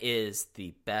what is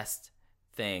the best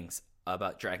things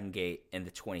about Dragon Gate in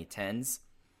the 2010s.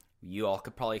 You all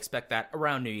could probably expect that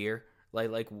around New Year.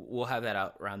 Like we'll have that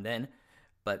out around then.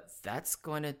 But that's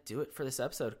going to do it for this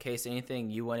episode. Case, anything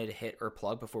you wanted to hit or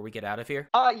plug before we get out of here?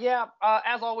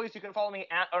 As always, you can follow me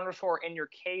at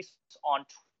 _InYourCase on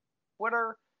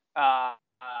Twitter.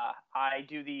 I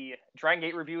do the Dragon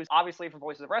Gate reviews, obviously, for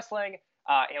Voices of Wrestling.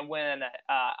 And when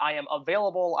I am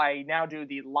available, I now do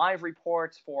the live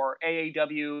reports for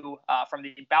AAW from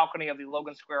the balcony of the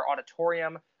Logan Square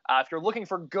Auditorium. If you're looking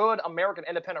for good American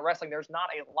independent wrestling, there's not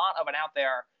a lot of it out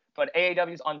there, but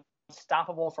AAW's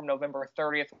Unstoppable from November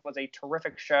 30th was a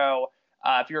terrific show.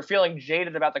 If you're feeling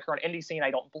jaded about the current indie scene,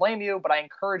 I don't blame you, but I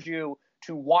encourage you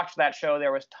to watch that show.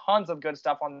 There was tons of good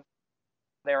stuff on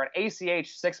there. An ACH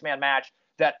six-man match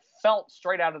that felt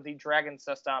straight out of the Dragon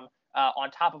system on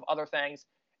top of other things.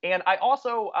 And I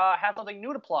also have something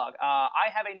new to plug. I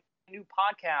have a new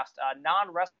podcast,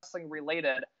 non-wrestling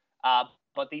related,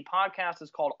 but the podcast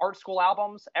is called Art School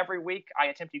Albums. Every week, I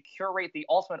attempt to curate the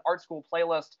ultimate art school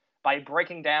playlist by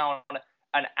breaking down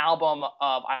an album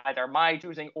of either my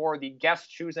choosing or the guest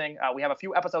choosing. We have a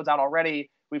few episodes out already.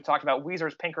 We've talked about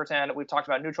Weezer's Pinkerton. We've talked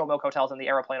about Neutral Milk Hotels and the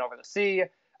Aeroplane Over the Sea.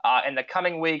 In the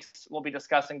coming weeks, we'll be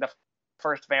discussing the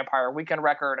first Vampire Weekend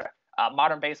record.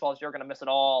 Modern Baseball is You're Gonna Miss It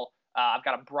All. I've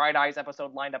got a Bright Eyes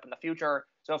episode lined up in the future.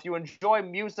 So if you enjoy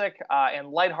music and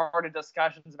lighthearted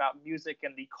discussions about music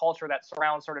and the culture that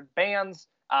surrounds certain bands,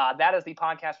 that is the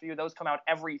podcast for you. Those come out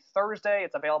every Thursday.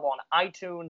 It's available on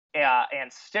iTunes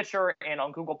and Stitcher and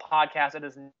on Google Podcasts. It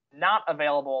is not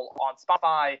available on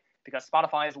Spotify because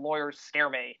Spotify's lawyers scare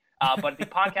me. But the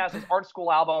podcast is Art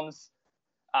School Albums.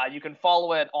 You can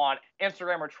follow it on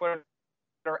Instagram or Twitter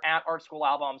at Art School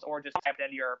Albums, or just type it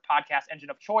into your podcast engine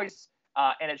of choice,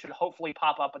 and it should hopefully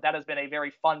pop up. But that has been a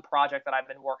very fun project that I've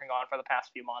been working on for the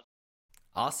past few months.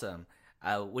 Awesome.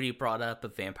 When you brought up a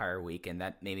Vampire Weekend,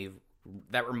 that made me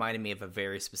that reminded me of a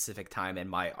very specific time in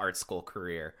my art school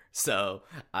career. So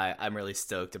I'm really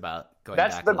stoked about going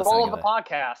back. That's the goal of the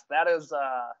podcast.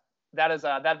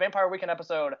 That Vampire Weekend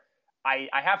episode. I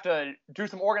have to do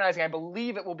some organizing. I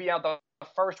believe it will be out the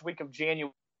first week of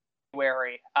January.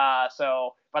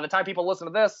 So by the time people listen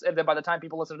to this, and then by the time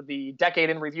people listen to the Decade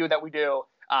in Review that we do,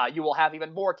 you will have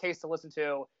even more case to listen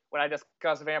to when I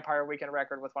discuss Vampire Weekend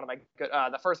record with one of my good,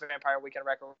 the first Vampire Weekend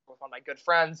record with one of my good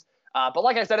friends. But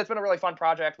like I said, it's been a really fun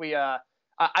project.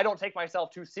 I don't take myself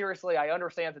too seriously. I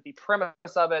understand that the premise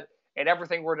of it and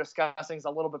everything we're discussing is a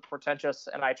little bit pretentious,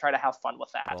 and I try to have fun with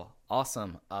that. Cool.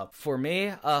 Awesome. For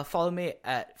me, follow me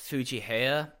at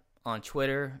Fujiheya on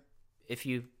Twitter. If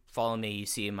you follow me, you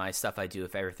see my stuff I do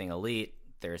with Everything Elite.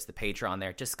 There's the Patreon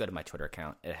there. Just go to my Twitter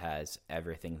account. It has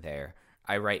everything there.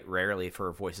 I write rarely for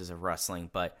Voices of Wrestling,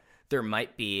 but there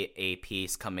might be a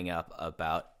piece coming up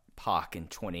about Pac in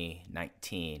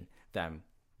 2019 that I'm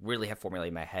really have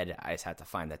formulated in my head. I just had to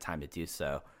find the time to do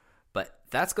so. But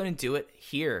that's going to do it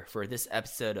here for this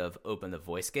episode of Open the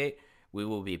Voice Gate. We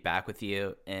will be back with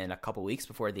you in a couple weeks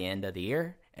before the end of the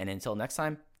year. And until next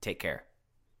time, take care.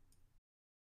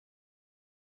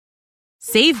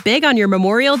 Save big on your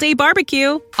Memorial Day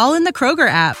barbecue, all in the Kroger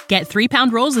app. Get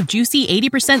 3-pound rolls of juicy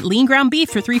 80% lean ground beef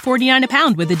for $3.49 a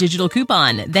pound with a digital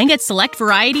coupon. Then get select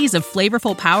varieties of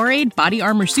flavorful Powerade, Body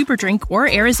Armor Super Drink,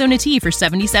 or Arizona tea for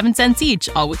 77 cents each,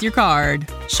 all with your card.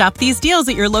 Shop these deals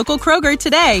at your local Kroger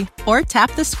today, or tap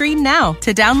the screen now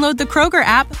to download the Kroger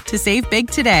app to save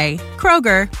big today.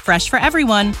 Kroger, fresh for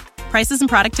everyone. Prices and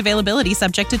product availability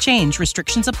subject to change.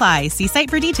 Restrictions apply. See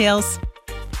site for details.